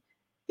of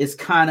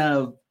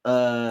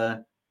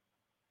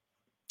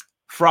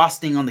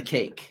frosting on the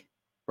cake,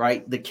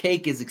 right? The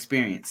cake is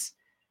experience.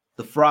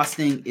 The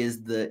frosting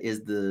is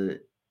the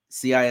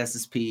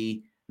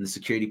CISSP and the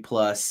Security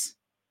Plus,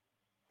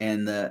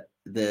 and the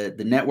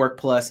Network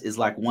Plus is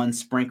like one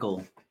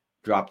sprinkle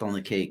dropped on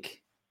the cake.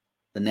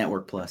 The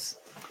Network Plus.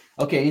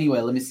 Okay,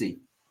 anyway, let me see.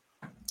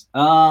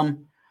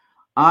 I'm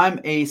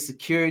a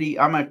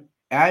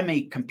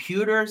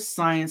computer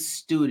science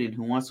student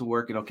who wants to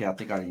work in. Okay, I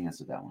think I already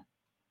answered that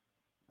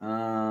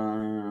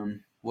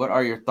one. What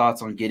are your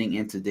thoughts on getting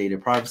into data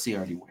privacy? I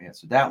already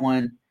answered that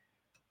one.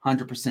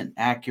 100%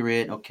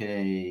 accurate.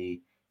 Okay,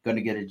 going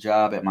to get a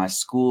job at my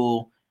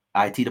school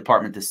IT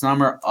department this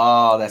summer.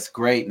 Oh, that's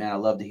great, man. I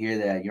love to hear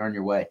that. You're on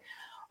your way.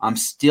 I'm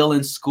still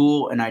in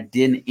school and I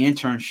did an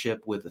internship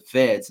with the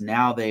feds.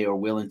 Now they are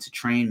willing to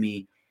train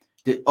me.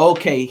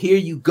 Okay, here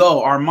you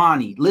go,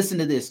 Armani. Listen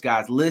to this,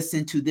 guys.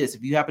 Listen to this.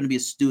 If you happen to be a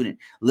student,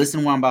 listen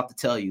to what I'm about to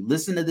tell you.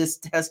 Listen to this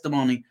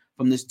testimony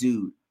from this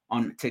dude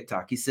on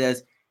TikTok. He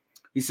says,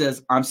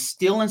 I'm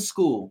still in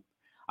school.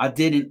 I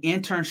did an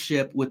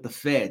internship with the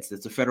feds.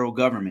 That's the federal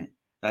government.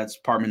 That's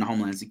Department of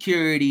Homeland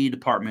Security,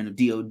 Department of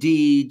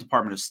DOD,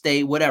 Department of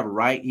State, whatever,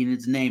 right? He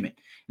needs to name it.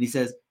 And he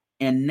says,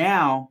 and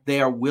now they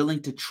are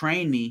willing to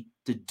train me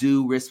to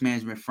do risk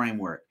management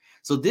framework.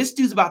 So this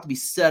dude's about to be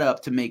set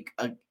up to make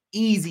an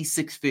easy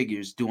 6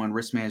 figures doing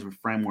risk management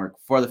framework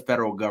for the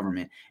federal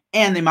government.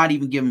 And they might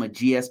even give him a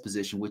GS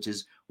position, which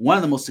is one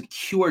of the most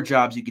secure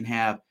jobs you can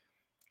have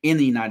in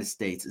the United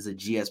States, is a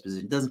GS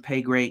position. It doesn't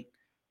pay great.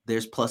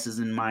 There's pluses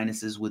and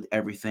minuses with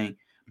everything,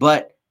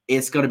 but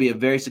it's going to be a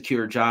very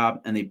secure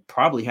job, and they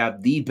probably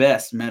have the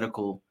best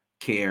medical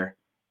care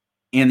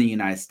in the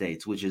United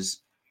States, which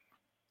is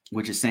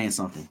saying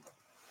something.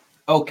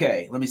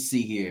 Okay, let me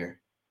see here.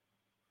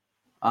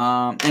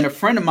 And a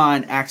friend of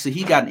mine, actually,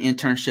 he got an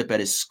internship at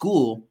his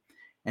school,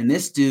 and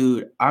this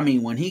dude, I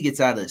mean, when he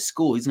gets out of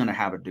school, he's going to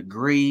have a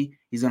degree.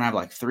 He's going to have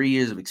like 3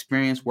 years of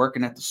experience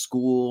working at the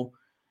school,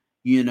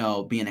 being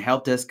a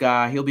help desk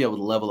guy. He'll be able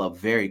to level up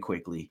very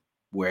quickly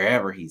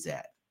wherever he's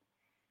at.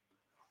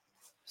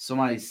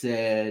 Somebody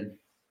said,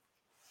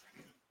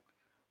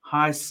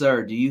 hi, sir.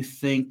 What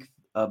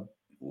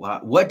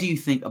do you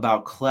think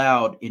about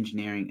cloud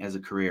engineering as a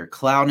career?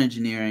 Cloud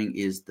engineering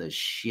is the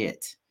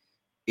shit.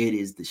 It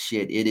is the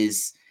shit. It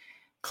is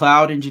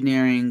cloud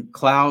engineering,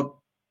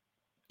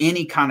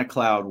 any kind of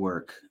cloud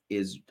work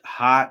is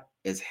hot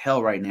as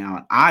hell right now.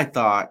 And I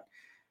thought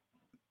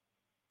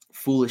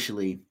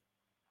foolishly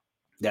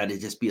that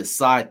it'd just be a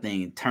side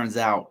thing. It turns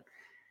out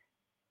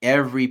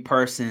every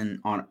person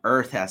on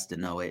earth has to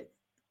know it.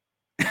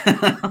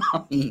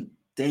 I mean,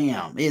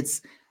 damn,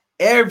 it's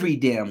every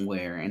damn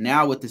where. And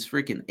now with this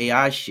freaking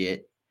AI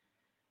shit,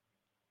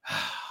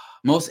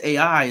 most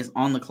AI is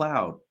on the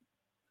cloud.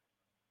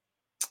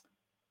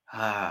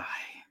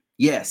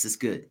 Yes, it's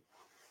good.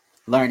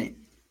 Learn it.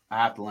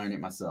 I have to learn it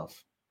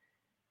myself.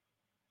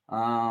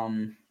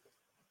 Armani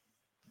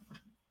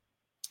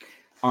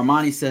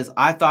says,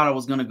 I thought I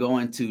was going to go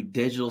into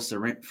digital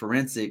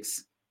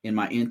forensics in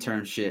my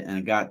internship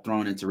and got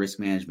thrown into risk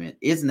management.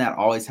 Isn't that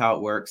always how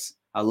it works?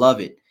 I love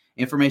it.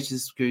 Information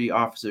security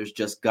officers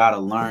just got to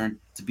learn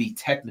to be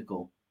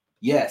technical.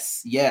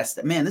 Yes.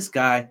 Man, this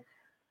guy,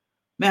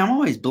 man, I'm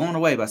always blown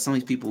away by some of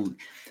these people.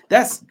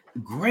 That's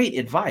great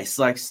advice.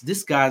 Like,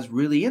 this guy's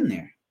really in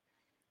there.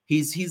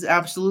 He's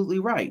absolutely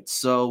right.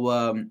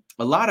 So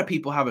a lot of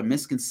people have a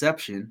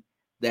misconception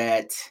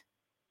that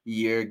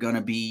you're going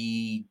to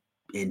be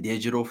in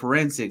digital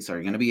forensics, or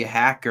you're going to be a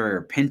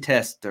hacker, pen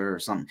tester or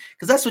something.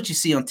 Because that's what you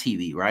see on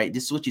TV, right?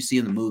 This is what you see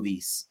in the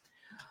movies.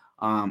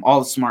 All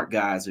the smart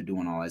guys are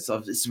doing all that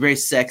stuff. It's very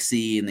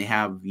sexy, and they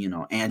have,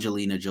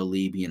 Angelina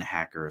Jolie being a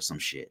hacker or some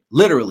shit.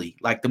 Literally,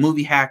 like the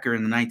movie Hacker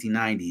in the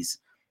 1990s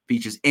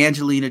features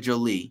Angelina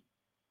Jolie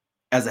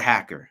as a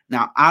hacker.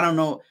 Now, I don't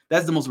know.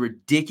 That's the most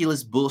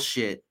ridiculous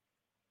bullshit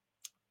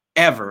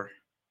ever.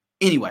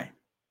 Anyway,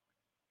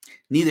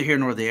 Neither here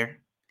nor there.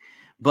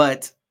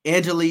 But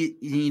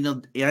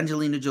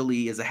Angelina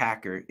Jolie is a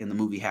hacker in the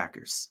movie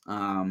Hackers.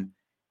 And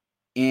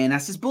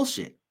that's just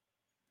bullshit.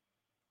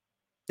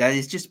 That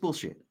is just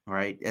bullshit,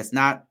 right? It's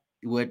not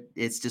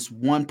it's just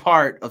one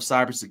part of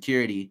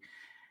cybersecurity.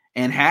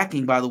 And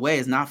hacking, by the way,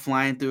 is not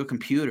flying through a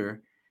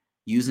computer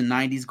using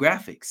 90s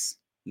graphics.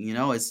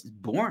 It's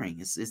boring.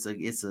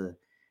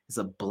 It's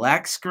a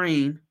black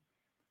screen,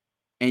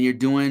 and you're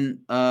doing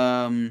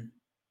command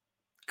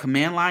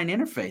line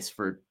interface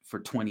for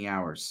 20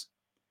 hours.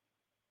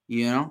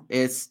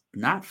 It's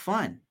not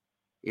fun.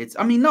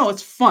 No,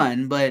 it's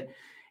fun, but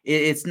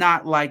it's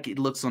not like it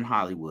looks on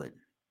Hollywood.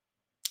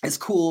 It's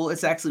cool.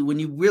 It's actually, when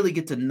you really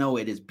get to know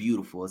it, it's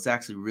beautiful. It's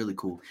actually really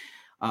cool.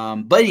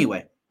 But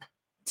anyway,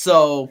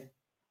 so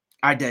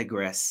I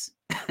digress.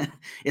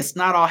 It's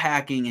not all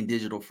hacking and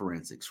digital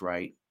forensics,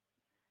 right?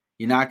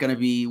 You're not going to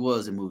be, what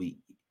was the movie?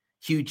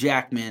 Hugh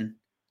Jackman.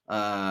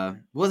 What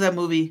was that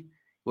movie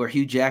where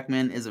Hugh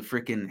Jackman is a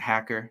freaking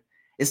hacker?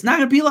 It's not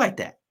going to be like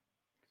that.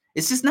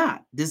 It's just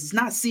not. This is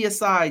not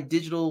CSI,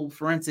 digital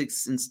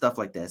forensics and stuff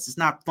like that. It's just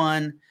not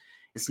fun.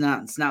 It's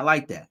not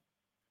like that.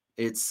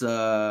 It's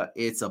a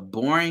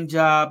boring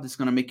job that's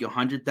going to make you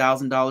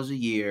 $100,000 a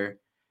year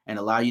and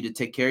allow you to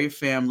take care of your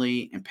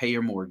family and pay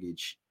your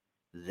mortgage.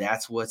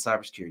 That's what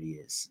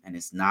cybersecurity is. And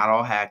it's not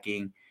all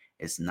hacking.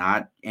 It's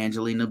not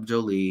Angelina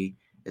Jolie.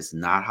 It's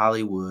not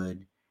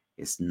Hollywood.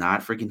 It's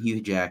not freaking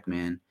Hugh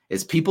Jackman.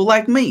 It's people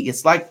like me.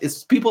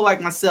 It's people like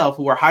myself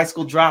who are high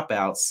school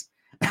dropouts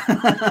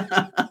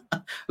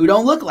who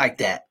don't look like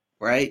that,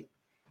 right?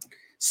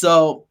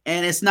 So,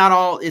 and it's not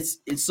all,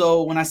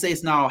 so when I say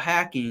it's not all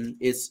hacking,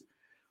 it's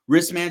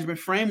risk management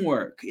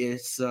framework,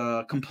 it's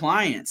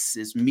compliance,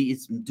 it's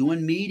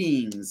doing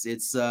meetings,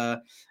 it's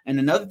and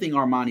another thing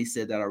Armani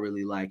said that I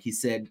really like, he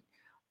said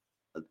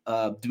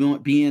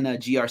being a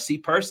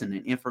GRC person,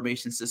 an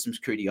information system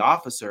security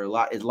officer, a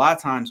lot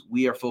of times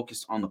we are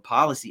focused on the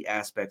policy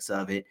aspects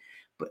of it,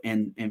 but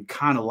and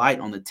kind of light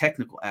on the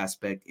technical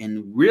aspect,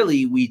 and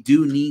really we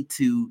do need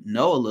to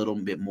know a little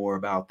bit more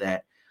about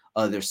that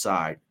other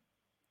side,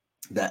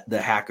 that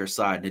the hacker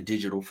side, the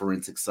digital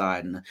forensic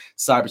side, and the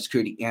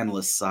cybersecurity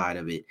analyst side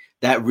of it.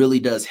 That really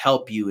does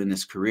help you in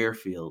this career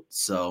field.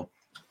 So,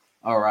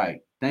 all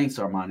right. Thanks,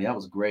 Armani. That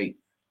was great.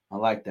 I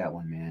like that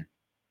one, man.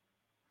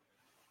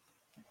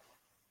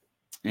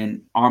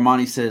 And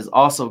Armani says,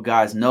 also,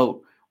 guys,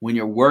 note when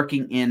you're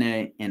working in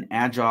an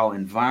agile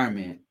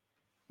environment,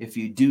 if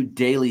you do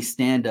daily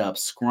stand-up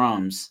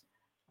scrums,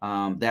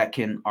 that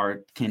can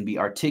be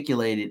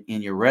articulated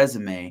in your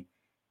resume,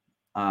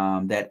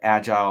 that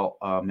agile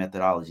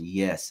methodology.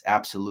 Yes,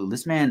 absolutely.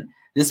 This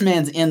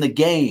man's in the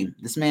game.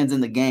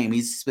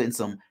 He's spitting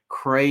some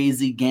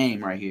crazy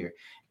game right here.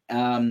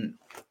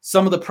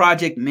 Some of the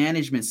project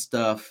management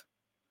stuff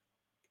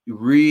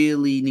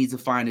really needs to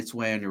find its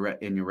way in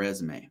your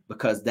resume,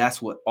 because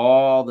that's what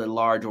all the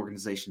large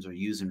organizations are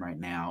using right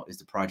now, is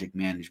the project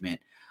management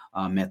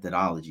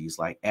methodologies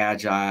like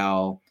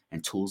agile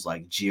and tools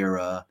like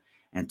Jira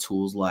and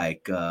tools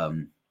like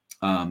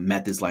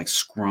methods like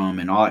Scrum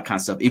and all that kind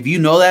of stuff. If you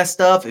know that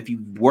stuff, if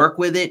you work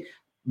with it,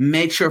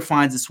 make sure it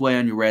finds its way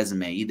on your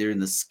resume, either in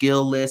the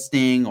skill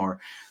listing or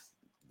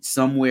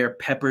somewhere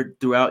peppered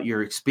throughout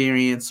your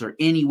experience or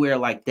anywhere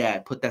like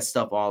that. Put that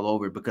stuff all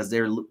over, because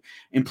they're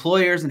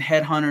employers and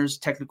headhunters,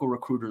 technical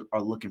recruiters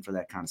are looking for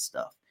that kind of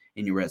stuff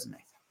in your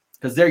resume,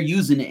 because they're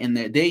using it in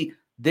there.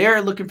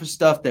 They're looking for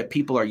stuff that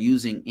people are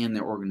using in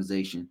their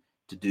organization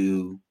to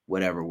do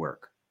whatever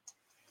work.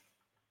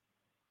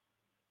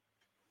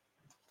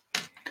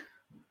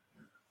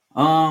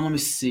 Let me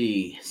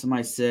see.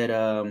 Somebody said,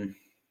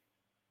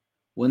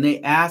 when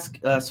they ask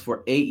us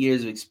for 8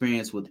 years of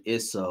experience with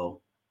ISO,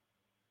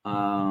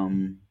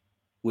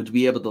 would you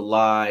be able to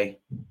lie,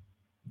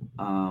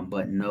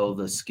 but know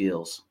the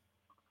skills?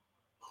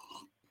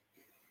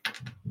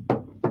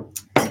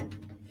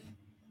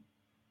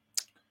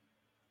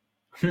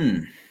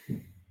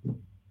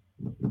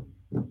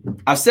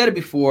 I've said it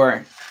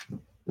before.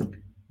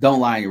 Don't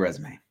lie on your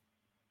resume.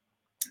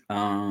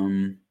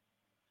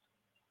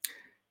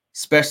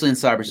 Especially in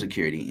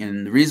cybersecurity.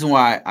 And the reason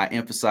why I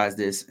emphasize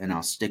this, and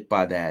I'll stick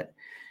by that,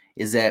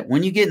 is that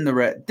when you get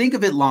in think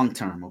of it long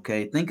term,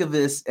 okay? Think of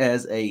this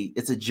as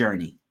it's a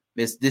journey.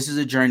 This is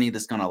a journey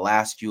that's going to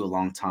last you a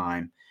long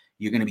time.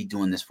 You're going to be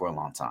doing this for a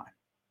long time.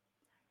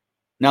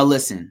 Now,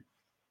 listen,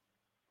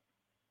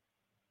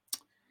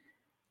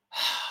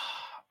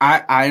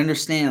 I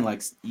understand,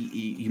 like,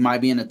 you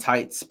might be in a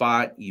tight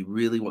spot. You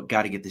really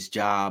got to get this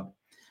job.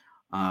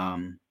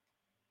 And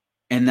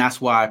that's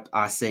why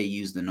I say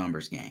use the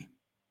numbers game.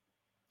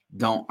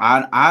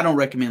 I don't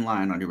recommend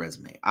lying on your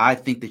resume. I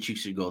think that you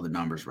should go the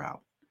numbers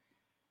route.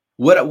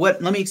 Let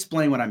me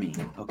explain what I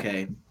mean,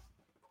 okay?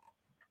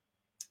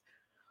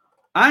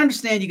 I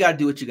understand you got to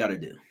do what you got to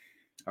do.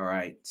 All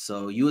right.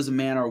 So you as a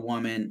man or a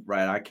woman,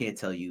 right? I can't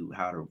tell you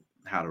how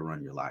to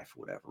run your life or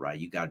whatever, right?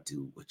 You got to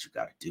do what you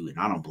got to do. And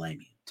I don't blame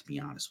you, to be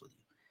honest with you.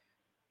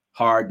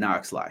 Hard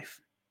knocks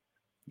life.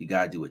 You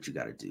got to do what you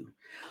got to do.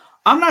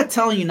 I'm not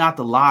telling you not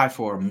to lie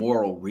for a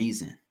moral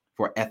reason,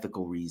 for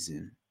ethical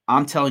reason.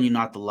 I'm telling you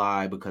not to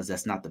lie because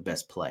that's not the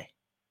best play.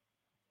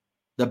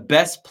 The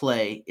best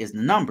play is the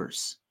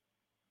numbers.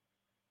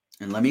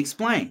 And let me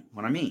explain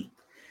what I mean.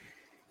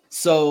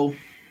 So,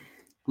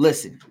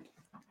 listen.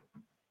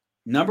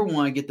 Number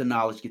one, get the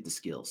knowledge, get the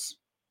skills.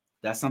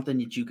 That's something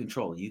that you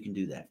control. You can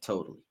do that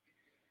totally.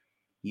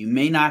 You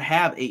may not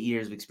have 8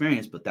 years of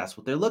experience, but that's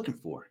what they're looking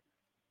for.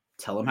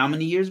 Tell them how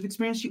many years of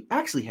experience you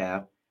actually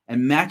have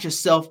and match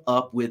yourself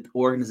up with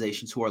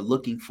organizations who are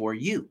looking for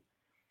you.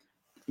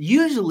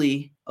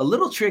 Usually, a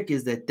little trick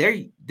is that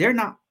they're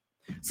not.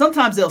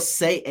 Sometimes they'll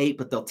say 8,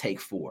 but they'll take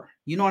 4.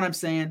 You know what I'm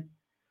saying?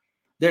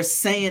 They're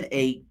saying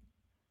 8.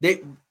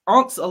 They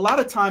a lot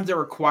of times their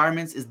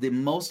requirements is the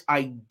most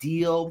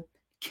ideal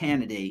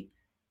candidate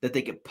that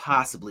they could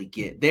possibly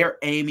get. They're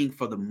aiming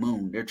for the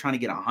moon. They're trying to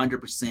get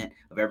 100%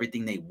 of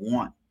everything they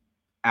want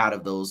out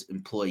of those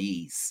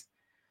employees.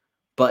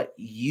 But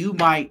you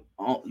might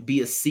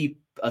be a C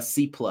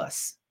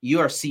plus. You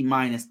are C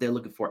minus. They're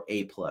looking for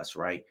A plus,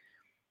 right?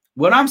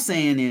 What I'm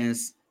saying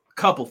is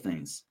a couple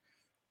things.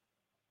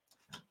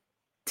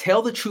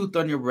 Tell the truth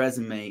on your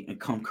resume and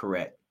come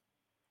correct.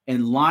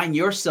 And line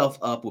yourself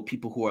up with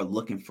people who are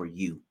looking for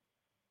you.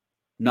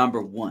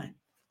 Number one.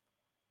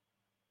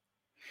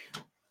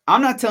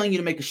 I'm not telling you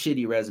to make a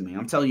shitty resume.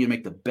 I'm telling you to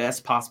make the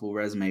best possible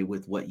resume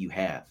with what you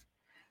have.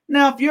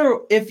 Now,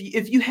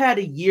 if you had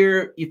a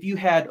year, if you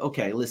had,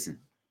 okay, listen.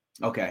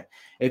 Okay.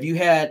 If you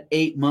had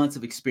 8 months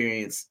of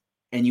experience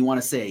and you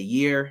want to say a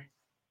year,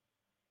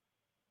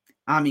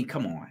 I mean,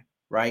 come on,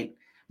 right?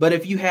 But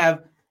if you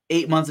have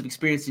 8 months of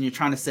experience and you're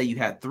trying to say you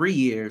had 3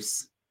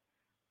 years,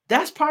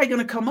 that's probably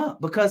going to come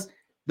up, because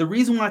the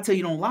reason why I tell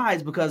you don't lie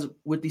is because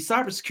with these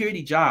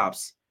cybersecurity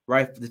jobs,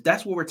 right? If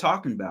that's what we're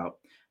talking about.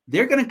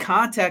 They're going to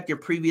contact your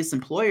previous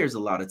employers a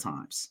lot of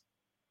times,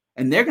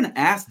 and they're going to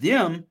ask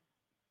them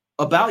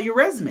about your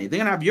resume. They're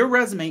going to have your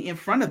resume in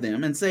front of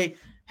them and say,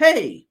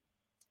 hey,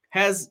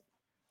 has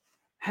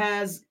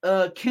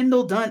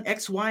Kendall done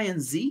X, Y,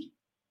 and Z?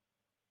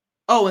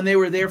 Oh, and they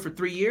were there for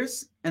 3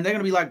 years? And they're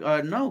going to be like,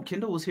 no,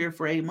 Kendall was here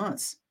for 8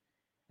 months.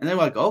 And they're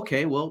like,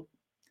 okay, well,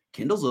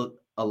 Kendall's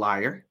a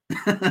liar,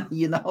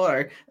 you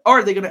know,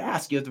 or they're going to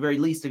ask you at the very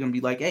least, they're going to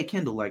be like, hey,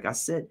 Kendall, like I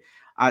said,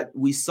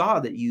 we saw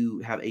that you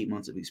have 8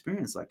 months of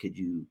experience. Like,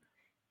 do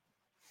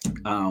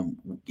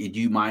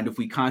you mind if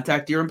we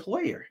contact your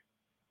employer?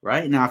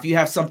 Right now, if you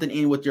have something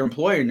in with your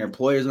employer and their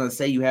employer is going to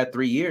say you had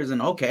 3 years,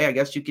 and okay, I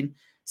guess you can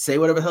say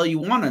whatever the hell you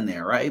want in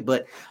there, right?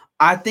 But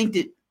I think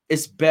that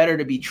it's better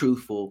to be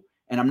truthful.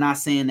 And I'm not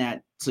saying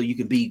that so you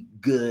can be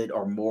good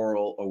or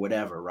moral or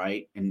whatever,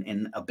 right?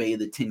 And obey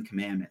the 10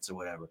 commandments or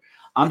whatever.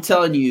 I'm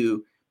telling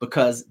you,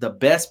 because the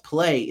best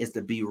play is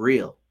to be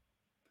real.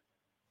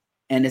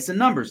 And it's a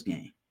numbers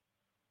game.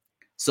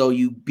 So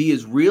you be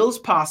as real as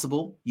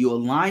possible. You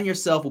align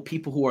yourself with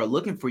people who are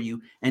looking for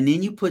you. And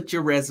then you put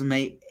your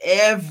resume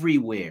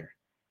everywhere.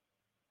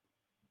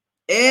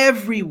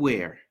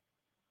 Everywhere.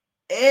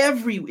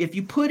 If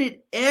you put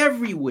it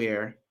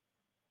everywhere,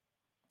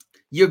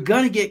 you're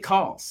going to get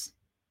calls.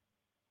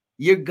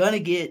 You're going to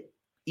get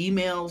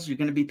emails. You're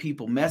going to be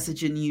people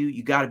messaging you.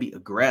 You got to be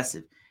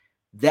aggressive.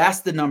 That's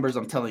the numbers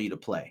I'm telling you to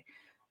play.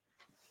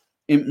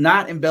 And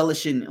not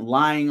embellishing,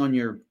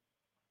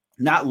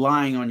 not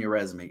lying on your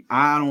resume.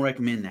 I don't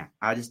recommend that.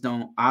 I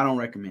don't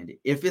recommend it.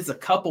 If it's a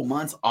couple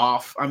months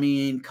off, I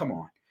mean, come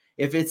on.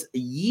 If it's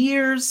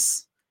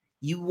years,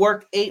 you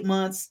work 8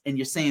 months and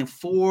you're saying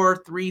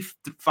 4, 3,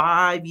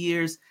 5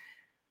 years,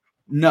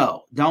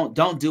 no,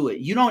 don't do it.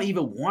 You don't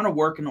even want to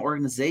work in an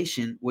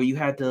organization where you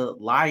had to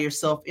lie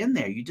yourself in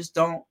there. You just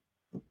don't.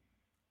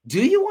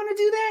 Do you want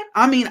to do that?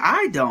 I mean,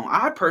 I don't.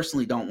 I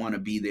personally don't want to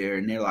be there.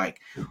 And they're like,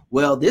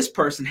 well, this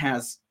person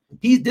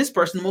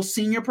the most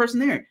senior person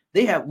there.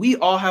 We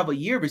all have a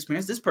year of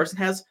experience. This person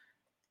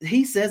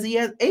he says he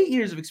has 8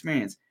 years of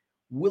experience.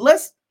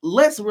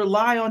 Let's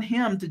rely on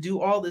him to do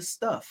all this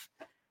stuff.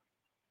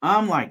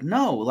 I'm like,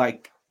 no,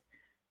 like,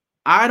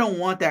 I don't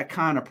want that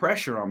kind of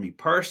pressure on me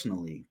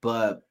personally,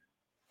 but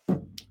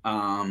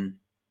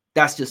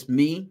that's just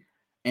me.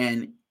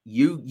 And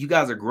you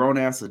guys are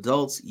grown-ass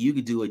adults. You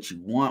can do what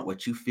you want,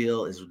 what you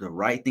feel is the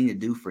right thing to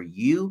do for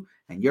you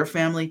and your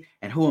family.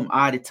 And who am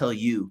I to tell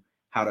you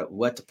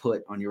what to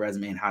put on your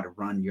resume and how to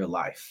run your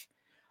life?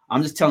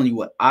 I'm just telling you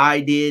what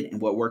I did and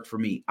what worked for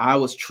me. I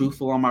was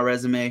truthful on my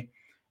resume,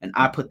 and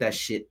I put that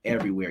shit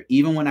everywhere.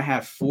 Even when I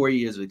had 4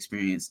 years of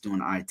experience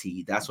doing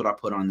IT, that's what I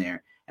put on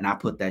there. And I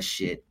put that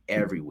shit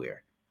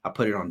everywhere. I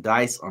put it on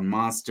Dice, on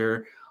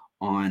Monster,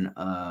 on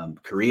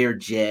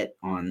CareerJet,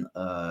 on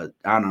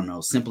I don't know,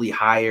 Simply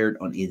Hired,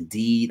 on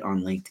Indeed,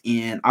 on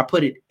LinkedIn. I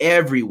put it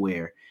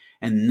everywhere,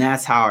 and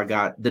that's how I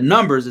got the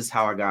numbers. Is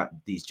how I got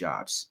these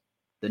jobs.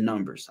 The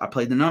numbers. I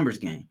played the numbers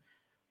game.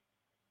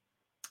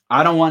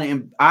 I don't want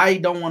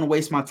to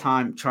waste my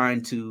time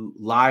trying to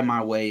lie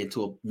my way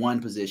into one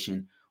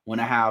position when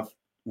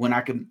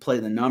I can play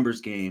the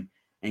numbers game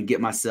and get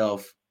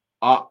myself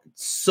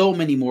so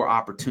many more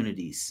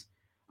opportunities.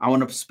 I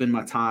want to spend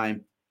my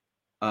time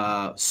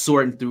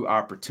sorting through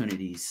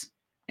opportunities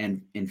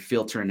and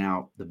filtering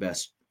out the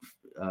best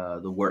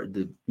the work,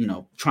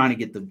 trying to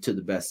get to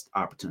the best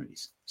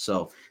opportunities.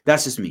 So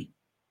that's just me.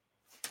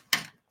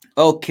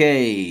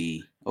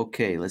 Okay,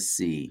 let's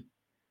see.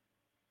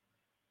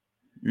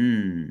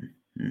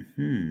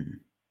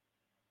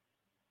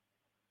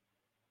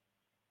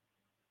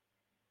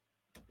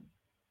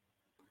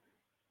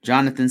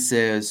 Jonathan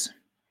says,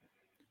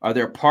 are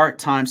there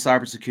part-time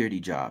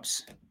cybersecurity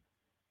jobs?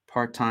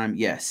 Part-time,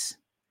 yes.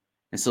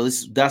 And so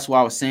that's why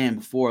I was saying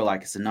before,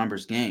 like, it's a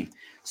numbers game.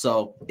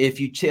 So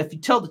if you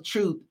tell the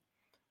truth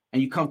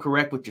and you come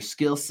correct with your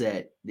skill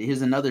set,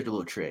 here's another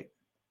little trick.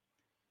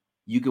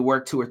 You could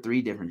work 2 or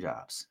 3 different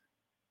jobs.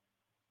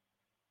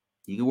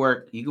 You can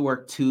work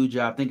 2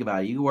 jobs. Think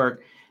about it. You can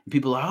work.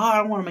 People are, I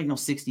don't want to make no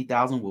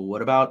 60,000.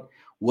 Well,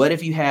 what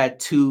if you had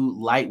 2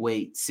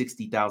 lightweight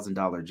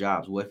 $60,000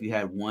 jobs? What if you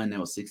had one that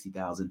was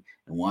 60,000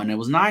 and one that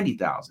was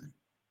 90,000?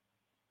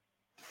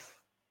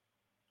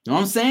 You know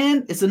what I'm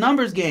saying? It's a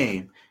numbers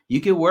game. You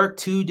can work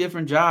 2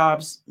 different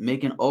jobs,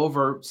 making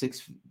over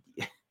 6.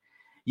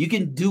 You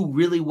can do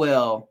really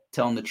well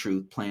telling the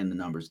truth, playing the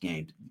numbers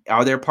game.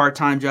 Are there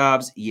part-time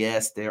jobs?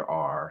 Yes, there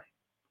are.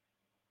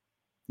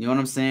 You know what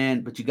I'm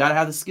saying? But you got to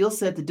have the skill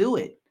set to do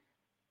it.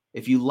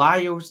 If you lie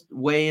your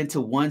way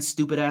into one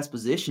stupid ass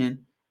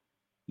position,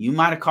 you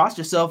might have cost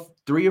yourself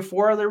 3 or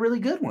 4 other really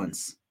good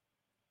ones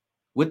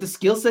with the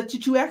skill set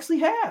that you actually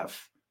have.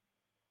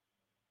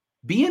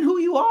 Being who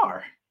you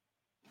are.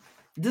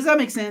 Does that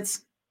make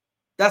sense?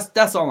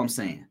 That's all I'm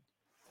saying,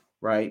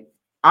 right?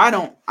 I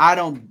don't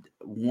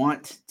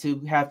want to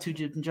have 2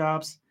 different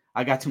jobs.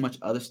 I got too much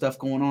other stuff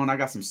going on. I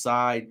got some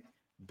side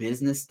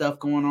business stuff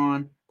going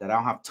on that I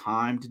don't have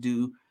time to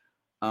do.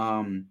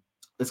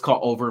 It's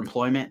called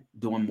overemployment,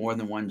 doing more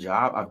than one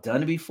job. I've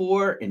done it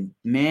before, and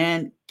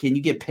man, can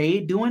you get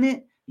paid doing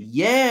it?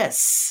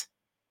 Yes,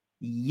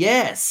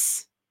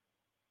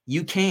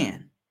 you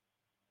can.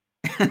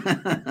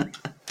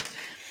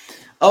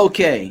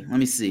 Okay, let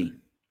me see.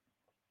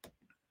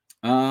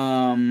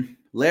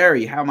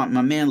 Larry, how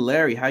my man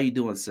Larry, how you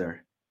doing,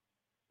 sir?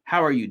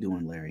 How are you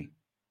doing, Larry?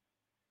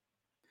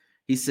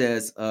 He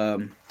says,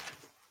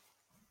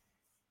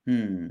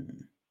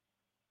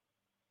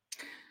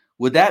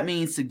 would that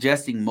mean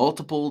suggesting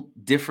multiple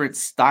different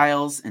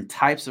styles and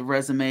types of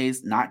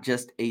resumes, not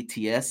just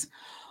ATS?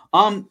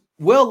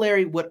 Well,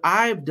 Larry, what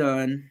I've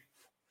done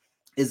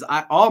is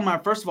all of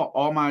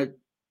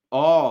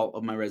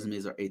my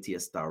resumes are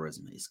ATS style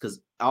resumes,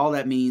 because all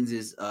that means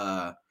is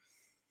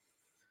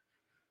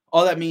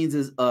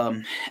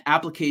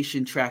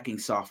application tracking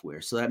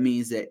software. So that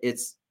means that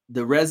it's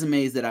the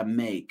resumes that I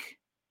make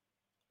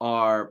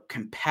are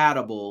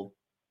compatible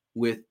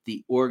with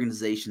the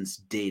organization's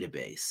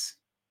database.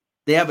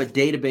 They have a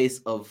database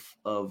of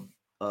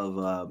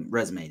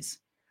resumes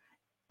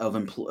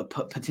of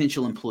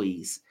potential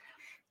employees,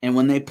 and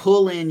when they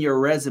pull in your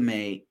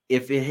resume,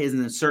 if it is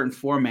in a certain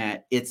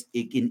format, it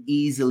can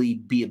easily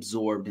be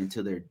absorbed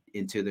into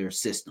their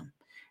system.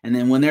 And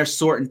then when they're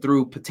sorting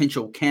through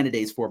potential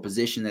candidates for a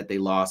position that they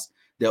lost,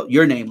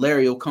 your name,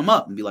 Larry, will come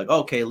up and be like,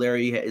 okay,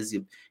 Larry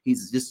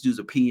this dude's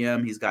a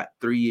PM. He's got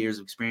 3 years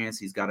of experience.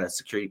 He's got a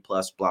security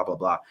plus, blah, blah,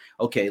 blah.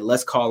 Okay,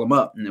 let's call him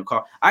up. And they'll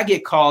call. I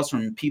get calls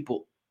from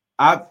people.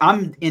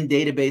 I'm in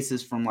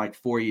databases from like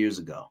 4 years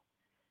ago,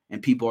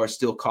 and people are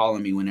still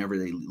calling me whenever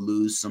they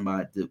lose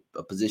somebody,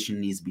 a position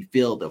needs to be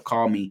filled. They'll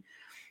call me,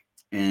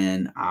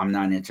 and I'm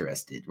not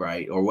interested,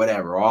 right? Or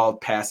whatever. Or I'll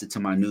pass it to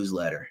my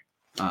newsletter,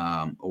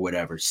 or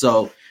whatever.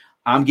 So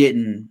I'm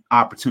getting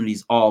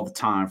opportunities all the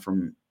time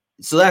from.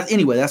 So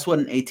that's what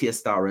an ATS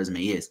style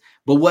resume is.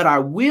 But what I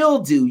will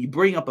do, you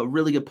bring up a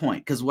really good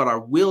point, because what I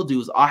will do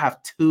is I'll have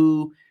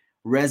 2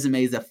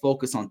 resumes that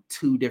focus on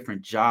 2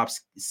 different job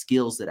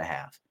skills that I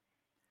have.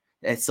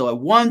 And so at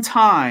one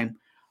time,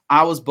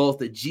 I was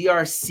both a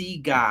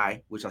GRC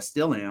guy, which I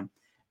still am,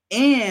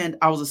 and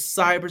I was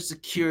a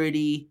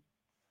cybersecurity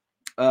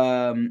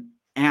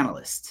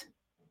analyst.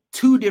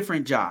 2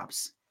 different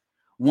jobs.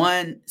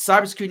 One,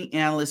 cybersecurity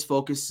analyst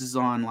focuses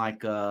on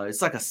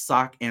it's like a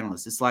SOC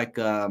analyst. It's like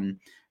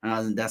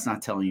that's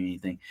not telling you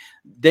anything.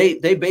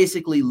 They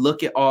basically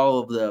look at all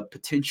of the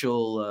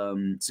potential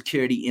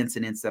security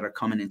incidents that are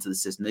coming into the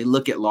system. They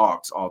look at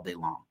logs all day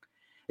long.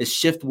 It's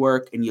shift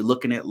work, and you're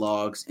looking at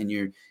logs, and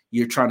you're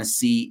trying to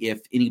see if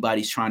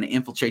anybody's trying to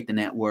infiltrate the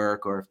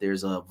network, or if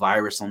there's a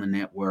virus on the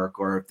network,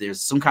 or if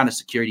there's some kind of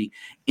security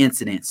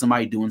incident,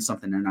 somebody doing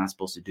something they're not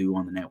supposed to do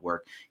on the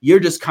network.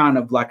 You're just kind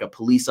of like a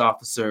police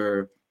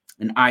officer,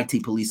 an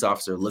IT police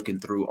officer,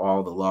 looking through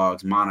all the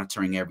logs,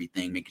 monitoring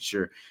everything, making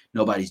sure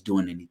nobody's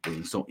doing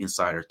anything, so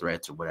insider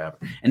threats or whatever.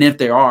 And if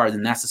there are,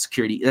 then that's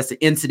the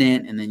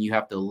incident, and then you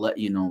have to let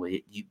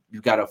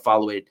you've got to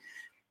follow it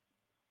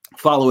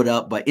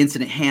up by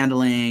incident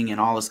handling and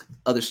all this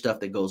other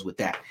stuff that goes with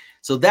that.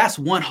 So that's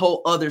one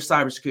whole other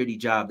cybersecurity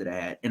job that I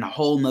had, and a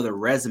whole nother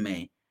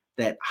resume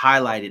that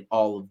highlighted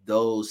all of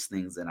those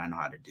things that I know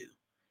how to do.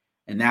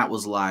 And that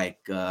was like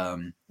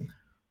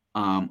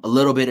A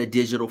little bit of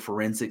digital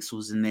forensics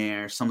was in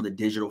there. Some of the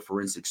digital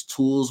forensics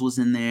tools was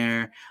in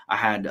there. I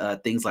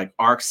had things like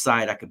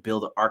ArcSight. I could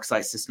build an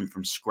ArcSight system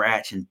from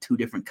scratch in 2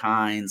 different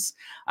kinds.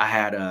 I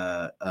had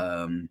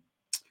I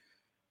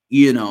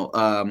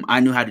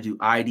knew how to do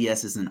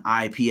IDSs and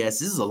IPS.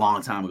 This is a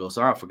long time ago,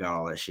 so I forgot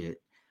all that shit.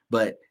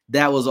 But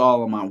that was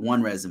all on my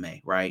one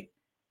resume, right?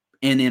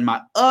 And then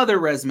my other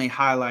resume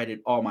highlighted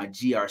all my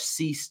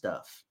GRC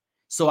stuff.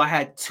 So I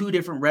had 2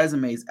 different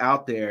resumes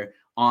out there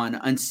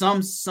on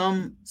some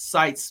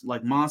sites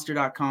like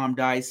monster.com,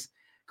 Dice,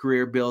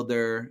 Career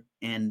Builder,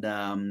 and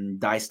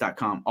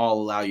dice.com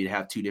all allow you to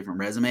have 2 different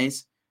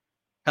resumes.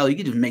 Hell, you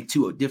could just make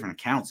 2 different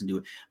accounts and do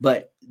it,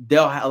 but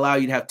they'll allow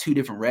you to have 2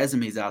 different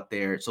resumes out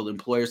there, so the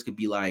employers could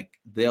be like,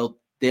 they'll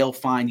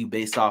find you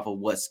based off of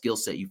what skill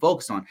set you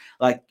focus on.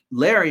 Like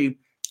Larry,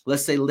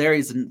 let's say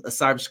Larry's a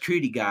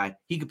cybersecurity guy.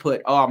 He could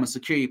put, oh, I'm a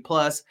security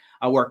plus.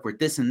 I work with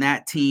this and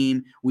that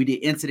team. We did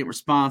incident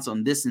response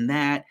on this and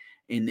that.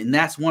 And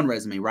that's one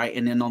resume, right?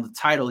 And then on the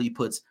title, he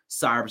puts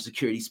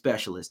cybersecurity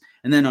specialist.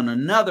 And then on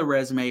another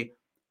resume,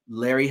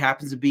 Larry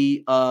happens to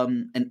be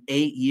an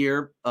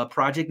 8-year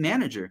project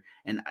manager,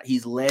 and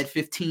he's led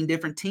 15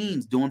 different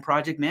teams doing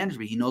project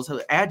management. He knows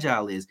how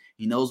Agile is.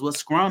 He knows what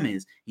Scrum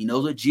is. He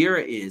knows what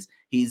Jira is.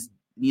 He's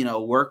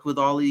worked with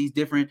all of these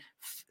different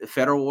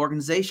federal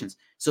organizations.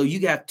 So you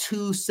got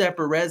 2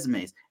 separate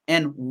resumes,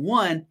 and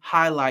one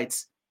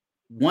highlights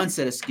one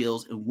set of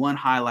skills and one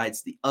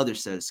highlights the other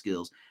set of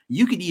skills.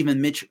 You could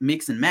even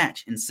mix and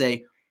match and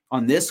say,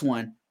 on this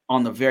one,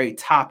 on the very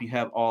top, you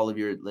have all of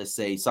your, let's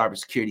say,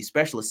 cybersecurity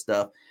specialist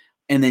stuff.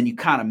 And then you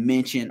kind of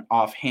mention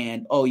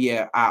offhand, oh,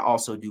 yeah, I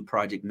also do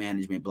project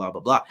management, blah,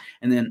 blah, blah.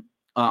 And then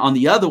on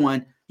the other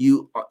one,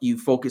 you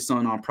focus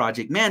on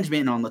project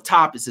management. And on the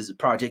top, it says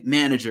project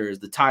manager is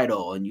the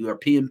title. And you are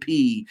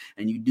PMP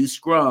and you do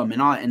Scrum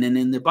and all. And then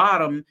in the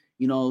bottom,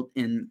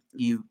 and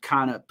you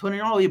kind of put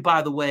in, oh, yeah,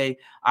 by the way,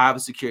 I have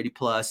a security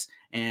plus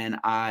and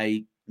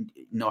I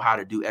know how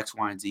to do X,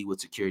 Y, and Z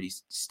with security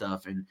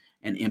stuff and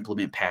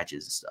implement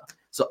patches and stuff.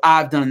 So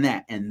I've done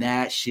that, and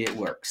that shit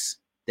works.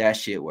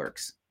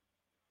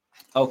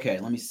 Okay,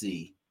 let me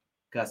see.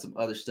 Got some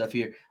other stuff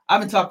here.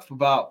 I've been talking for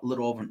about a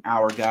little over an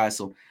hour, guys,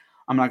 so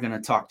I'm not going to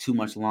talk too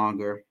much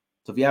longer.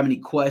 So if you have any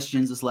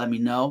questions, just let me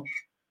know.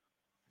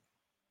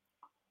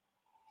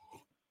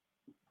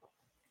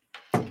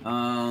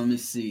 Let me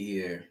see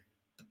here.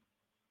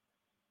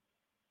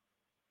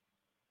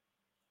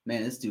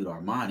 Man, this dude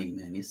Armani,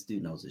 man, this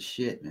dude knows his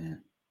shit,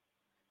 man.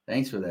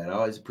 Thanks for that. I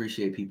always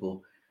appreciate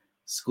people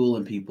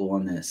schooling people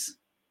on this.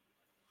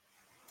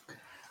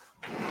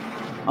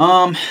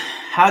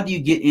 How do you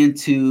get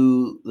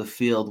into the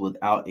field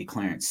without a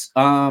clearance?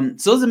 So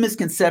there's a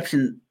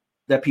misconception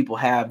that people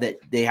have that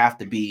they have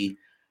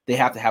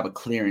to have a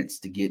clearance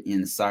to get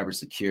into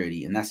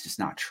cybersecurity, and that's just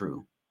not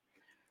true.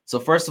 So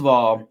first of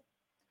all,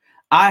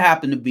 I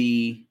happen to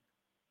be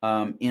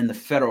in the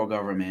federal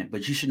government,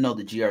 but you should know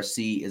the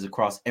GRC is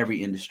across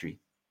every industry.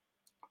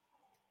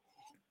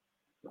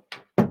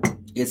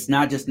 It's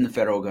not just in the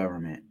federal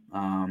government.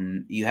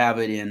 You have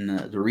it in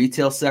the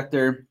retail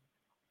sector.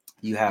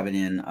 You have it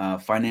in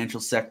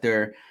financial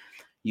sector.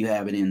 You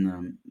have it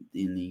in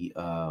the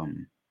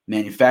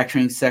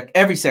manufacturing sector.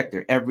 Every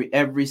sector,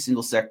 every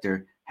single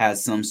sector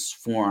has some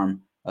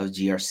form of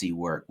GRC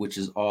work, which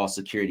is all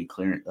security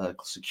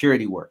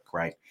work,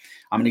 right?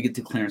 I'm going to get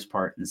to clearance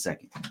part in a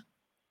second.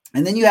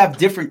 And then you have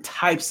different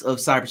types of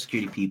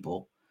cybersecurity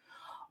people.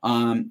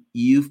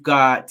 You've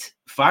got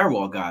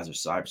firewall guys or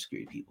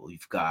cybersecurity people.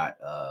 You've got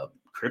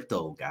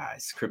crypto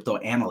guys, crypto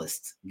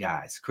analysts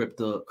guys,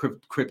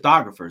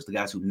 cryptographers, the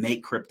guys who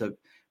make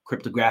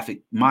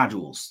cryptographic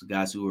modules, the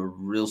guys who are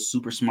real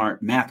super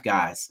smart math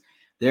guys.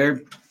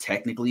 They're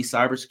technically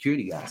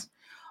cybersecurity guys.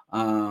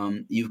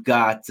 You've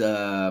got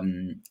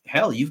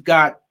you've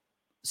got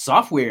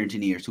software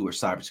engineers who are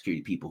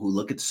cybersecurity people who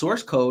look at the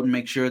source code and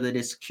make sure that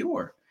it's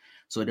secure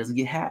so it doesn't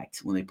get hacked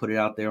when they put it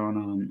out there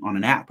on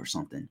an app or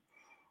something.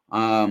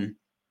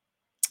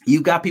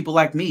 You've got people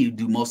like me who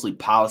do mostly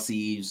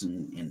policies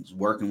and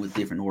working with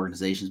different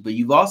organizations, but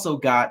you've also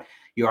got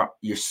your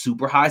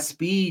super high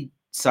speed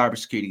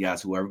cybersecurity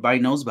guys who everybody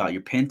knows about,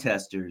 your pen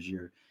testers,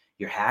 your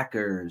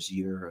hackers,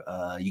 you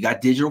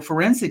got digital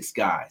forensics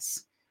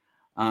guys.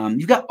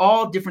 You've got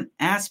all different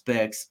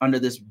aspects under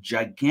this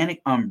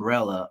gigantic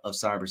umbrella of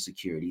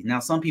cybersecurity. Now,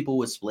 some people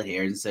would split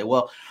hairs and say,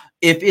 well,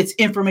 if it's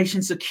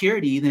information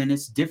security, then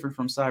it's different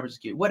from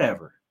cybersecurity.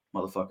 Whatever,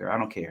 motherfucker. I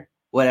don't care.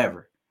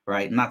 Whatever,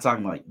 right? I'm not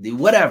talking about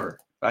whatever,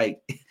 right?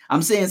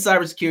 I'm saying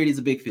cybersecurity is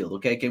a big field,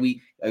 okay? Can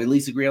we at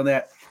least agree on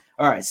that?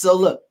 All right, so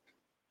look,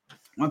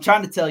 what I'm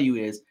trying to tell you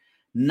is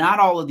not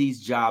all of these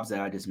jobs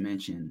that I just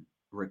mentioned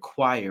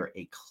require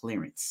a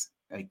clearance.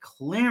 A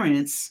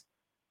clearance,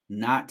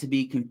 not to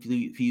be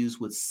confused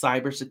with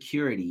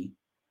cybersecurity.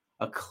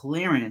 A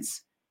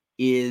clearance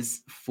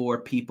is for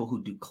people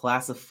who do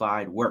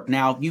classified work.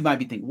 Now, you might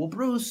be thinking, well,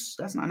 Bruce,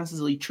 that's not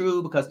necessarily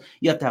true because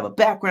you have to have a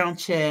background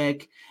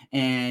check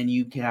and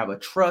you can have a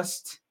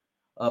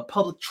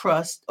public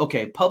trust.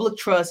 Okay, public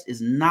trust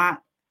is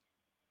not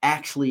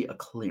actually a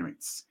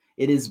clearance.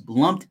 It is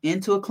lumped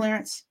into a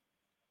clearance,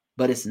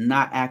 but it's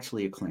not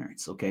actually a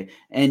clearance. Okay.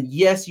 And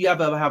yes, you have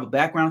to have a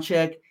background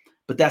check,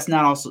 but that's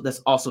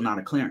also not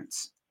a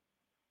clearance.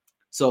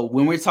 So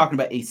when we're talking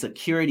about a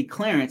security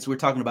clearance, we're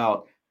talking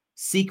about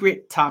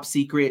secret, top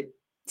secret,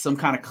 some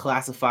kind of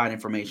classified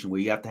information where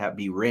you have to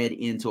be read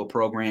into a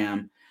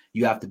program.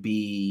 You have to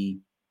be,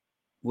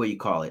 what do you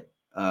call it?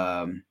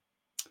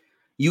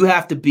 You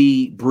have to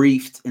be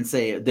briefed and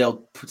say,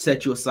 they'll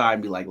set you aside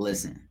and be like,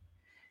 listen,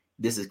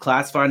 this is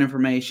classified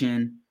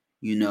information.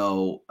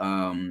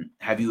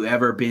 Have you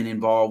ever been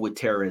involved with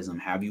terrorism?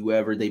 Have you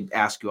ever, they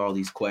ask you all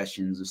these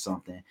questions or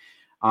something.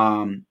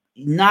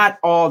 Not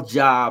all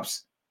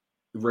jobs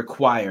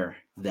require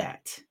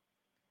that,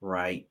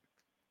 right?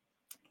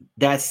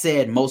 That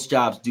said, most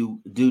jobs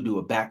do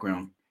a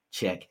background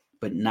check,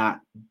 but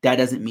that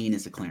doesn't mean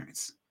it's a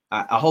clearance.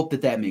 I hope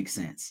that makes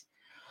sense.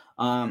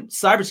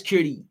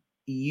 Cybersecurity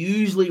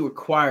usually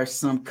requires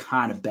some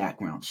kind of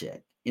background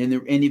check, and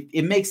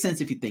it makes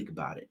sense if you think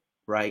about it,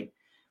 right?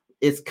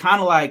 It's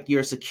kind of like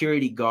your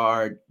security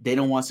guard. They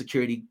don't want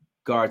security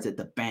guards at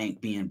the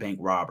bank being bank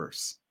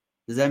robbers.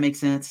 Does that make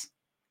sense?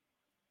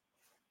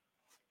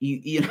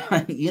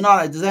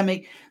 Does that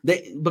make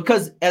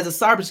because as a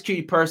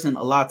cybersecurity person,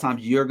 a lot of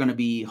times you're going to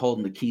be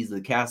holding the keys to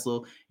the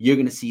castle. You're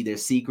going to see their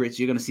secrets.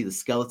 You're going to see the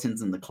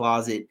skeletons in the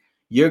closet.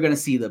 You're going to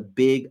see the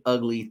big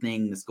ugly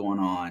thing that's going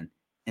on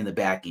in the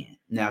back end.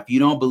 Now, if you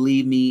don't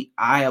believe me,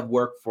 I have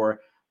worked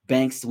for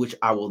banks, which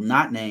I will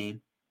not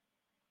name,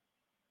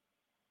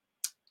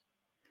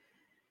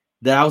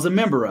 that I was a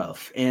member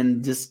of,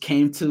 and just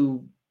came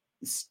to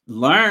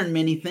learn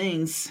many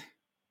things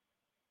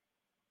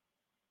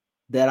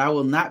that I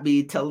will not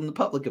be telling the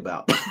public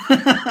about.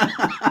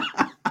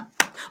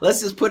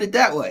 Let's just put it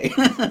that way.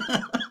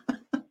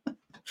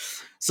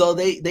 So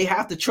they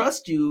have to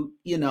trust you,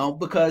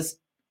 because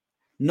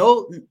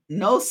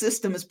no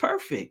system is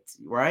perfect,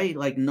 right?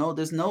 Like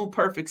there's no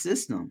perfect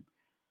system.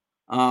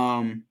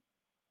 And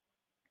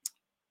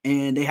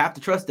they have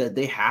to trust that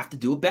they have to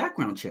do a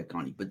background check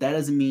on you, but that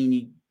doesn't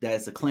mean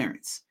that's a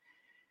clearance.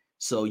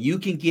 So you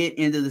can get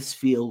into this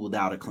field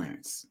without a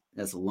clearance.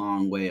 That's a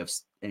long way of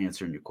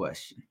answering your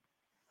question.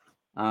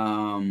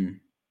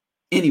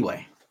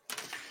 Anyway,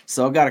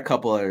 so I've got a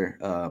couple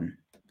other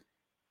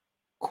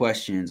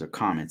questions or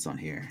comments on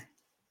here.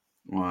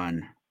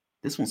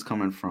 This one's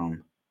coming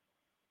from,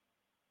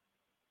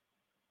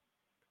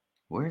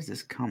 where is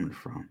this coming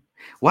from?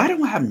 Why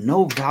do I have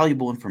no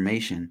valuable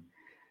information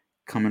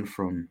coming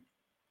from?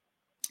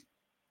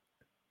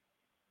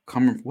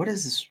 What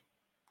is this?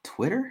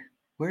 Twitter?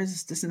 Where is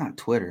this? This is not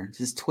Twitter.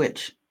 This is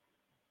Twitch.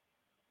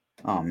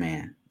 Oh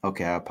man.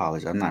 Okay, I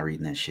apologize. I'm not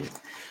reading that shit.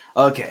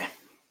 Okay.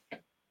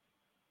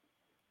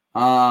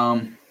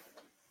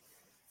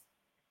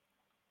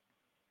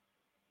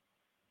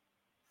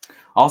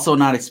 Also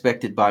not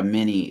expected by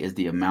many is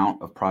the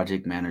amount of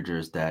project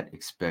managers that's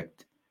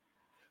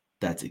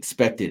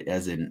expected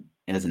as an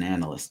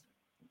analyst.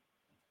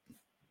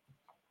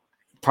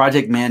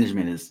 Project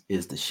management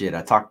is the shit.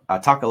 I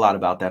talk a lot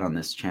about that on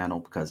this channel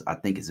because I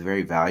think it's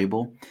very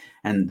valuable.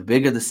 And the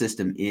bigger the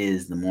system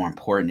is, the more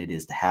important it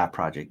is to have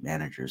project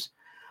managers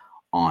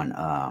on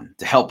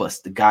to help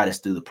us, to guide us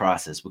through the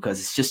process, because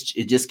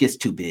it just gets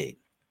too big.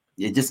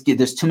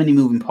 There's too many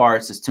moving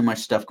parts. There's too much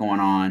stuff going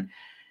on.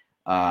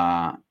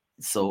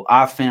 So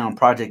I've found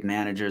project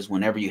managers,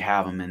 whenever you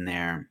have them in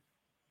there,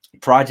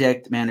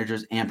 project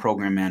managers and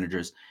program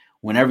managers,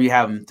 whenever you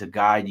have them to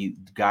guide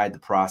the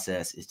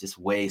process, it's just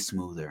way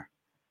smoother.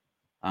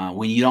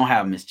 When you don't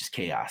have them, it's just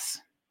chaos.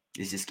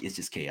 It's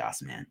just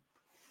chaos, man.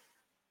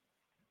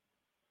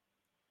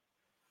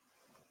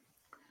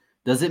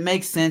 Does it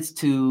make sense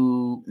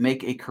to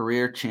make a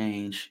career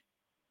change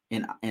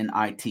in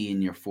IT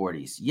in your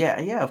 40s?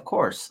 Yeah, of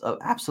course.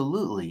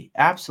 Absolutely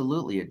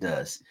it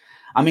does.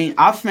 I mean,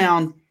 I'm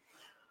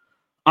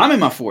in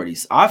my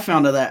 40s. I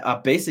found out that I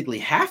basically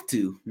have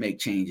to make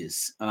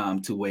changes to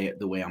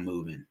the way I'm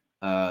moving.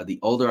 The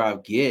older I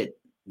get,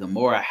 the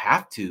more I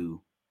have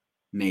to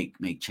make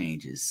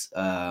changes.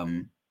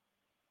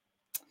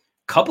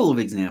 Couple of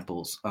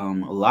examples. A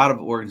lot of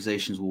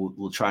organizations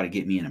will try to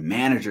get me in a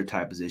manager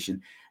type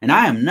position, and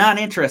I am not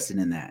interested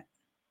in that.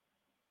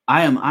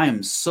 I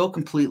am so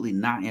completely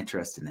not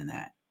interested in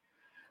that.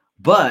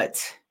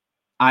 But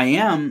I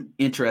am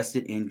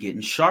interested in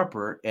getting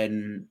sharper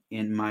and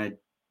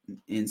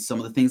in some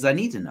of the things I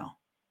need to know.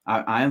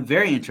 I am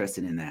very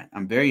interested in that.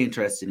 I'm very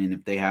interested in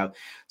if they have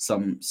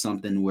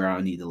something where I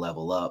need to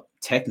level up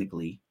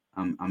technically.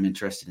 I'm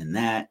interested in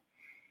that.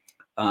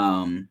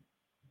 And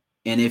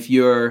if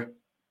you're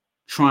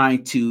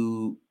trying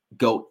to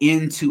go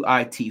into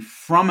IT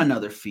from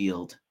another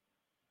field,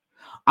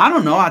 I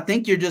don't know. I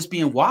think you're just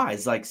being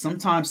wise. Like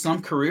sometimes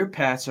some career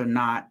paths are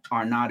not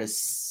as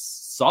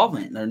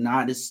solvent, they're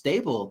not as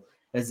stable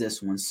as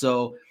this one.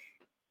 So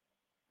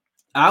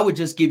I would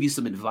just give you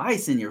some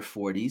advice in your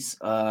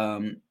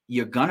 40s.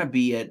 You're gonna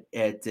be at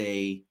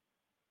a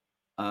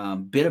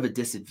bit of a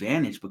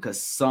disadvantage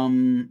because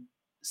some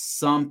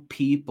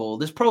people,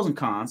 there's pros and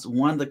cons.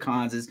 One of the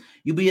cons is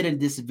you'll be at a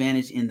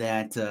disadvantage in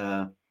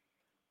that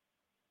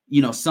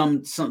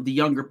some the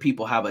younger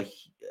people have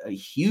a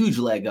huge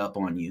leg up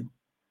on you.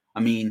 I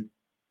mean,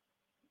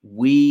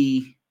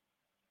 we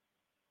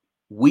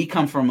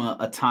come from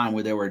a time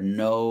where there were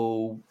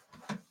no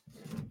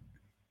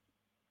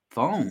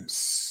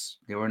phones,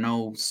 there were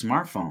no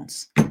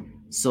smartphones,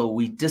 so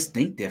we just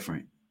think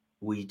different.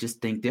 We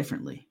just think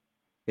differently.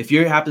 If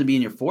you happen to be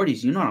in your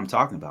 40s, you know what I'm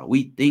talking about.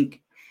 We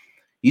think,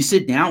 you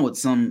sit down with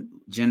some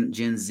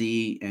Gen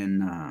Z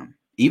and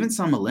even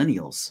some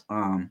millennials,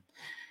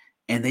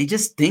 and they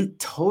just think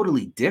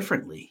totally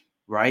differently,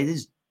 right?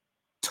 It's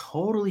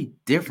totally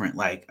different.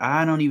 Like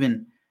I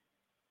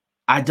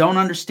don't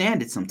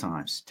understand it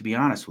sometimes, to be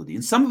honest with you.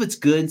 And some of it's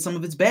good and some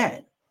of it's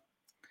bad.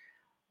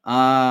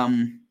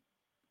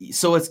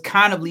 So it's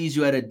kind of leaves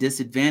you at a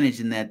disadvantage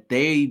in that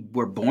they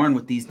were born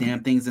with these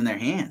damn things in their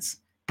hands.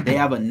 They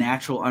have a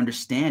natural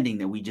understanding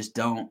that we just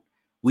don't.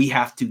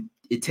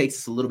 It takes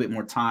us a little bit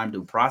more time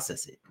to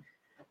process it.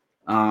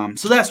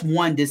 So that's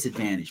one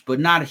disadvantage, but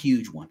not a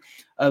huge one.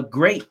 A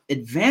great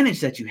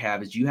advantage that you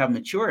have is you have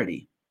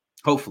maturity.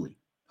 Hopefully,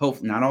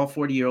 not all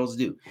 40-year-olds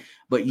do,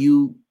 but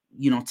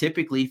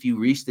typically if you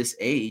reach this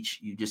age,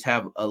 you just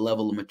have a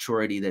level of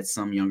maturity that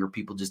some younger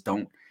people just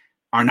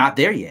are not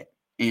there yet.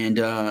 And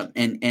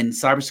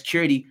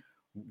cybersecurity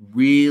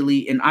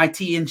really, and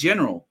IT in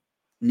general,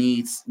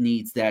 needs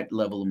that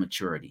level of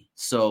maturity.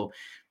 So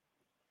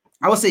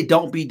I would say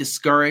don't be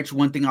discouraged.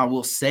 One thing I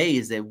will say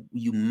is that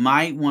you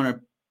might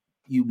want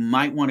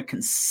to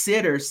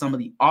consider some of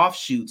the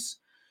offshoots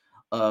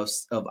of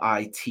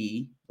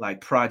IT,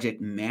 like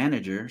project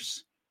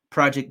managers.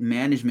 Project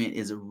management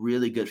is a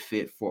really good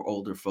fit for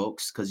older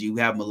folks because you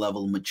have a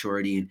level of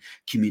maturity and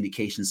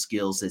communication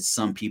skills that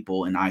some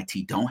people in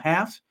IT don't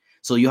have.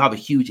 So you have a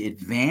huge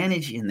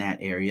advantage in that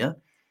area.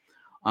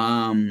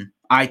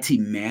 IT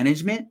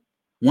management,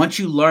 once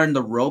you learn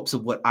the ropes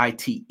of what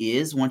IT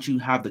is, once you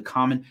have the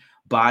common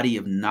body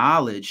of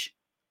knowledge,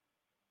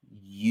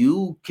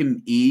 you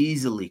can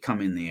easily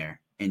come in there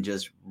and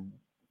just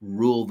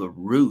rule the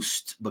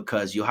roost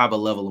because you'll have a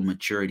level of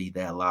maturity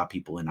that a lot of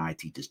people in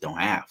IT just don't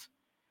have.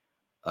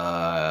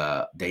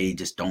 They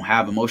just don't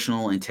have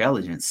emotional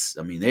intelligence.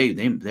 I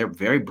mean, they're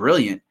very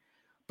brilliant,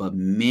 but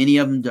many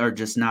of them are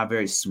just not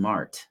very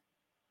smart,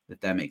 if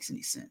that makes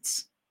any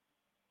sense.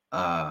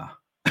 I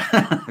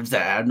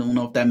don't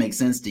know if that makes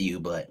sense to you,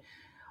 but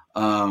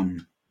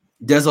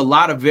there's a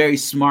lot of very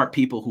smart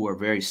people who are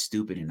very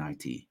stupid in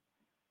IT.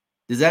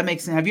 Does that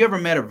make sense? Have you ever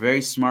met a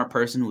very smart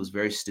person who was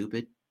very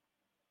stupid?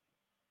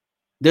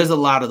 There's a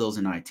lot of those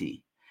in IT.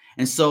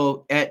 And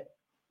so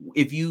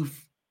if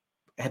you've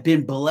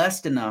been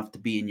blessed enough to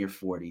be in your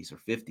 40s or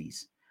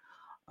 50s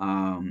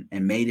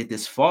and made it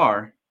this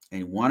far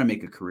and want to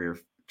make a career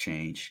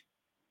change,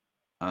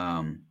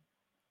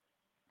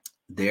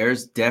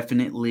 there's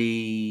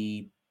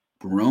definitely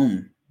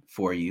room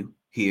for you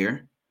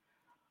here.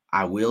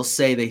 I will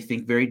say they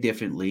think very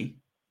differently.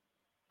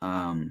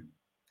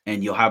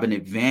 And you'll have an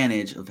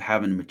advantage of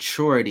having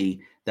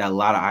maturity that a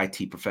lot of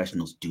IT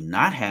professionals do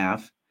not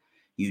have.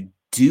 You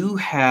do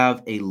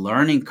have a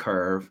learning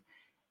curve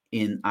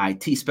in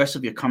IT, especially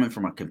if you're coming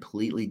from a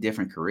completely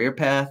different career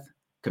path.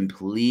 I'm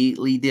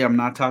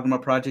not talking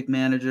about project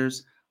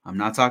managers. I'm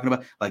not talking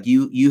about like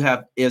you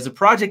have, as a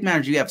project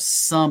manager, you have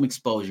some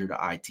exposure to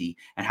IT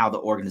and how the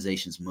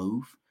organizations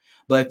move.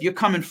 But if you're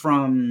coming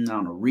from, I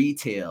don't know,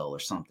 retail or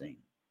something,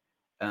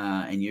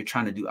 and you're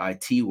trying to do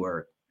IT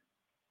work,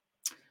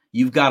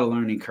 you've got a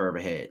learning curve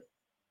ahead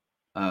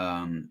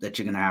that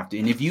you're gonna have to.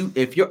 And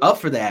if you're up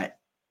for that,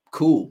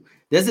 cool.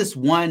 There's this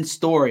one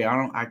story.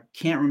 I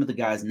can't remember the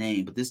guy's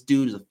name, but this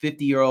dude is a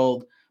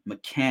 50-year-old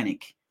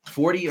mechanic,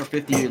 40 or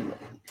 50 years.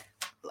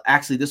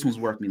 Actually, this one's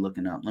worth me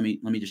looking up. Let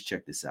me just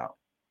check this out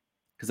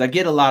because I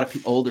get a lot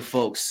of older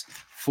folks,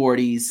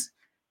 40s,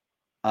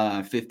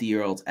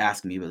 50-year-olds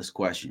asking me about this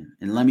question.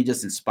 And let me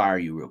just inspire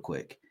you real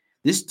quick.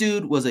 This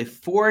dude was a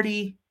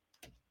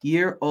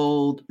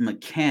 40-year-old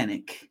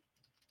mechanic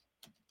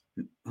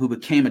who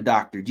became a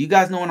doctor. Do you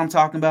guys know what I'm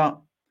talking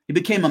about? He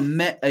became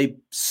a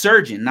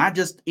surgeon, not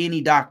just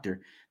any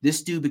doctor.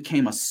 This dude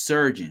became a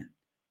surgeon.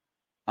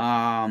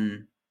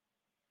 And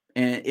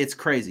it's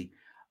crazy.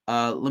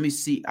 Let me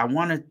see. I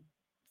want to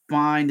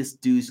find this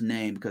dude's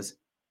name because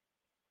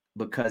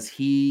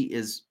he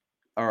is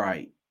all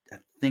right. I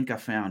think I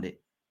found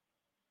it.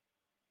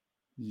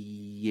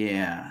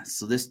 Yeah.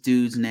 So this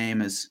dude's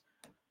name is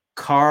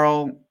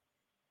Carl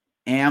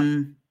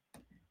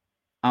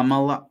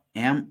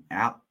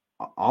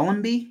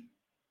Allenby,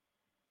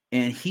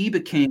 and he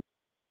became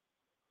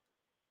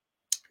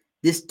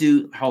this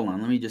dude. Hold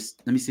on, let me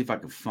see if I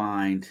can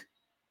find.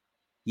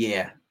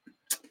 Yeah,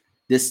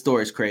 this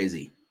story is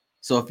crazy.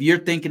 So if you're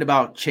thinking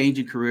about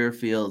changing career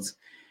fields,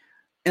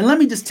 and let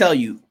me just tell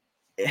you,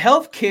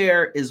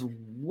 healthcare is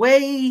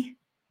way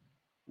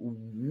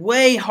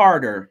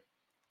harder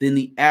than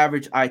the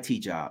average IT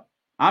job.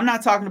 I'm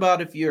not talking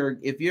about if you're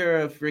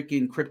a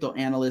freaking crypto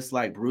analyst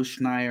like Bruce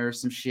Schneier or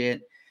some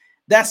shit.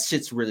 That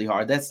shit's really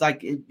hard. That's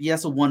like,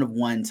 yes, a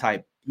one-of-one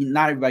type.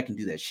 Not everybody can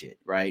do that shit,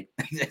 right?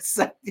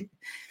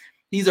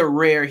 He's a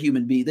rare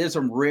human being. There's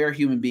some rare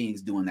human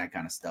beings doing that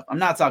kind of stuff. I'm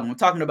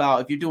talking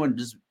about if you're doing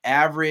just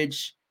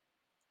average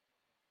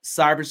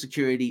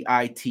cybersecurity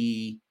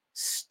IT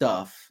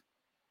stuff,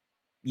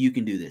 you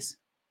can do this.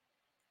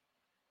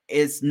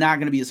 It's not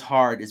going to be as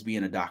hard as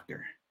being a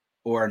doctor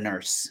or a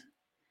nurse.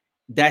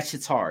 That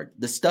shit's hard.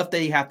 The stuff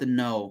that you have to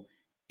know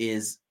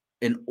is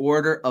an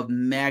order of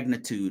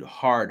magnitude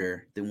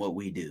harder than what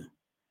we do.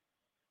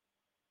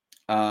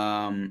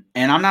 And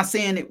I'm not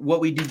saying that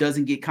what we do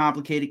doesn't get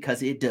complicated,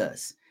 because it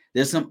does.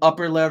 There's some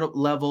upper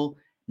level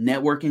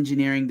network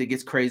engineering that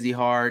gets crazy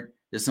hard.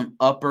 There's some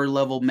upper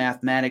level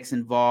mathematics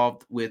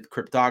involved with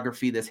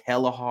cryptography that's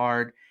hella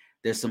hard.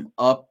 There's some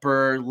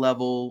upper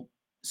level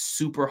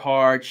super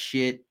hard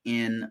shit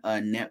in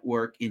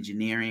network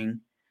engineering.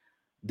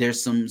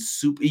 There's some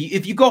super,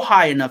 if you go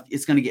high enough,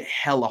 it's going to get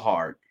hella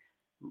hard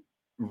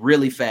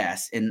really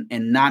fast, and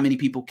not many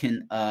people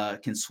can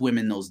swim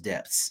in those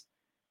depths.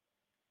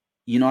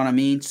 You know what I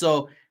mean?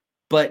 So,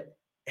 but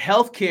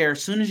healthcare,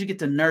 as soon as you get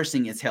to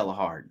nursing, it's hella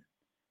hard.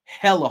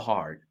 Hella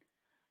hard.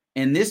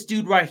 And this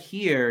dude right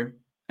here,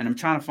 and I'm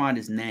trying to find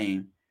his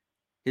name.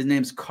 His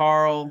name's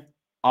Carl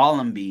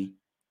Allenby.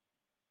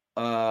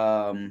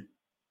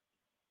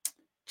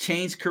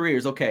 Changed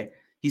careers. Okay.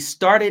 He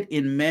started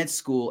in med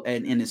school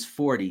and in his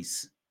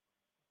 40s.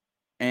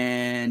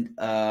 And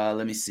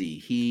let me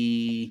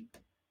see.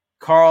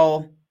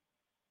 Carl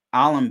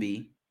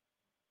Allenby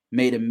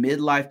made a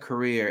midlife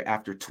career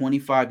after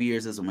 25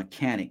 years as a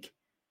mechanic,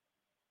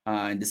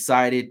 and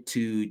decided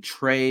to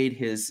trade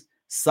his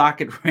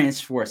socket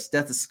wrench for a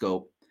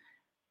stethoscope,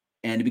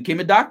 and he became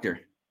a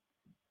doctor.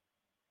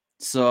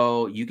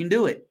 So you can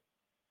do it.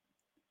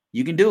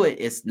 You can do it.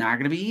 It's not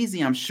going to be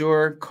easy. I'm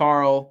sure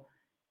Carl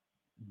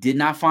did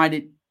not find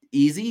it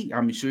easy.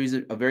 I'm sure he's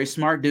a very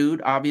smart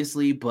dude,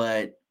 obviously,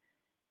 but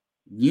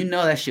you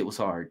know that shit was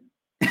hard.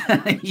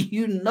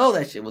 You know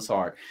that shit was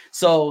hard.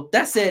 So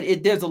that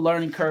said, there's a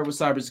learning curve with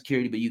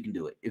cybersecurity, but you can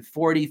do it. If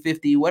 40,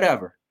 50,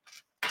 whatever.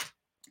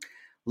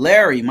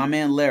 Larry, my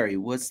man Larry,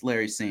 what's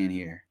Larry saying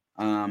here?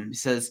 He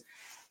says,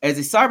 as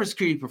a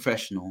cybersecurity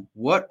professional,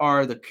 what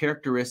are the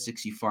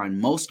characteristics you find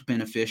most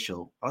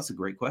beneficial? Oh, that's a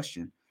great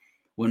question.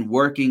 When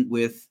working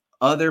with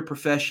other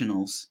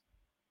professionals,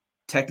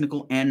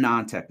 technical and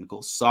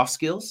non-technical, soft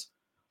skills,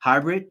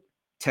 hybrid,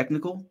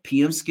 technical,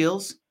 PM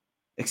skills,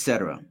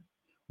 etc.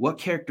 What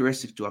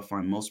characteristics do I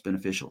find most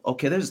beneficial?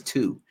 Okay, there's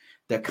two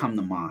that come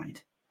to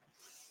mind.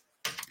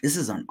 This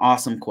is an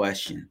awesome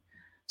question.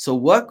 So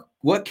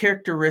what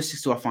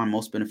characteristics do I find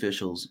most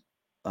beneficial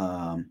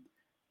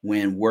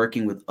when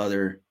working with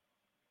other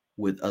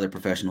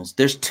professionals?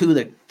 There's two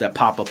that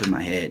pop up in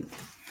my head.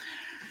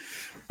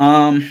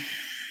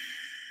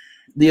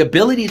 The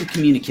ability to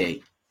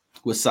communicate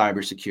with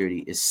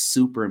cybersecurity is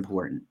super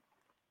important.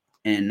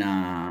 And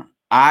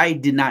I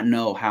did not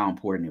know how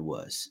important it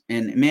was.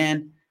 And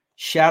man,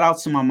 shout out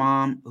to my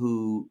mom,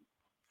 who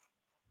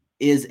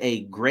is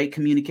a great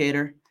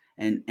communicator.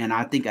 And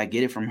I think I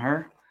get it from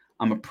her.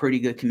 I'm a pretty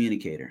good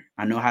communicator.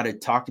 I know how to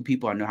talk to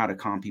people. I know how to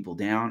calm people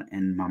down.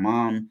 And my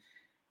mom,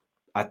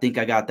 I think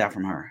I got that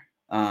from her.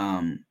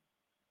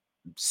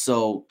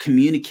 So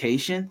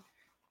communication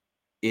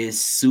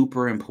is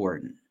super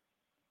important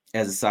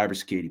as a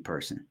cybersecurity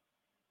person.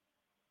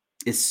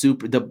 It's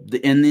super.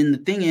 And then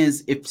the thing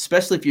is,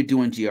 especially if you're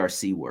doing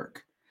GRC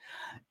work,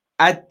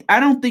 I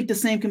don't think the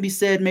same can be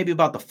said maybe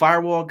about the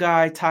firewall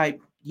guy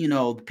type. You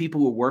know, the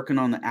people who are working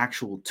on the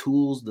actual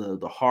tools, the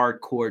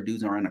hardcore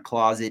dudes are in a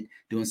closet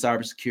doing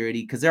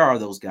cybersecurity, because there are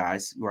those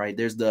guys, right?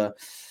 There's the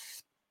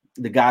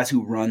guys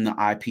who run the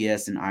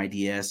IPS and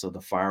IDS or the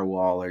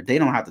firewall, or they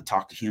don't have to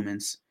talk to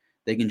humans.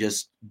 They can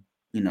just,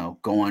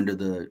 go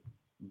under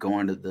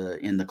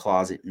in the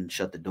closet and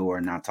shut the door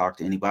and not talk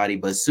to anybody.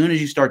 But as soon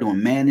as you start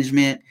doing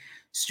management,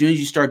 as soon as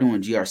you start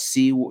doing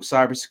GRC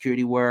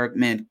cybersecurity work,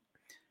 man,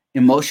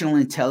 emotional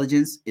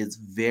intelligence is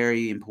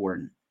very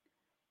important,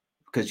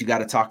 because you got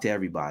to talk to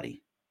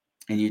everybody,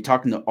 and you're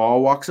talking to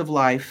all walks of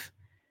life.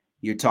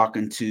 You're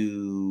talking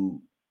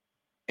to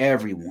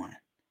everyone,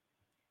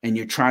 and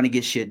you're trying to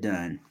get shit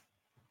done.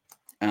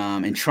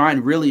 And you're trying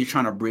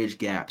to bridge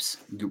gaps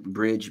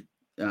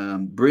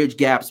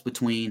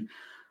between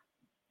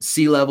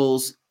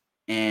C-levels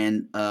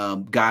and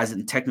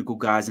technical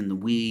guys in the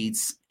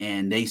weeds,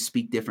 and they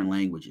speak different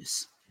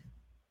languages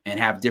and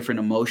have different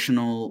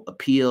emotional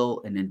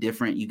appeal, and then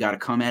you got to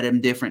come at them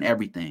different,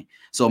 everything.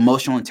 So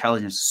emotional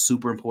intelligence is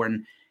super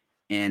important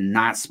and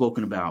not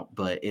spoken about,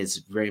 but it's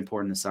very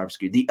important in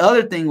cybersecurity. The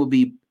other thing will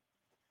be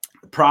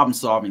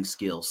problem-solving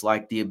skills,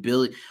 like the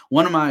ability.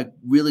 One of my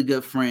really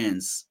good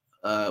friends,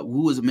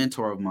 who was a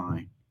mentor of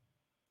mine,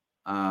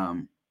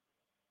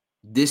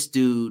 this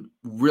dude,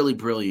 really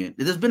brilliant.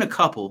 There's been a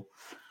couple,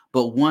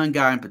 but one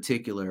guy in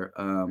particular,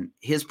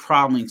 his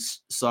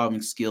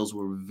problem-solving skills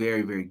were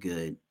very, very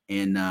good.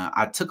 And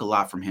I took a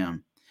lot from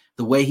him.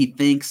 The way he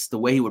thinks, the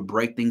way he would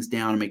break things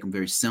down and make them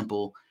very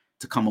simple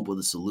to come up with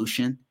a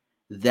solution.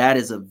 That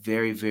is a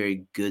very,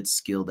 very good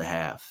skill to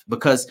have,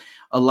 because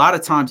a lot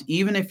of times,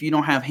 even if you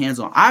don't have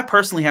hands-on, I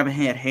personally haven't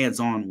had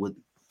hands-on with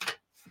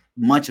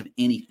much of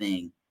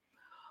anything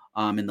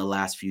in the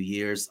last few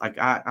years. Like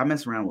I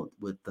mess around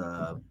with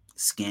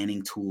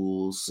scanning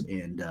tools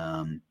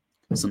and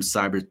some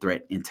cyber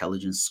threat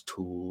intelligence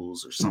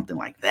tools or something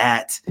like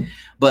that.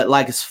 But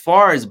like as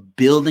far as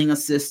building a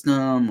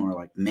system or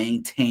like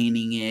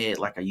maintaining it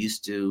like I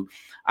used to,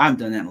 I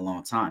haven't done that in a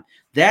long time.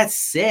 That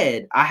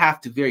said, I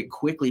have to very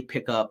quickly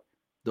pick up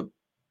the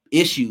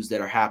issues that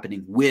are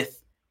happening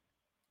with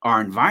our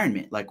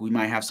environment. Like we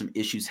might have some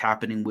issues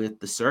happening with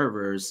the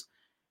servers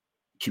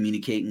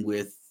communicating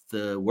with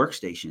the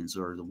workstations,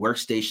 or the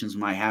workstations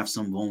might have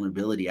some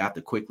vulnerability. I have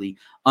to quickly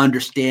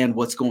understand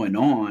what's going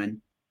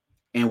on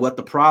and what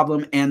the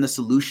problem and the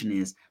solution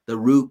is, the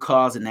root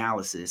cause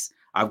analysis.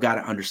 I've got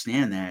to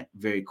understand that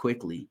very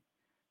quickly,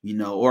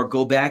 or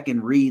go back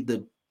and read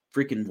the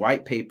freaking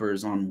white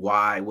papers on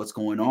what's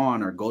going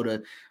on, or go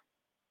to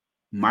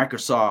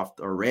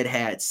Microsoft or Red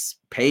Hat's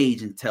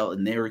page and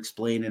they're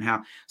explaining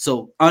how.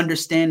 So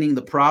understanding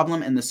the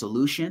problem and the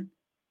solution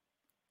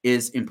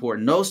is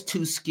important. Those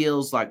two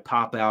skills like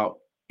pop out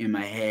in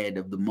my head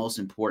of the most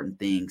important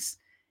things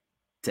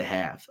to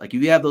have. Like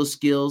if you have those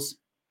skills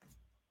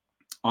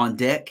on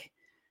deck,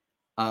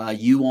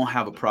 you won't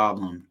have a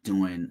problem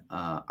doing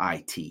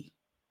IT.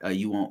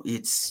 You won't.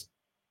 It's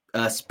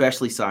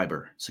especially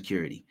cyber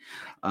security.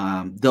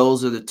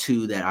 Those are the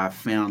two that I've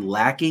found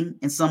lacking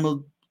in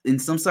some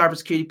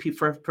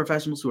cybersecurity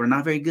professionals who are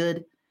not very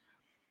good.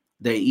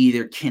 They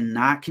either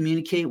cannot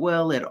communicate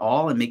well at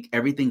all and make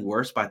everything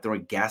worse by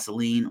throwing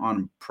gasoline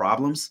on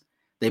problems.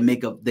 They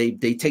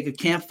take a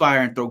campfire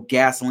and throw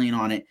gasoline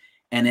on it,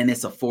 and then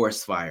it's a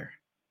forest fire.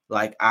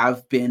 Like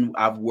I've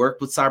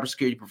worked with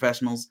cybersecurity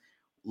professionals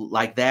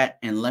like that,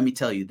 and let me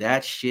tell you,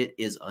 that shit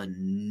is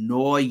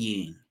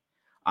annoying.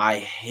 I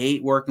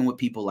hate working with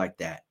people like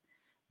that.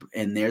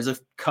 And there's a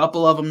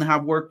couple of them that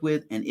I've worked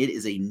with, and it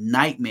is a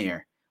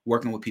nightmare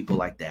working with people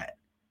like that.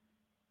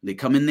 They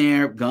come in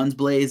there, guns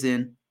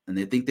blazing, and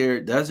they think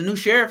there's a new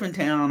sheriff in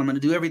town. I'm going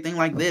to do everything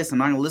like this. I'm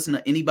not going to listen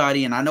to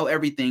anybody, and I know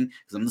everything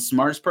because I'm the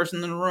smartest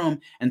person in the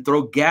room, and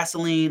throw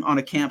gasoline on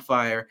a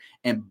campfire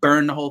and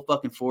burn the whole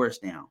fucking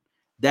forest down.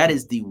 That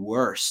is the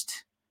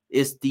worst.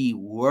 It's the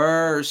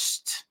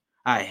worst.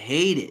 I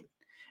hate it.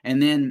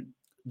 And then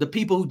the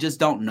people who just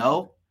don't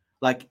know,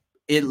 like,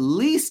 at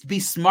least be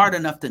smart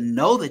enough to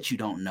know that you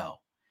don't know.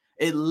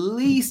 At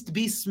least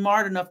be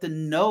smart enough to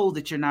know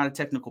that you're not a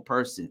technical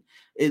person.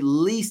 At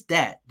least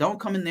that. Don't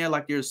come in there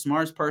like you're the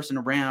smartest person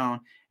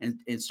around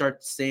and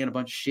start saying a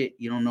bunch of shit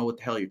you don't know what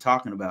the hell you're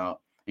talking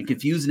about and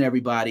confusing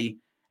everybody,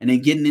 and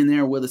then getting in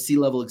there with a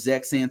C-level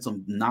exec saying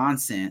some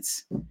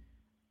nonsense.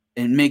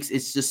 And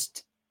it's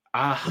just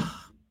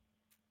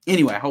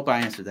anyway, I hope I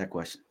answered that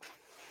question.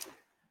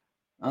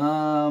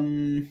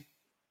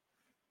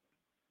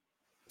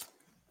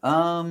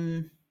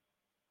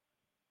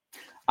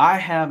 I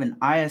have an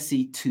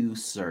ISC2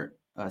 cert,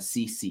 a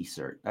CC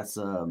cert. That's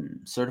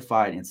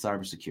certified in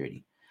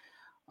cybersecurity.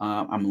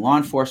 I'm law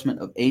enforcement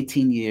of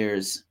 18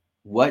 years.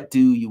 What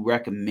do you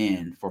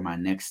recommend for my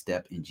next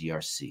step in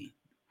GRC?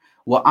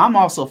 Well, I'm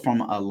also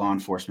from a law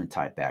enforcement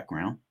type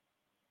background.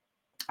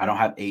 I don't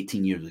have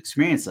 18 years of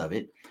experience of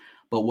it,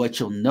 but what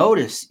you'll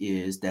notice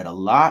is that a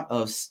lot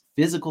of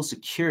physical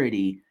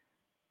security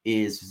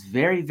is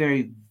very,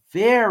 very,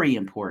 very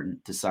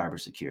important to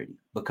cybersecurity,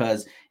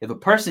 because if a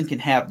person can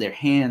have their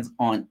hands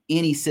on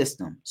any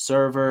system,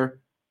 server,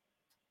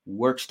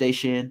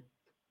 workstation,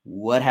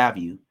 what have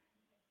you,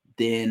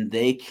 then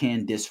they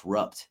can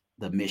disrupt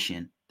the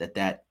mission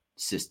that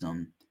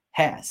system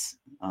has,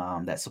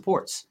 that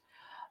supports.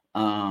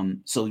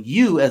 So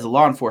you, as a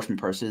law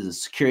enforcement person, as a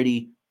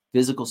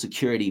physical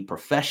security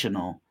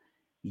professional,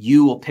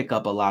 you will pick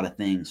up a lot of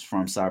things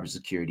from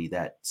cybersecurity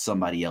that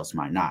somebody else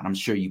might not. I'm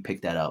sure you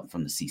picked that up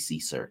from the CC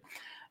cert.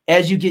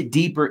 As you get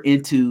deeper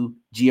into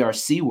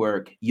GRC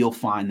work, you'll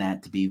find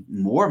that to be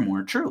more and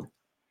more true.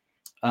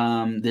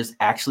 There's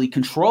actually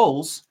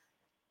controls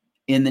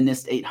in the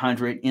NIST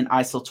 800, in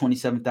ISO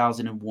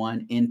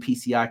 27001, in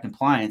PCI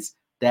compliance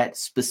that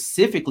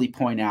specifically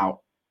point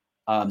out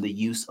the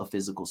use of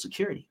physical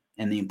security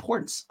and the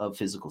importance of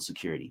physical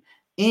security.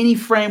 Any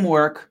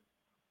framework,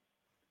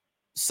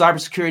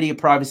 cybersecurity and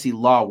privacy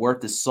law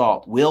worth its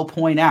salt will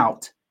point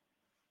out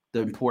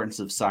the importance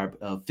of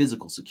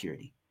physical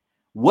security.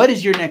 What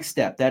is your next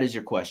step? That is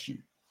your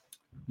question.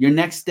 Your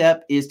next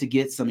step is to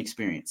get some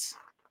experience.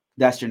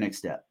 That's your next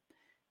step.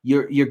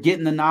 You're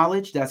getting the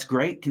knowledge. That's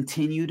great.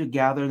 Continue to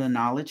gather the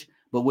knowledge.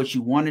 But what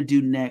you want to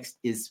do next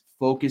is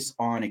focus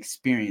on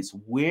experience.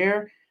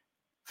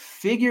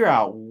 Figure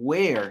out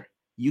where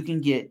you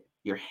can get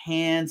your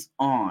hands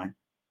on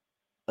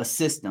a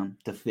system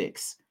to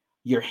fix,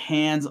 your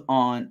hands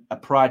on a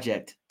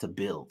project to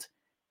build.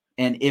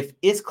 And if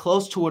it's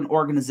close to an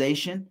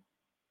organization,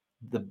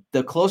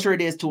 the closer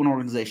it is to an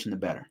organization, the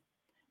better.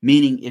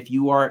 Meaning, if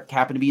you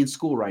happen to be in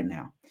school right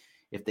now,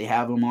 if they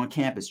have them on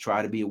campus,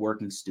 try to be a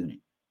working student.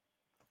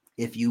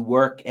 If you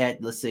work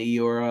at, let's say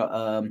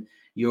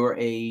you're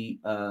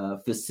a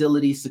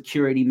facility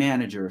security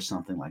manager or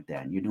something like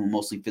that, and you're doing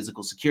mostly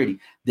physical security,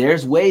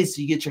 there's ways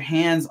you get your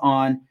hands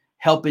on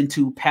helping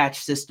to patch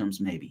systems,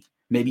 maybe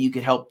Maybe you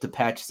could help to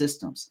patch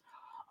systems.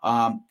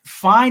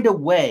 Find a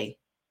way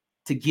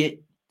to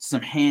get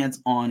some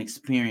hands-on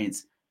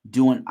experience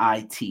doing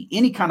IT,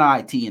 any kind of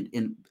IT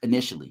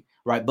initially,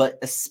 right? But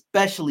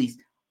especially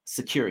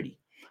security.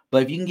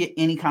 But if you can get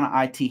any kind of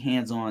IT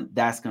hands-on,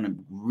 that's going to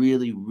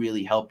really,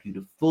 really help you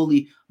to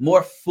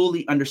more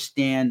fully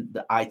understand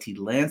the IT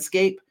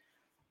landscape,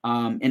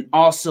 and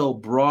also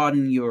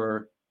broaden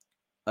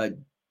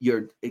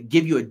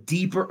give you a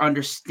deeper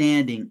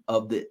understanding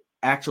of the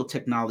actual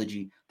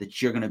technology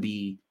that you're going to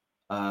be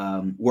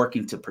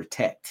working to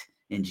protect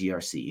in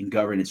GRC, in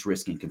governance,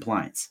 risk, and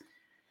compliance.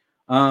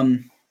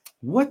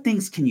 What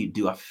things can you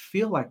do? I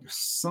feel like there's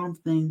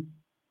something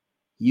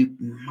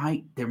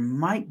there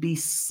might be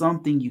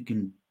something you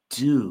can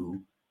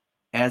do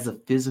as a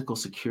physical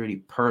security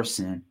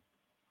person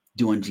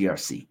doing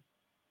GRC.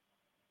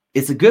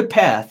 It's a good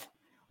path.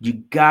 You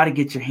got to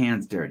get your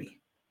hands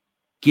dirty.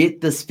 Get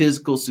this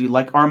physical. So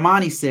like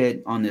Armani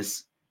said on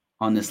this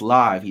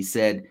live, he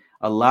said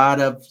a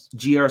lot of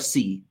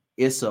GRC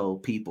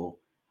ISO people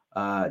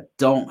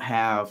don't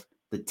have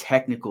the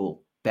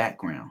technical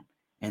background.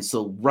 And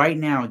so right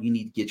now you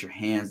need to get your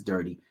hands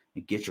dirty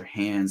and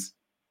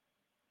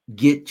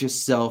get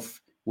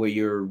yourself where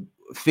you're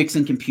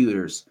fixing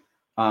computers,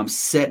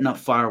 setting up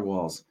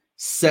firewalls,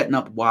 setting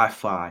up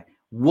Wi-Fi,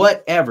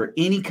 whatever,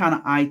 any kind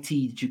of IT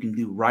that you can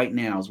do right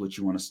now is what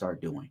you want to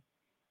start doing.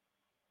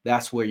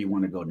 That's where you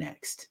want to go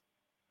next.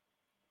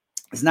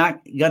 It's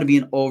not going to be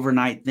an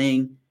overnight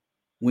thing.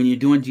 When you're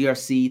doing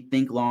GRC,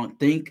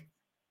 think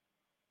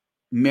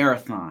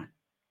marathon,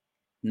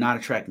 not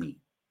a track meet.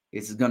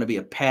 It's going to be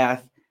a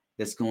path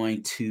that's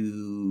going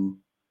to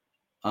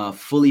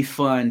fully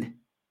fund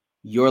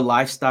your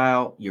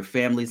lifestyle, your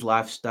family's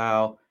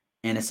lifestyle,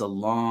 and it's a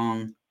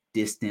long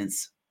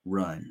distance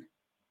run.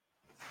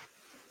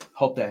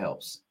 Hope that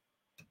helps.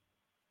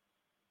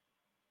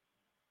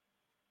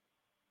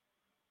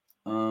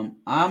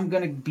 I'm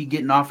gonna be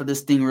getting off of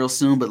this thing real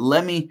soon, but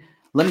let me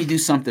do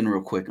something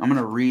real quick. I'm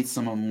gonna read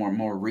some of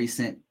more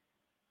recent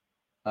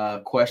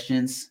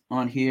questions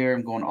on here.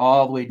 I'm going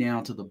all the way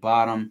down to the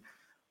bottom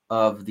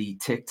of the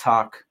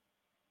TikTok.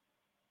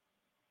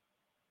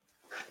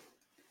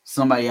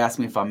 Somebody asked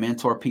me if I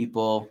mentor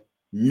people.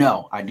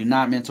 No, I do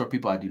not mentor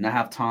people. I do not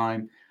have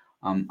time.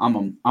 I'm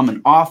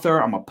an author.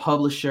 I'm a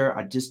publisher.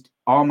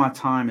 All my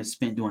time is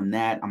spent doing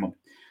that.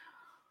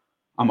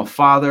 I'm a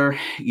father.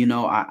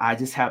 I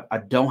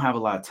don't have a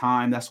lot of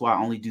time. That's why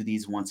I only do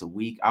these once a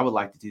week. I would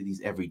like to do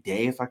these every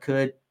day if I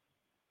could.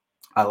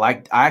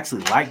 I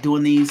actually like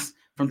doing these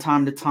from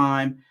time to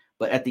time,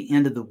 but at the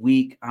end of the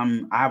week,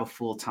 I have a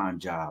full-time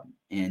job,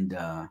 and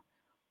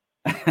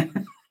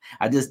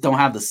I just don't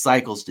have the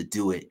cycles to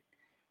do it.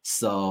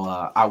 So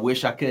I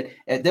wish I could.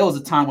 There was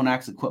a time when I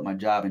actually quit my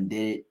job and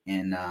did it,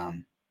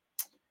 and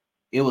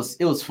it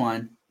was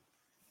fun.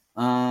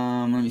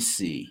 Let me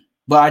see.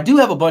 But I do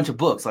have a bunch of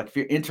books. Like if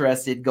you're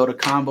interested, go to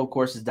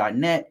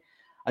convocourses.net.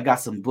 I got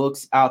some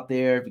books out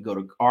there. If you go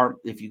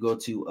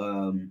to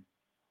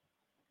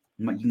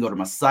you can go to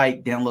my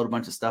site, download a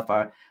bunch of stuff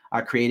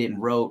I created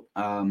and wrote,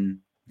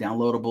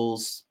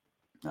 downloadables,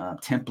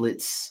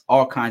 templates,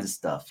 all kinds of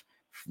stuff.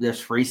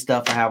 There's free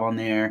stuff I have on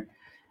there.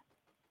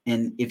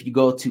 And if you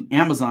go to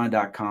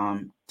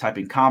Amazon.com, type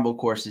in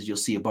Convocourses, you'll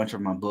see a bunch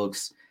of my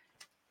books.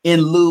 In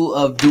lieu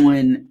of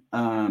doing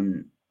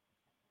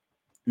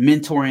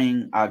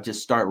mentoring, I've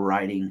just started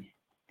writing,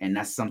 and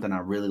that's something I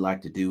really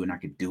like to do, and I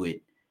could do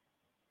it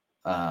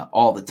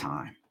all the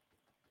time.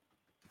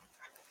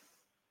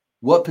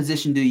 What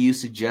position do you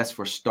suggest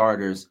for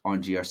starters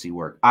on GRC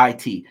work?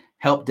 IT,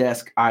 help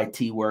desk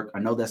IT work. I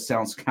know that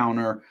sounds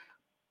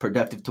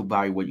counterproductive to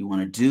what you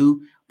want to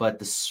do, but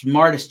the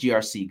smartest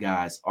GRC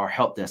guys are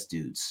help desk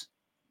dudes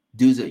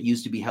that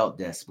used to be help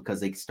desk because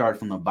they started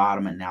from the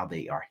bottom and now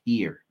they are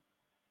here,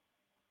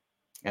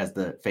 as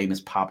the famous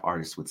pop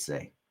artist would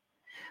say.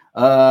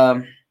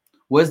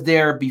 Was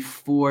there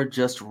before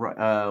just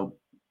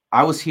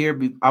I was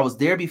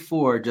there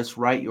before, just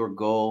write your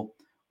goal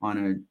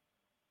on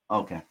a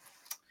okay.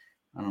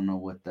 I don't know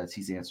what that's.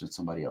 He's answering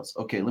somebody else.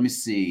 Okay, let me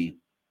see.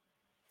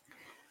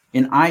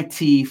 In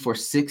IT for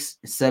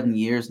 6-7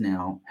 years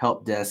now,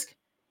 help desk,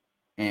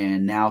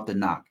 and now at the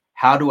NOC.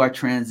 How do I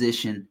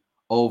transition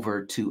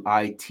over to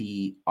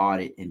IT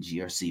audit and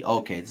GRC?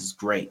 Okay, this is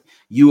great.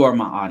 You are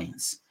my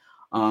audience.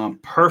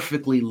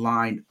 Perfectly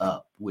lined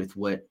up with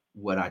what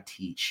I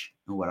teach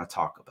and what I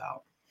talk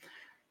about.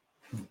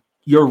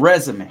 Your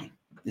resume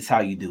is how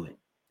you do it.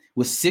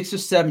 With 6 or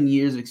 7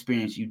 years of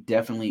experience, you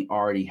definitely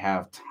already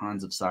have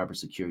tons of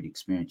cybersecurity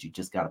experience. You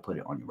just got to put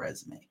it on your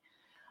resume.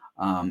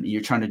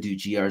 You're trying to do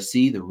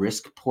GRC, the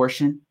risk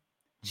portion.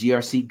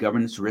 GRC,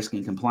 governance, risk,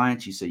 and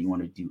compliance. You say you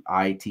want to do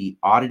IT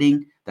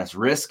auditing. That's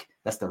risk.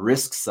 That's the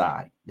risk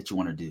side that you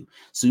want to do.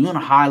 So you want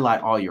to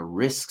highlight all your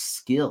risk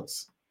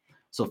skills.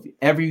 So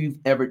if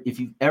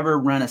you've ever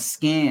run a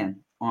scan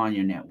on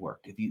your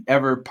network, if you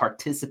ever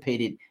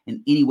participated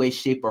in any way,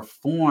 shape, or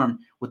form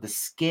with the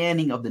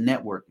scanning of the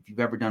network, if you've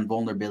ever done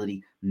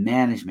vulnerability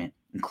management,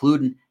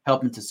 including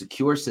helping to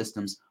secure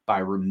systems by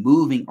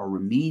removing or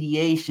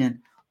remediation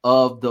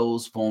of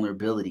those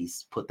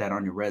vulnerabilities. Put that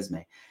on your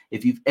resume.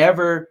 If you've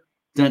ever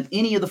done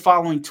any of the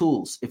following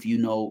tools, if you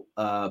know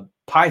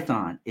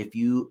Python, if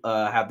you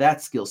have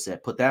that skill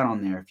set, put that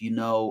on there. If you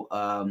know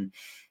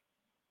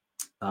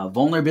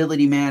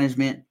vulnerability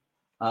management,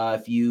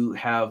 if you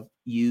have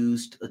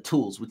used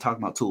tools, we're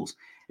talking about tools.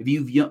 If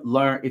you've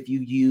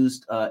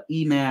used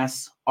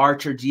EMAS,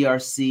 Archer,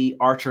 GRC,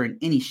 Archer in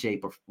any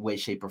way,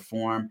 shape, or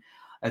form,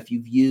 if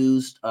you've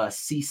used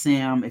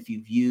CSAM, if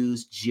you've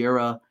used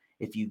Jira,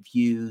 if you've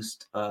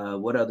used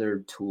what other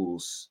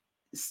tools?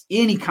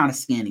 Any kind of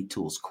scanning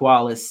tools,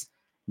 Qualys,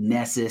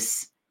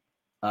 Nessus,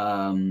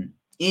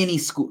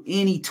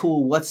 any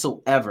tool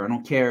whatsoever. I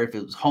don't care if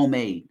it was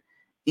homemade,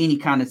 any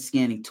kind of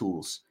scanning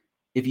tools.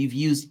 If you've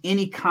used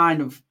any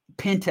kind of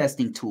pen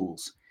testing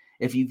tools,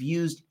 if you've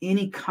used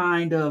any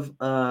kind of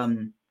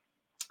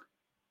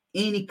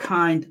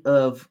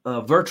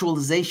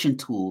virtualization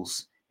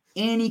tools,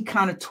 any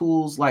kind of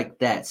tools like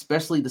that,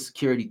 especially the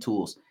security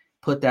tools,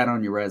 put that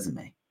on your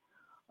resume.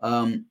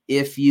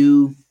 If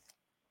you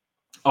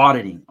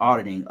auditing,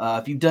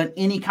 if you've done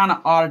any kind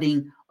of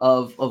auditing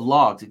of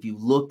logs, if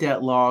you've looked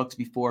at logs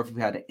before, if you've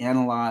had to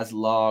analyze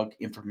log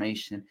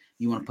information,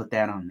 you want to put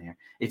that on there.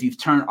 If you've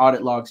turned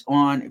audit logs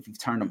on, if you've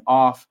turned them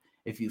off,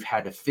 if you've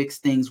had to fix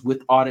things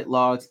with audit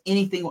logs,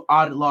 anything with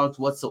audit logs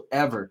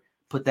whatsoever,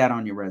 put that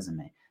on your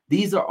resume.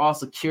 These are all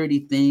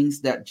security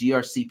things that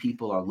GRC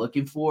people are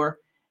looking for,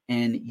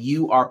 and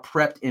you are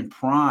prepped and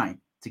primed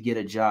to get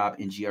a job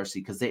in GRC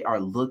because they are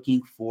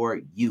looking for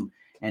you.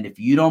 And if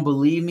you don't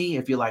believe me,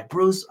 if you're like,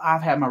 Bruce,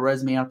 I've had my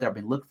resume out there, I've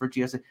been looking for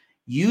GRC,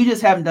 you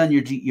just haven't done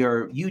your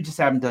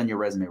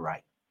resume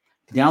right.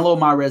 Download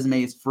my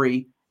resume, it's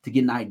free, to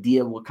get an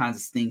idea of what kinds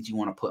of things you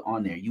want to put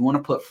on there. You want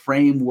to put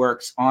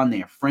frameworks on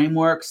there.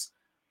 Frameworks,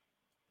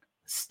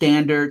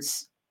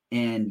 standards,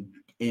 and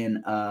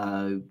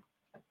any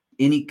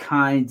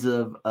kinds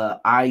of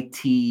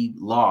IT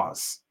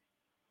laws.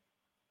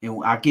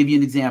 And I'll give you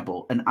an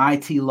example. An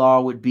IT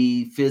law would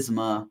be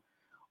FISMA,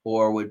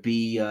 or would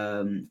be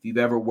if you've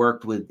ever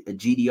worked with a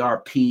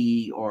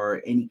GDRP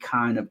or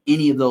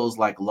any of those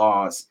like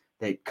laws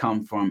that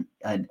come from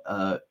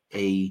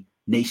a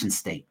nation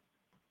state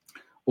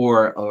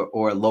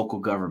or a local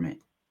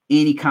government,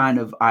 any kind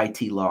of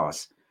IT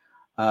laws.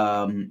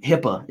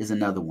 HIPAA is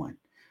another one.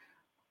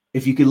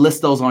 If you could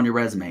list those on your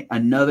resume.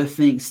 Another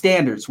thing,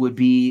 standards would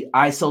be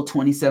ISO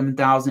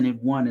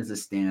 27001 is a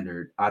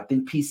standard. I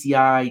think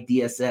PCI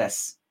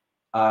DSS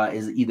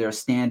is either a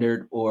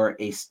standard or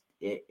a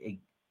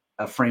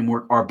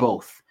framework, or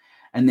both.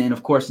 And then,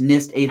 of course,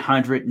 NIST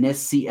 800,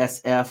 NIST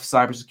CSF,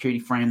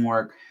 Cybersecurity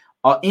Framework.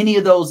 Any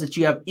of those that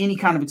you have any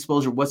kind of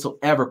exposure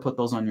whatsoever, put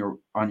those on your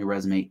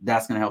resume.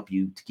 That's going to help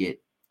you to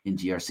get in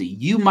GRC.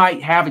 You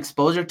might have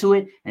exposure to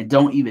it and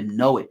don't even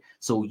know it.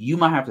 So you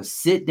might have to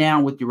sit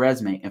down with your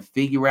resume and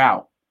figure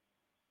out.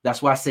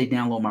 That's why I say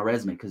download my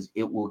resume, because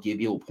it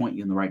will point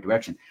you in the right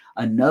direction.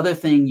 Another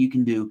thing you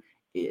can do,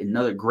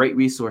 another great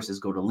resource, is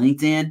go to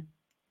LinkedIn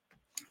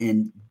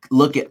and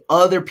look at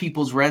other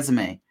people's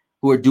resume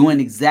who are doing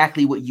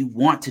exactly what you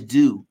want to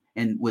do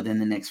within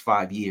the next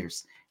 5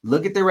 years.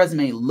 Look at their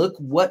resume. Look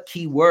what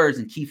keywords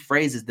and key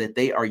phrases that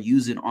they are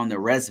using on their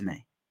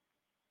resume.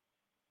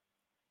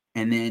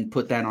 And then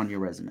put that on your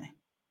resume.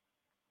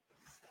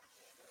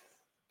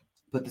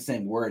 Put the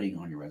same wording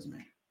on your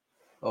resume.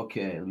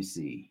 Okay, let me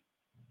see.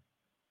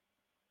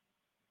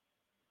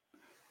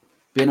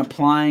 Been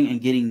applying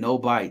and getting no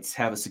bites.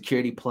 Have a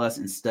Security Plus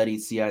and studied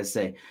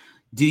CISA.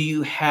 Do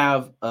you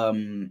have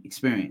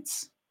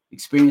experience?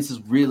 Experience is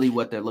really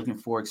what they're looking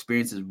for.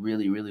 Experience is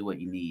really, really what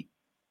you need.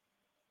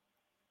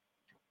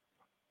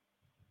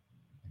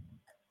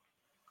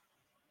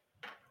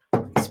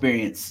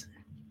 Experience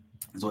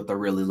is what they're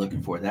really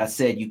looking for. That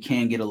said, you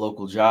can get a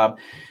local job.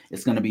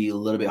 It's going to be a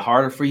little bit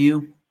harder for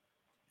you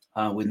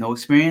with no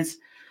experience,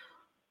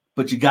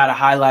 but you got to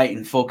highlight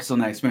and focus on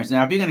that experience.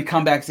 Now, if you're going to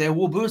come back and say,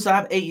 well, Bruce, I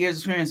have 8 years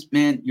experience,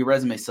 man, your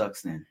resume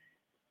sucks then.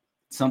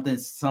 Something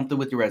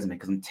with your resume,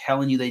 because I'm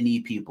telling you, they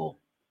need people.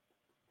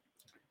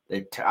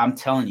 I'm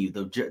telling you,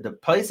 the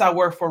place I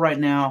work for right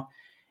now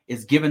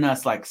is giving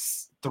us like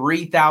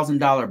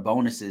 $3,000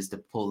 bonuses to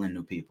pull in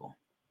new people.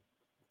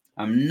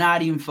 I'm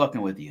not even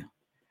fucking with you.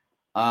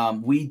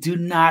 We do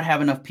not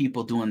have enough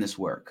people doing this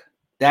work.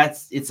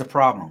 It's a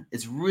problem.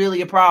 It's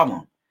really a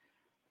problem.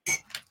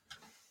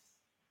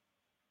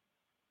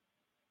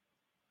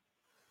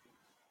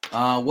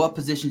 What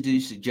position do you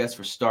suggest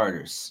for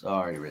starters? Oh, I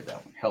already read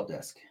that one. Help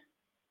desk.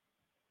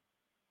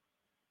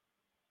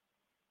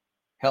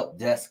 Help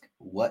desk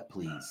what,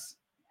 please?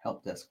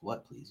 Help desk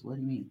what, please? What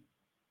do you mean?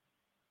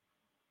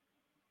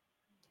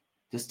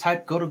 Just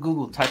go to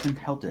Google, type in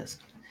help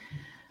desk.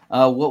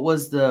 What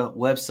was the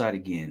website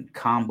again?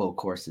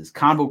 Convocourses.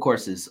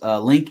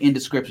 Convocourses. Link in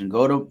description.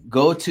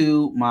 Go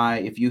to my,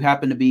 if you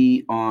happen to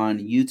be on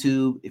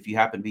YouTube, if you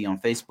happen to be on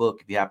Facebook,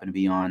 if you happen to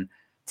be on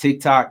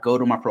TikTok, go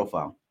to my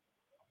profile.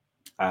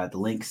 The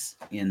links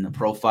in the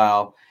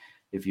profile.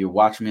 If you're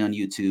watching me on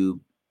YouTube,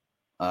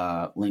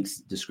 links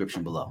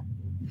description below.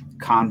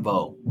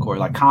 Convo, or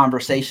like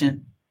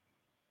conversation,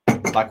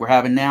 like we're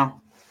having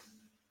now.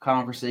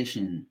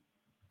 conversation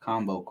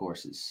combo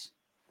courses.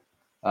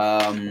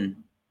 I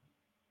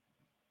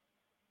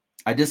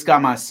just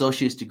got my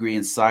associate's degree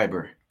in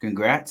cyber.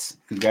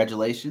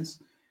 Congratulations.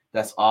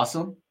 That's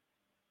awesome.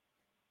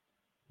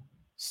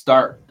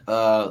 Start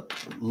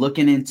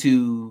looking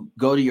into,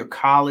 go to your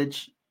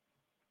college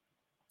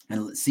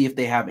and see if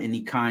they have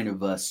any kind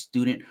of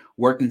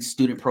working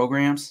student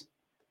programs,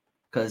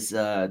 because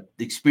the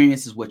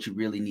experience is what you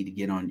really need to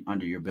get on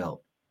under your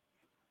belt.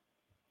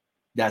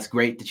 That's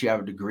great that you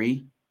have a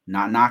degree,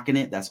 not knocking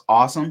it. That's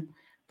awesome.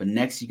 But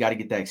next, you got to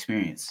get that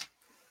experience.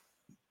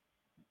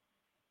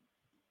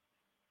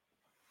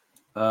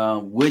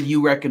 Would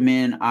you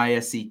recommend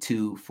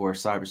ISC2 for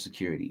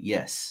cybersecurity?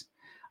 Yes.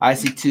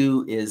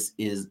 ISC2 is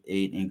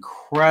an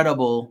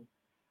incredible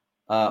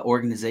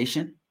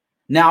organization.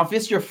 Now, if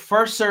it's your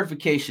first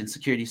certification,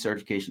 security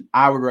certification,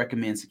 I would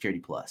recommend Security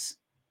Plus,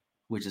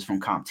 which is from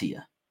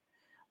CompTIA.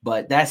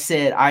 But that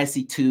said,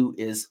 ISC2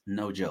 is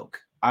no joke.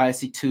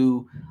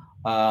 ISC2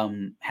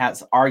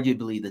 has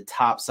arguably the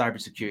top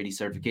cybersecurity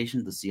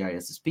certification, the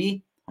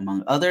CISSP,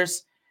 among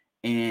others.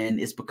 And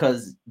it's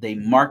because they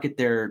market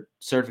their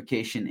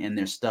certification and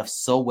their stuff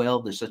so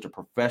well. They're such a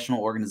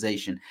professional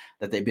organization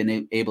that they've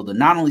been able to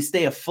not only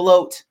stay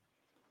afloat,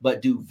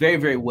 but do very,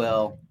 very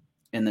well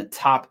in the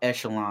top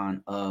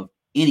echelon of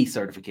any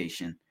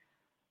certification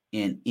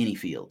in any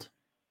field.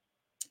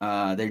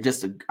 They're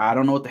just, I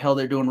don't know what the hell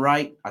they're doing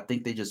right. I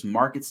think they just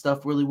market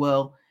stuff really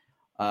well.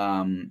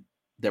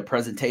 Their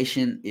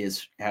presentation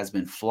has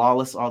been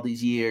flawless all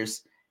these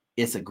years.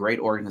 It's a great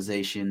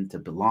organization to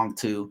belong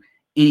to.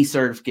 Any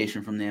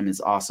certification from them is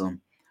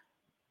awesome.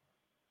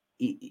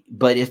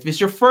 But if it's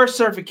your first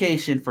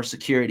certification for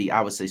security,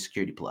 I would say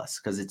Security Plus,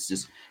 because it's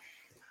just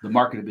the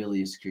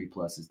marketability of Security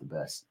Plus is the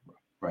best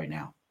right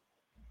now.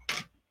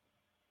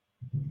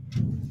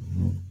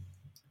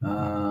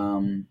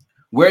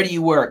 Where do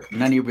you work?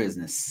 None of your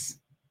business.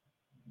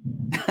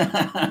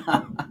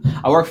 I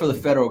work for the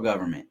federal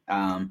government.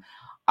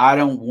 I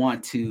don't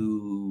want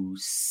to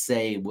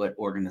say what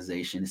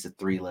organization. It's a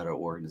 3-letter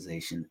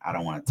organization. I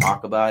don't want to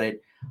talk about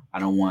it. I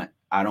don't want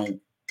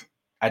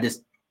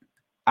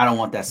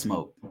that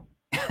smoke.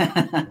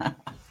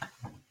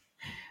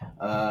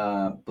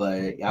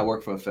 But I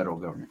work for the federal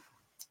government.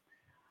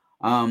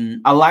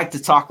 I like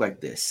to talk like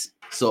this.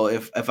 So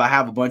if I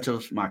have a bunch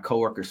of my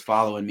coworkers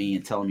following me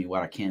and telling me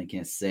what I can and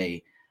can't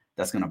say,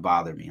 that's going to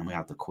bother me. I'm going to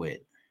have to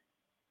quit.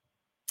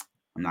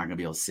 I'm not going to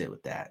be able to sit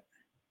with that.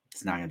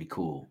 It's not going to be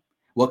cool.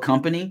 What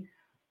company?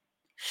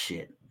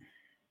 Shit.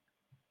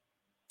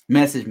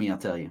 Message me, I'll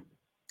tell you.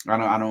 I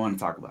don't want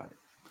to talk about it.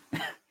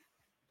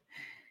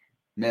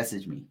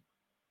 Message me.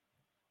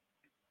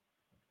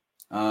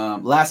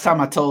 Last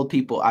time I told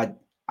people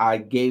I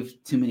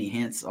gave too many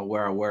hints of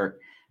where I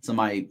work.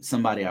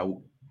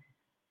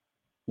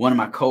 One of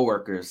my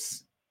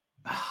coworkers.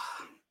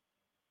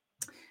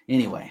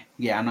 Anyway,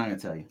 yeah, I'm not gonna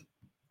tell you.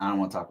 I don't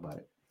want to talk about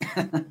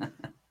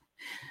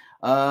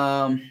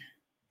it.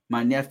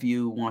 My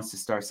nephew wants to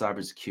start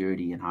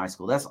cybersecurity in high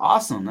school. That's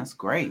awesome. That's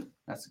great.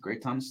 That's a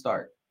great time to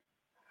start.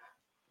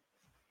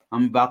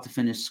 I'm about to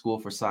finish school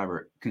for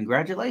cyber.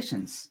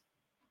 Congratulations.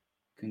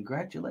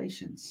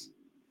 Congratulations.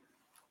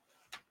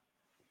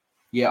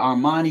 Yeah,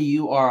 Armani,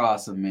 you are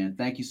awesome, man.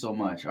 Thank you so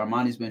much.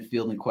 Armani's been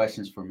fielding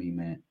questions for me,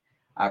 man.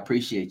 I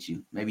appreciate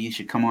you. Maybe you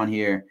should come on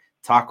here,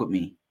 talk with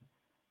me,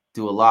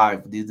 do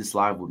this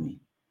live with me.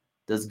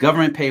 Does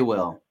government pay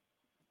well?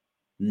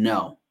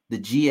 No. The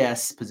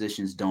GS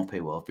positions don't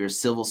pay well. If you're a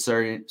civil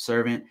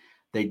servant,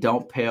 they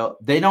don't pay.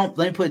 Let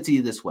me put it to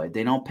you this way.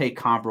 They don't pay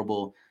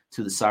comparable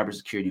to the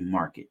cybersecurity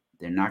market.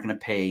 They're not going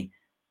to pay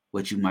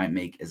what you might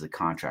make as a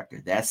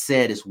contractor. That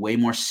said, it's way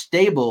more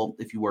stable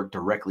if you work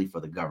directly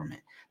for the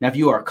government. Now, if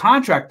you are a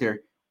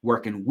contractor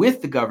working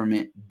with the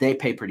government, they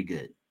pay pretty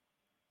good.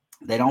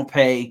 They don't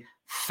pay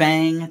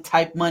FANG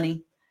type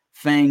money.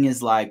 FANG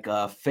is like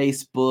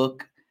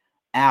Facebook,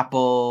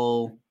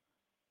 Apple,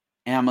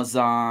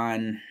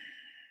 Amazon,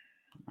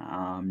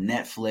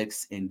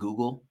 Netflix, and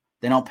Google.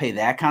 They don't pay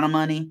that kind of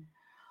money,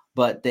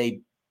 but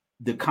the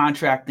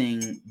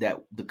contractors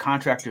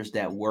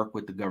that work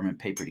with the government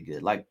pay pretty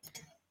good, like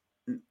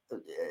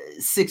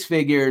 6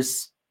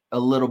 figures, a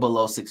little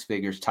below 6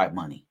 figures type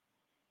money.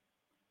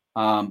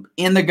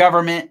 In the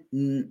government,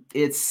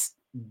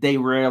 they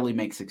rarely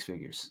make 6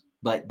 figures,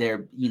 but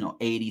they're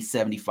 80,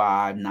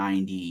 75,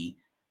 90,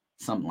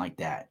 something like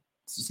that.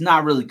 So it's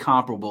not really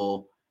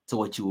comparable to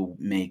what you will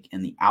make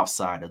in the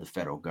outside of the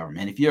federal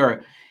government. If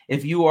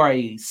you are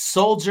a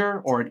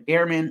soldier or an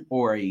airman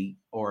or a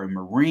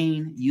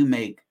Marine, you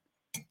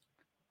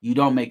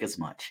don't make as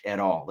much at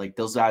all. Like,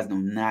 those guys do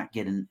not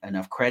get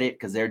enough credit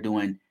because they're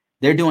doing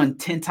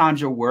 10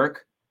 times your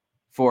work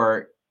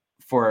for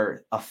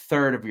a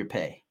third of your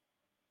pay.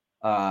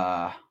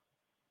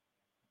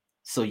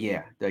 So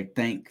yeah, like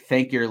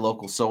thank your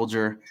local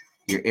soldier,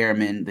 your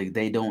airmen.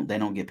 They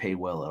don't get paid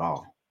well at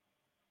all.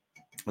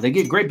 But they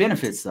get great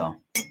benefits though,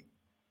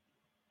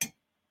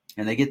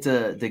 and they get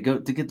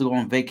to go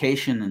on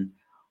vacation and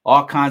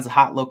all kinds of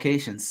hot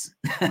locations.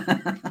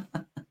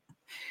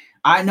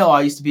 I know.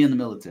 I used to be in the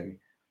military.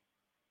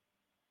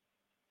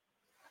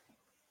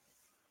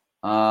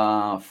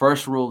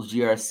 First rule of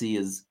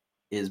GRC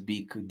is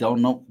be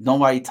don't know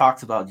nobody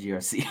talks about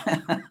GRC.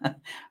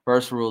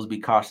 First rule is be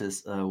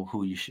cautious of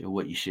who you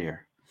what you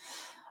share.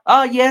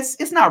 Yes,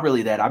 it's not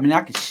really that. I mean,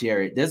 I could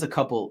share it. There's a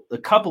couple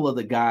of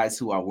the guys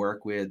who I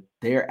work with,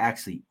 they're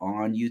actually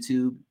on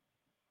YouTube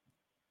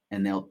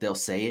and they'll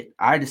say it.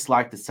 I just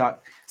like to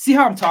talk. See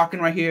how I'm talking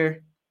right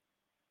here?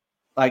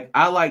 Like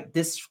I like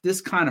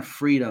this kind of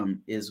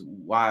freedom is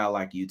why I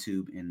like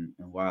YouTube and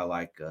why I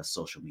like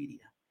social media.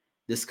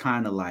 This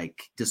kind of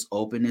like this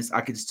openness.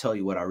 I can just tell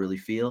you what I really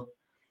feel.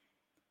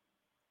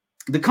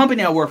 The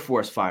company I work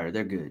for is fire.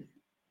 They're good.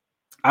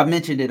 I've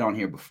mentioned it on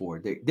here before.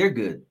 They're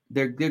good.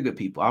 They're good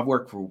people. I've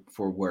worked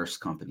for worse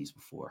companies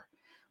before.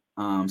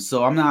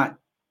 So I'm not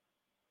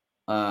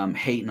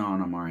hating on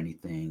them or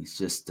anything. It's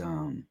just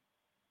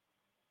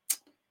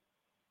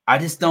I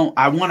just don't.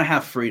 I want to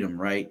have freedom,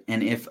 right?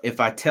 And if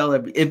I tell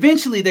them,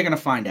 eventually they're gonna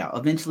find out.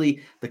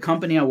 Eventually, the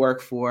company I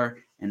work for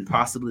and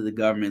possibly the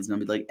government is gonna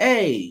be like,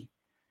 "Hey,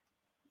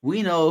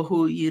 we know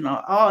who you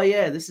know. Oh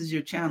yeah, this is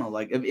your channel."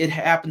 Like it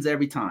happens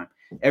every time.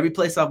 Every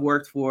place I've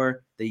worked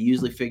for, they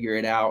usually figure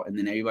it out, and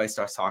then everybody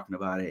starts talking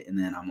about it, and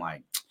then I'm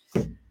like,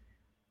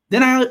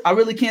 then I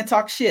really can't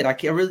talk shit. I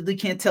really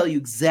can't tell you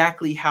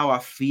exactly how I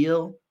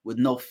feel with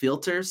no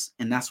filters,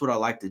 and that's what I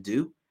like to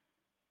do.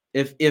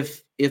 If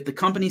the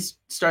company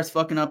starts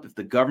fucking up, if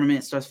the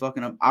government starts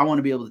fucking up, I want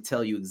to be able to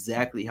tell you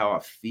exactly how I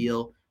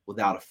feel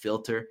without a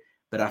filter.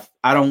 But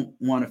I don't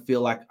want to feel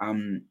like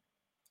I'm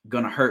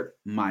gonna hurt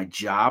my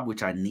job,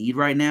 which I need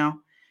right now,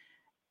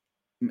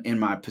 in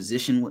my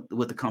position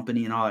with the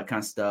company and all that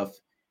kind of stuff.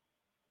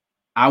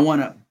 I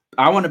want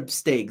to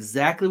stay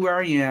exactly where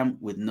I am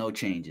with no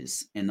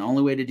changes. And the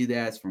only way to do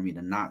that is for me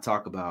to not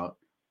talk about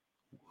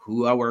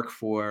who I work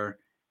for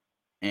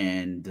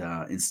and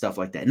stuff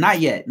like that. Not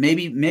yet.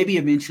 Maybe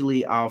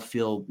eventually I'll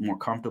feel more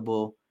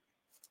comfortable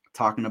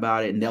talking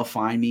about it and they'll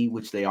find me,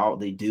 which they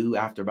do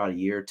after about a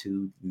year or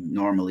two.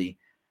 Normally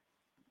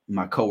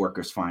my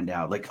coworkers find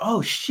out like,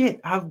 "Oh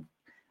shit,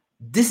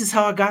 this is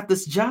how I got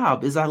this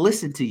job is I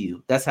listened to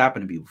you." That's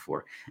happened to me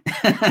before.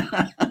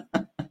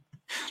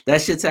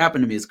 That shit's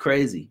happened to me. It's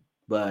crazy.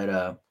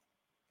 But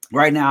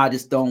right now I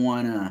just don't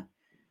want to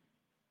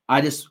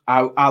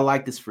I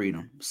like this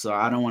freedom. So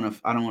I don't want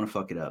to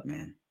fuck it up,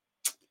 man.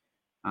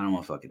 I don't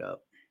want to fuck it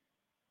up.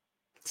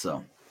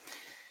 So,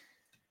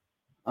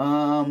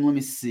 let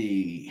me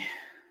see.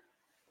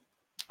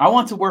 I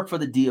want to work for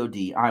the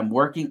DoD. I'm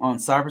working on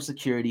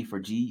cybersecurity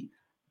for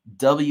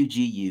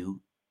WGU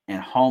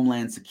and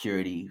Homeland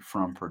Security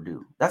from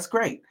Purdue. That's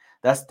great.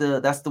 That's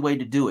the way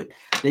to do it.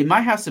 They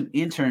might have some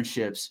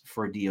internships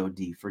for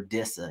DoD, for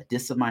DISA.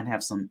 DISA might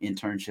have some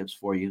internships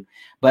for you,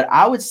 but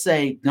I would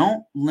say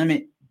don't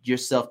limit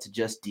yourself to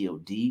just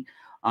DoD.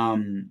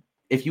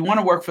 If you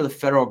want to work for the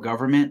federal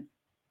government,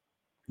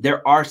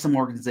 there are some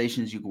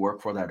organizations you can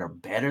work for that are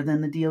better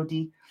than the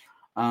DoD.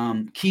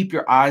 Keep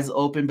your eyes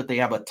open, but they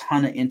have a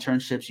ton of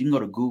internships. You can go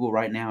to Google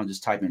right now and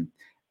just type in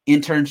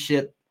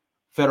internship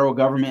federal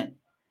government,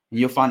 and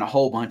you'll find a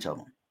whole bunch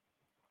of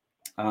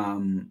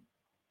them.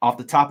 Off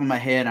the top of my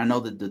head, I know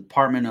the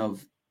Department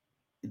of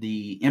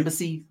the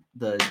Embassy,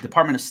 the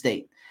Department of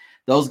State,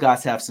 those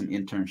guys have some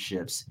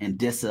internships, and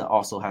DISA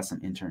also has some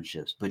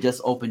internships. But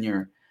just open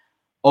your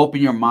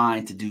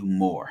mind to do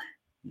more.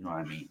 You know what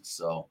I mean?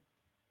 So.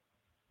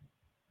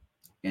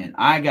 And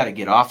I got to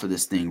get off of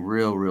this thing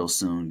real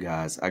soon,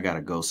 guys. I got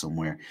to go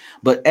somewhere.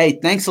 But hey,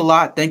 thanks a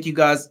lot. Thank you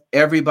guys,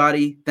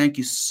 everybody. Thank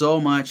you so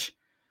much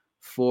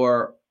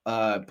for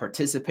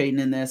participating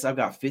in this. I've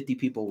got 50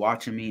 people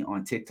watching me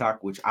on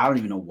TikTok, which I don't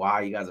even know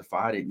why you guys are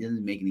fighting. It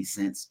doesn't make any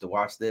sense to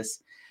watch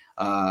this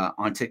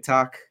on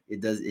TikTok.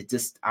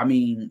 I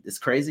mean, it's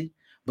crazy.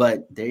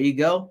 But there you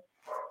go.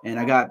 And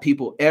I got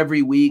people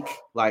every week,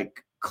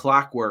 like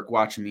clockwork,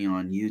 watching me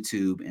on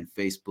YouTube and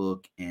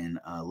Facebook and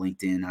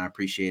LinkedIn. I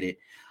appreciate it.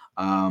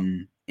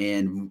 And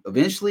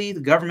eventually the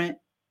government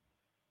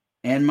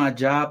and my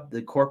job,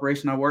 the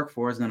corporation I work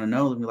for, is going to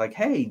know and be like,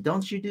 "Hey,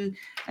 don't you do?"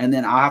 And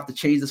then I'll have to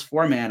change this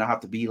format. I'll have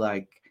to be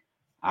like,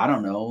 I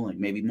don't know, like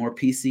maybe more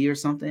PC or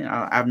something.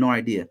 I have no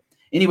idea.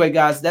 Anyway,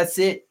 guys, that's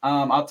it.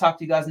 I'll talk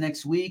to you guys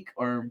next week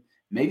or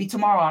maybe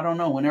tomorrow. I don't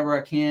know, whenever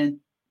I can.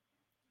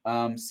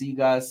 See you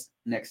guys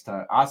next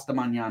time. Hasta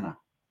mañana.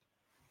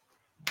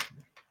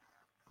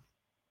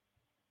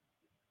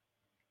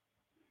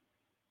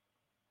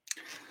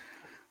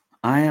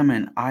 I am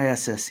an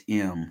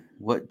ISSM.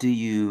 What do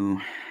you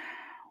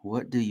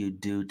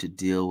do to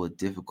deal with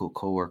difficult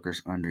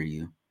coworkers under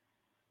you?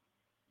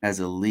 As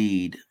a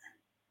lead,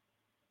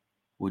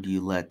 would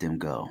you let them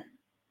go?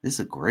 This is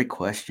a great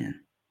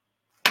question.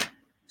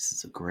 This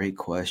is a great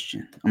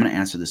question. I'm going to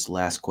answer this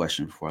last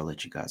question before I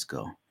let you guys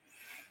go.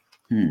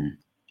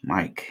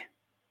 Mike.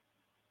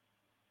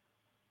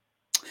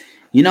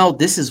 You know,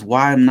 this is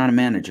why I'm not a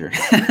manager.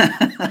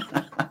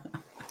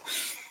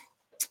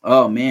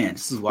 Oh man,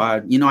 this is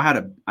why. You know,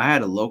 I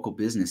had a local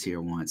business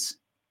here once,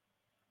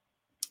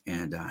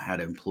 and I had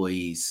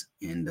employees,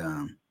 and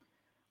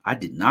I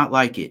did not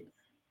like it.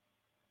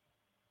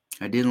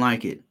 I didn't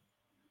like it.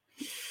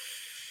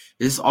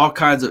 There's all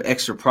kinds of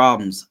extra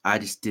problems I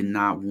just did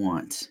not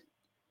want.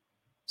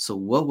 So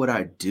what would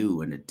I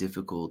do in a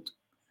difficult?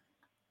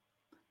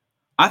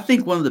 I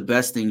think one of the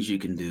best things you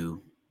can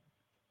do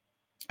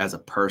as a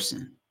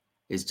person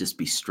is just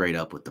be straight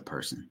up with the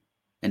person.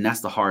 And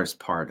that's the hardest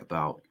part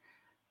about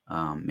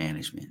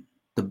management.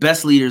 The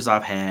best leaders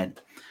I've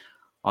had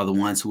are the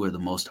ones who are the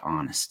most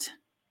honest.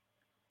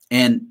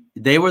 And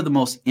they were the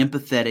most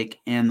empathetic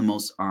and the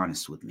most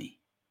honest with me.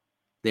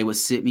 They would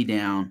sit me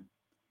down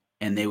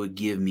and they would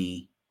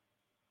be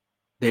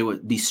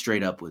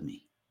straight up with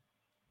me.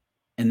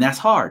 And that's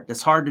hard.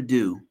 That's hard to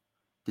do,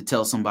 to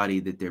tell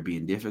somebody that they're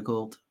being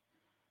difficult,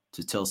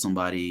 to tell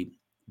somebody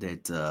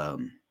that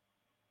to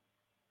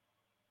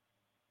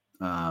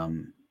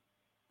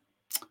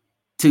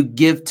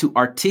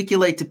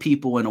articulate to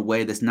people in a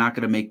way that's not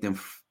going to make them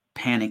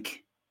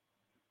panic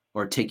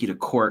or take you to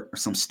court or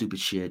some stupid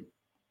shit,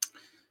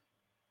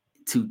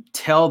 to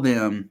tell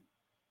them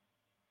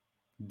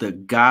the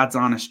God's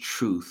honest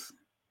truth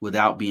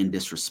without being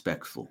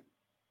disrespectful.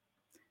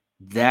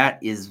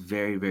 That is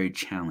very, very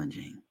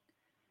challenging.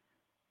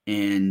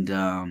 And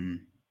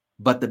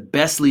but the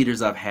best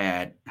leaders I've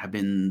had have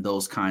been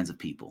those kinds of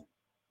people.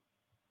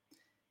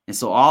 And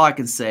so all I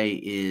can say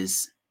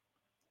is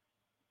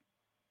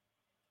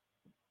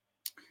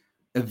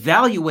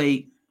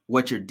evaluate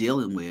what you're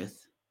dealing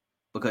with,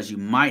 because you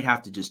might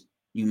have to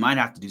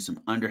do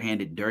some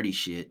underhanded dirty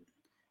shit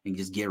and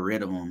just get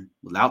rid of them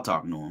without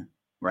talking to them,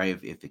 right?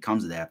 If it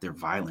comes to that, if they're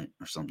violent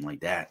or something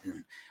like that,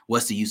 and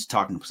what's the use of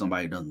talking to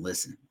somebody who doesn't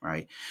listen,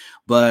 right?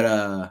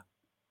 But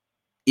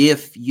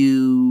if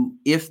you're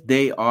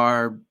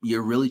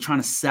really trying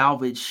to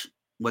salvage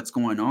what's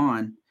going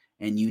on,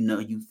 and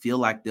you feel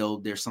like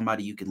there's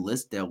somebody you can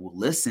list that will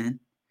listen,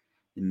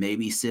 then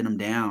maybe sit them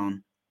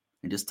down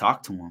and just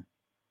talk to them.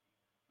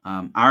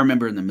 I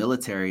remember in the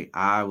military,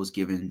 I was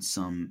given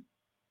some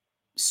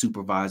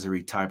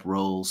supervisory type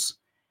roles,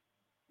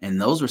 and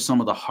those were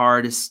some of the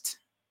hardest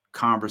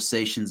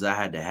conversations I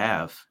had to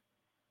have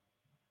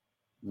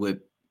with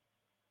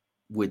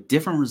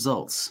different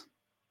results.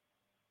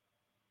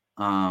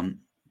 I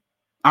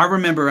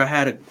remember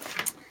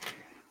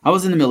I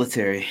was in the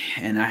military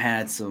and I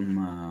had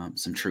some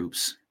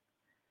troops,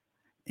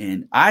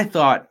 and I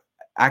thought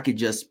I could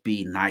just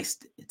be nice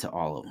to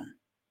all of them.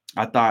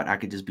 I thought I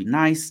could just be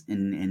nice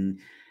and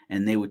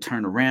they would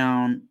turn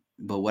around.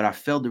 But what I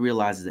failed to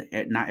realize is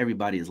that not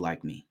everybody is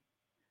like me.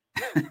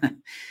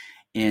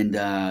 And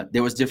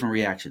there was different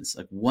reactions.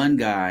 Like, one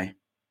guy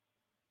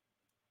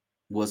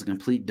was a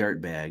complete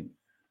dirtbag,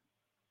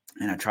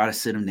 and I tried to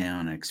sit him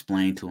down and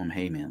explain to him,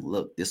 hey man,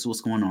 look, this is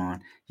what's going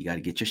on. You got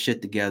to get your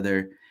shit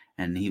together.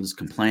 And he was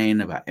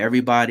complaining about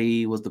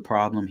everybody was the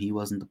problem. He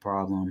wasn't the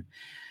problem.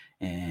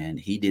 And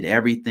he did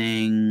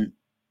everything.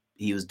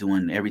 He was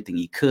doing everything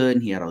he could,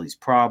 and he had all these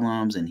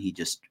problems, and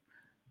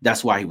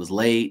that's why he was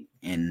late,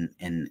 and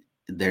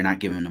they're not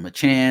giving him a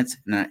chance.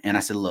 And I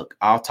said, look,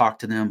 I'll talk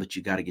to them, but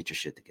you got to get your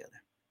shit together.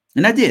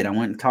 And I did. I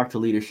went and talked to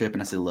leadership,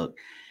 and I said, look,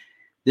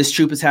 this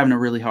troop is having a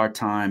really hard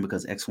time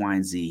because X, Y,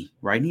 and Z,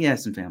 right? And he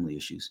has some family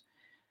issues.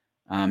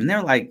 And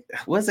they're like,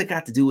 what's it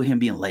got to do with him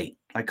being late?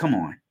 Like, come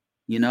on,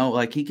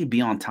 like he could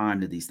be on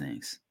time to these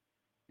things.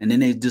 And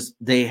then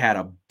they had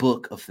a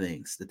book of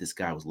things that this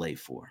guy was late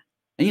for.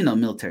 And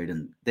military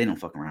they don't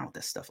fuck around with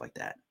that stuff like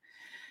that.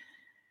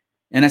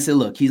 And I said,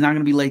 look, he's not going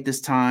to be late this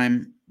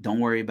time.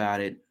 Don't worry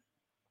about it.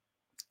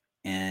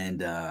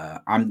 And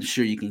I'm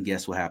sure you can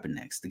guess what happened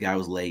next. The guy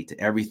was late to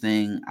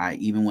everything.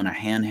 Even when I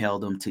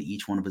handheld him to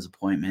each one of his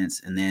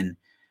appointments. And then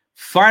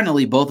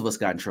finally, both of us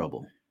got in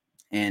trouble.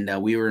 And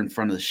we were in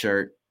front of the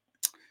shirt.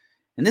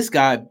 And this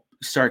guy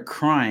started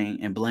crying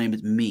and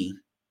blamed me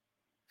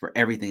for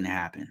everything that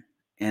happened.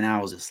 And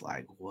I was just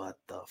like, what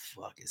the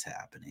fuck is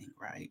happening,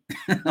 right?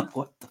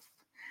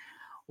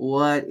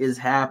 What is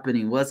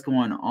happening? What's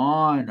going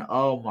on?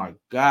 Oh my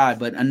God.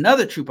 But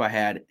another troop I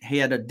had, he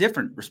had a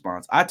different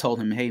response. I told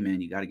him, hey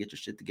man, you got to get your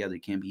shit together. You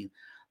can't be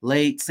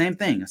late. Same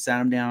thing. I sat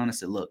him down. I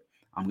said, look,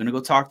 I'm going to go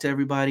talk to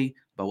everybody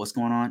about what's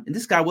going on. And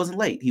this guy wasn't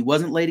late. He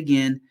wasn't late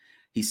again.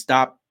 He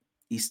stopped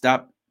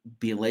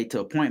being late to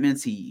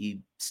appointments.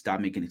 He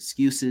stopped making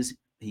excuses.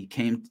 He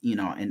came,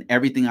 and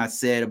everything I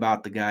said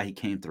about the guy, he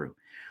came through.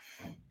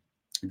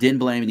 Didn't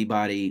blame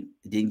anybody.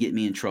 Didn't get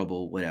me in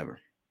trouble, whatever.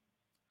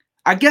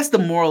 I guess the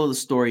moral of the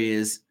story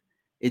is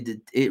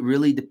it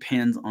really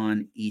depends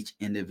on each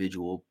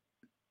individual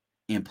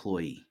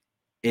employee.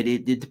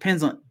 It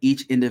depends on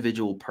each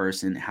individual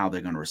person, how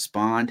they're going to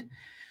respond.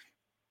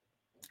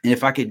 And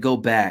if I could go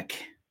back,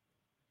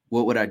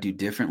 what would I do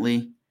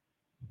differently?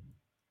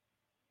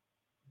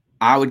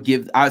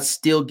 I'd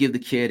still give the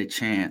kid a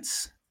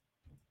chance.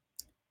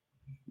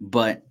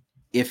 But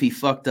if he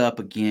fucked up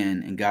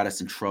again and got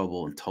us in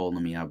trouble and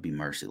told me, I'd be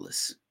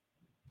merciless.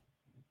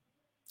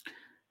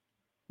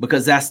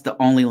 Because that's the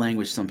only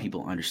language some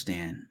people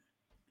understand,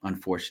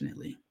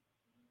 unfortunately.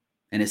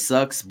 And it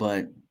sucks,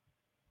 but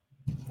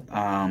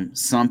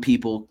some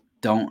people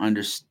don't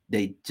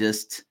understand.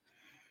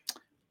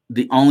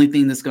 The only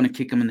thing that's going to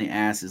kick them in the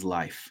ass is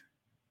life.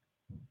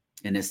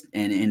 And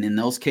in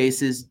those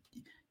cases,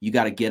 You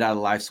got to get out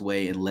of life's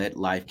way and let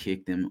life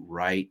kick them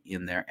right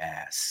in their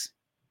ass.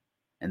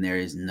 And there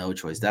is no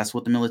choice. That's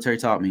what the military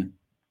taught me.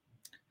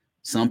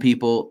 Some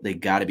people, they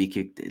got to be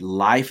kicked.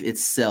 Life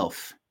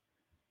itself,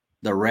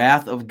 the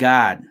wrath of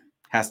God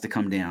has to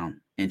come down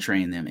and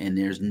train them. And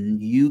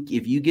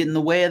if you get in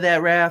the way of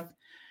that wrath,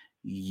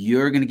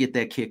 you're going to get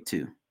that kick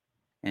too.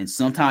 And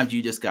sometimes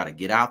you just got to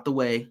get out the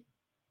way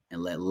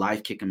and let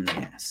life kick them in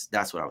the ass.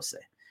 That's what I would say.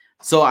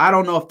 So I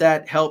don't know if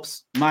that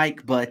helps,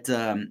 Mike, but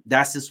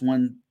that's just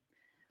one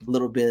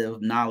little bit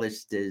of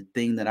knowledge, the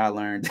thing that I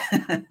learned.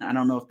 I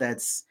don't know if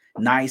that's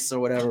nice or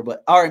whatever,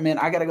 but all right, man,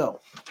 I got to go.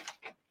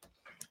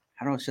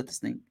 How do I shut this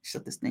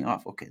thing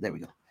off? Okay, there we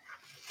go.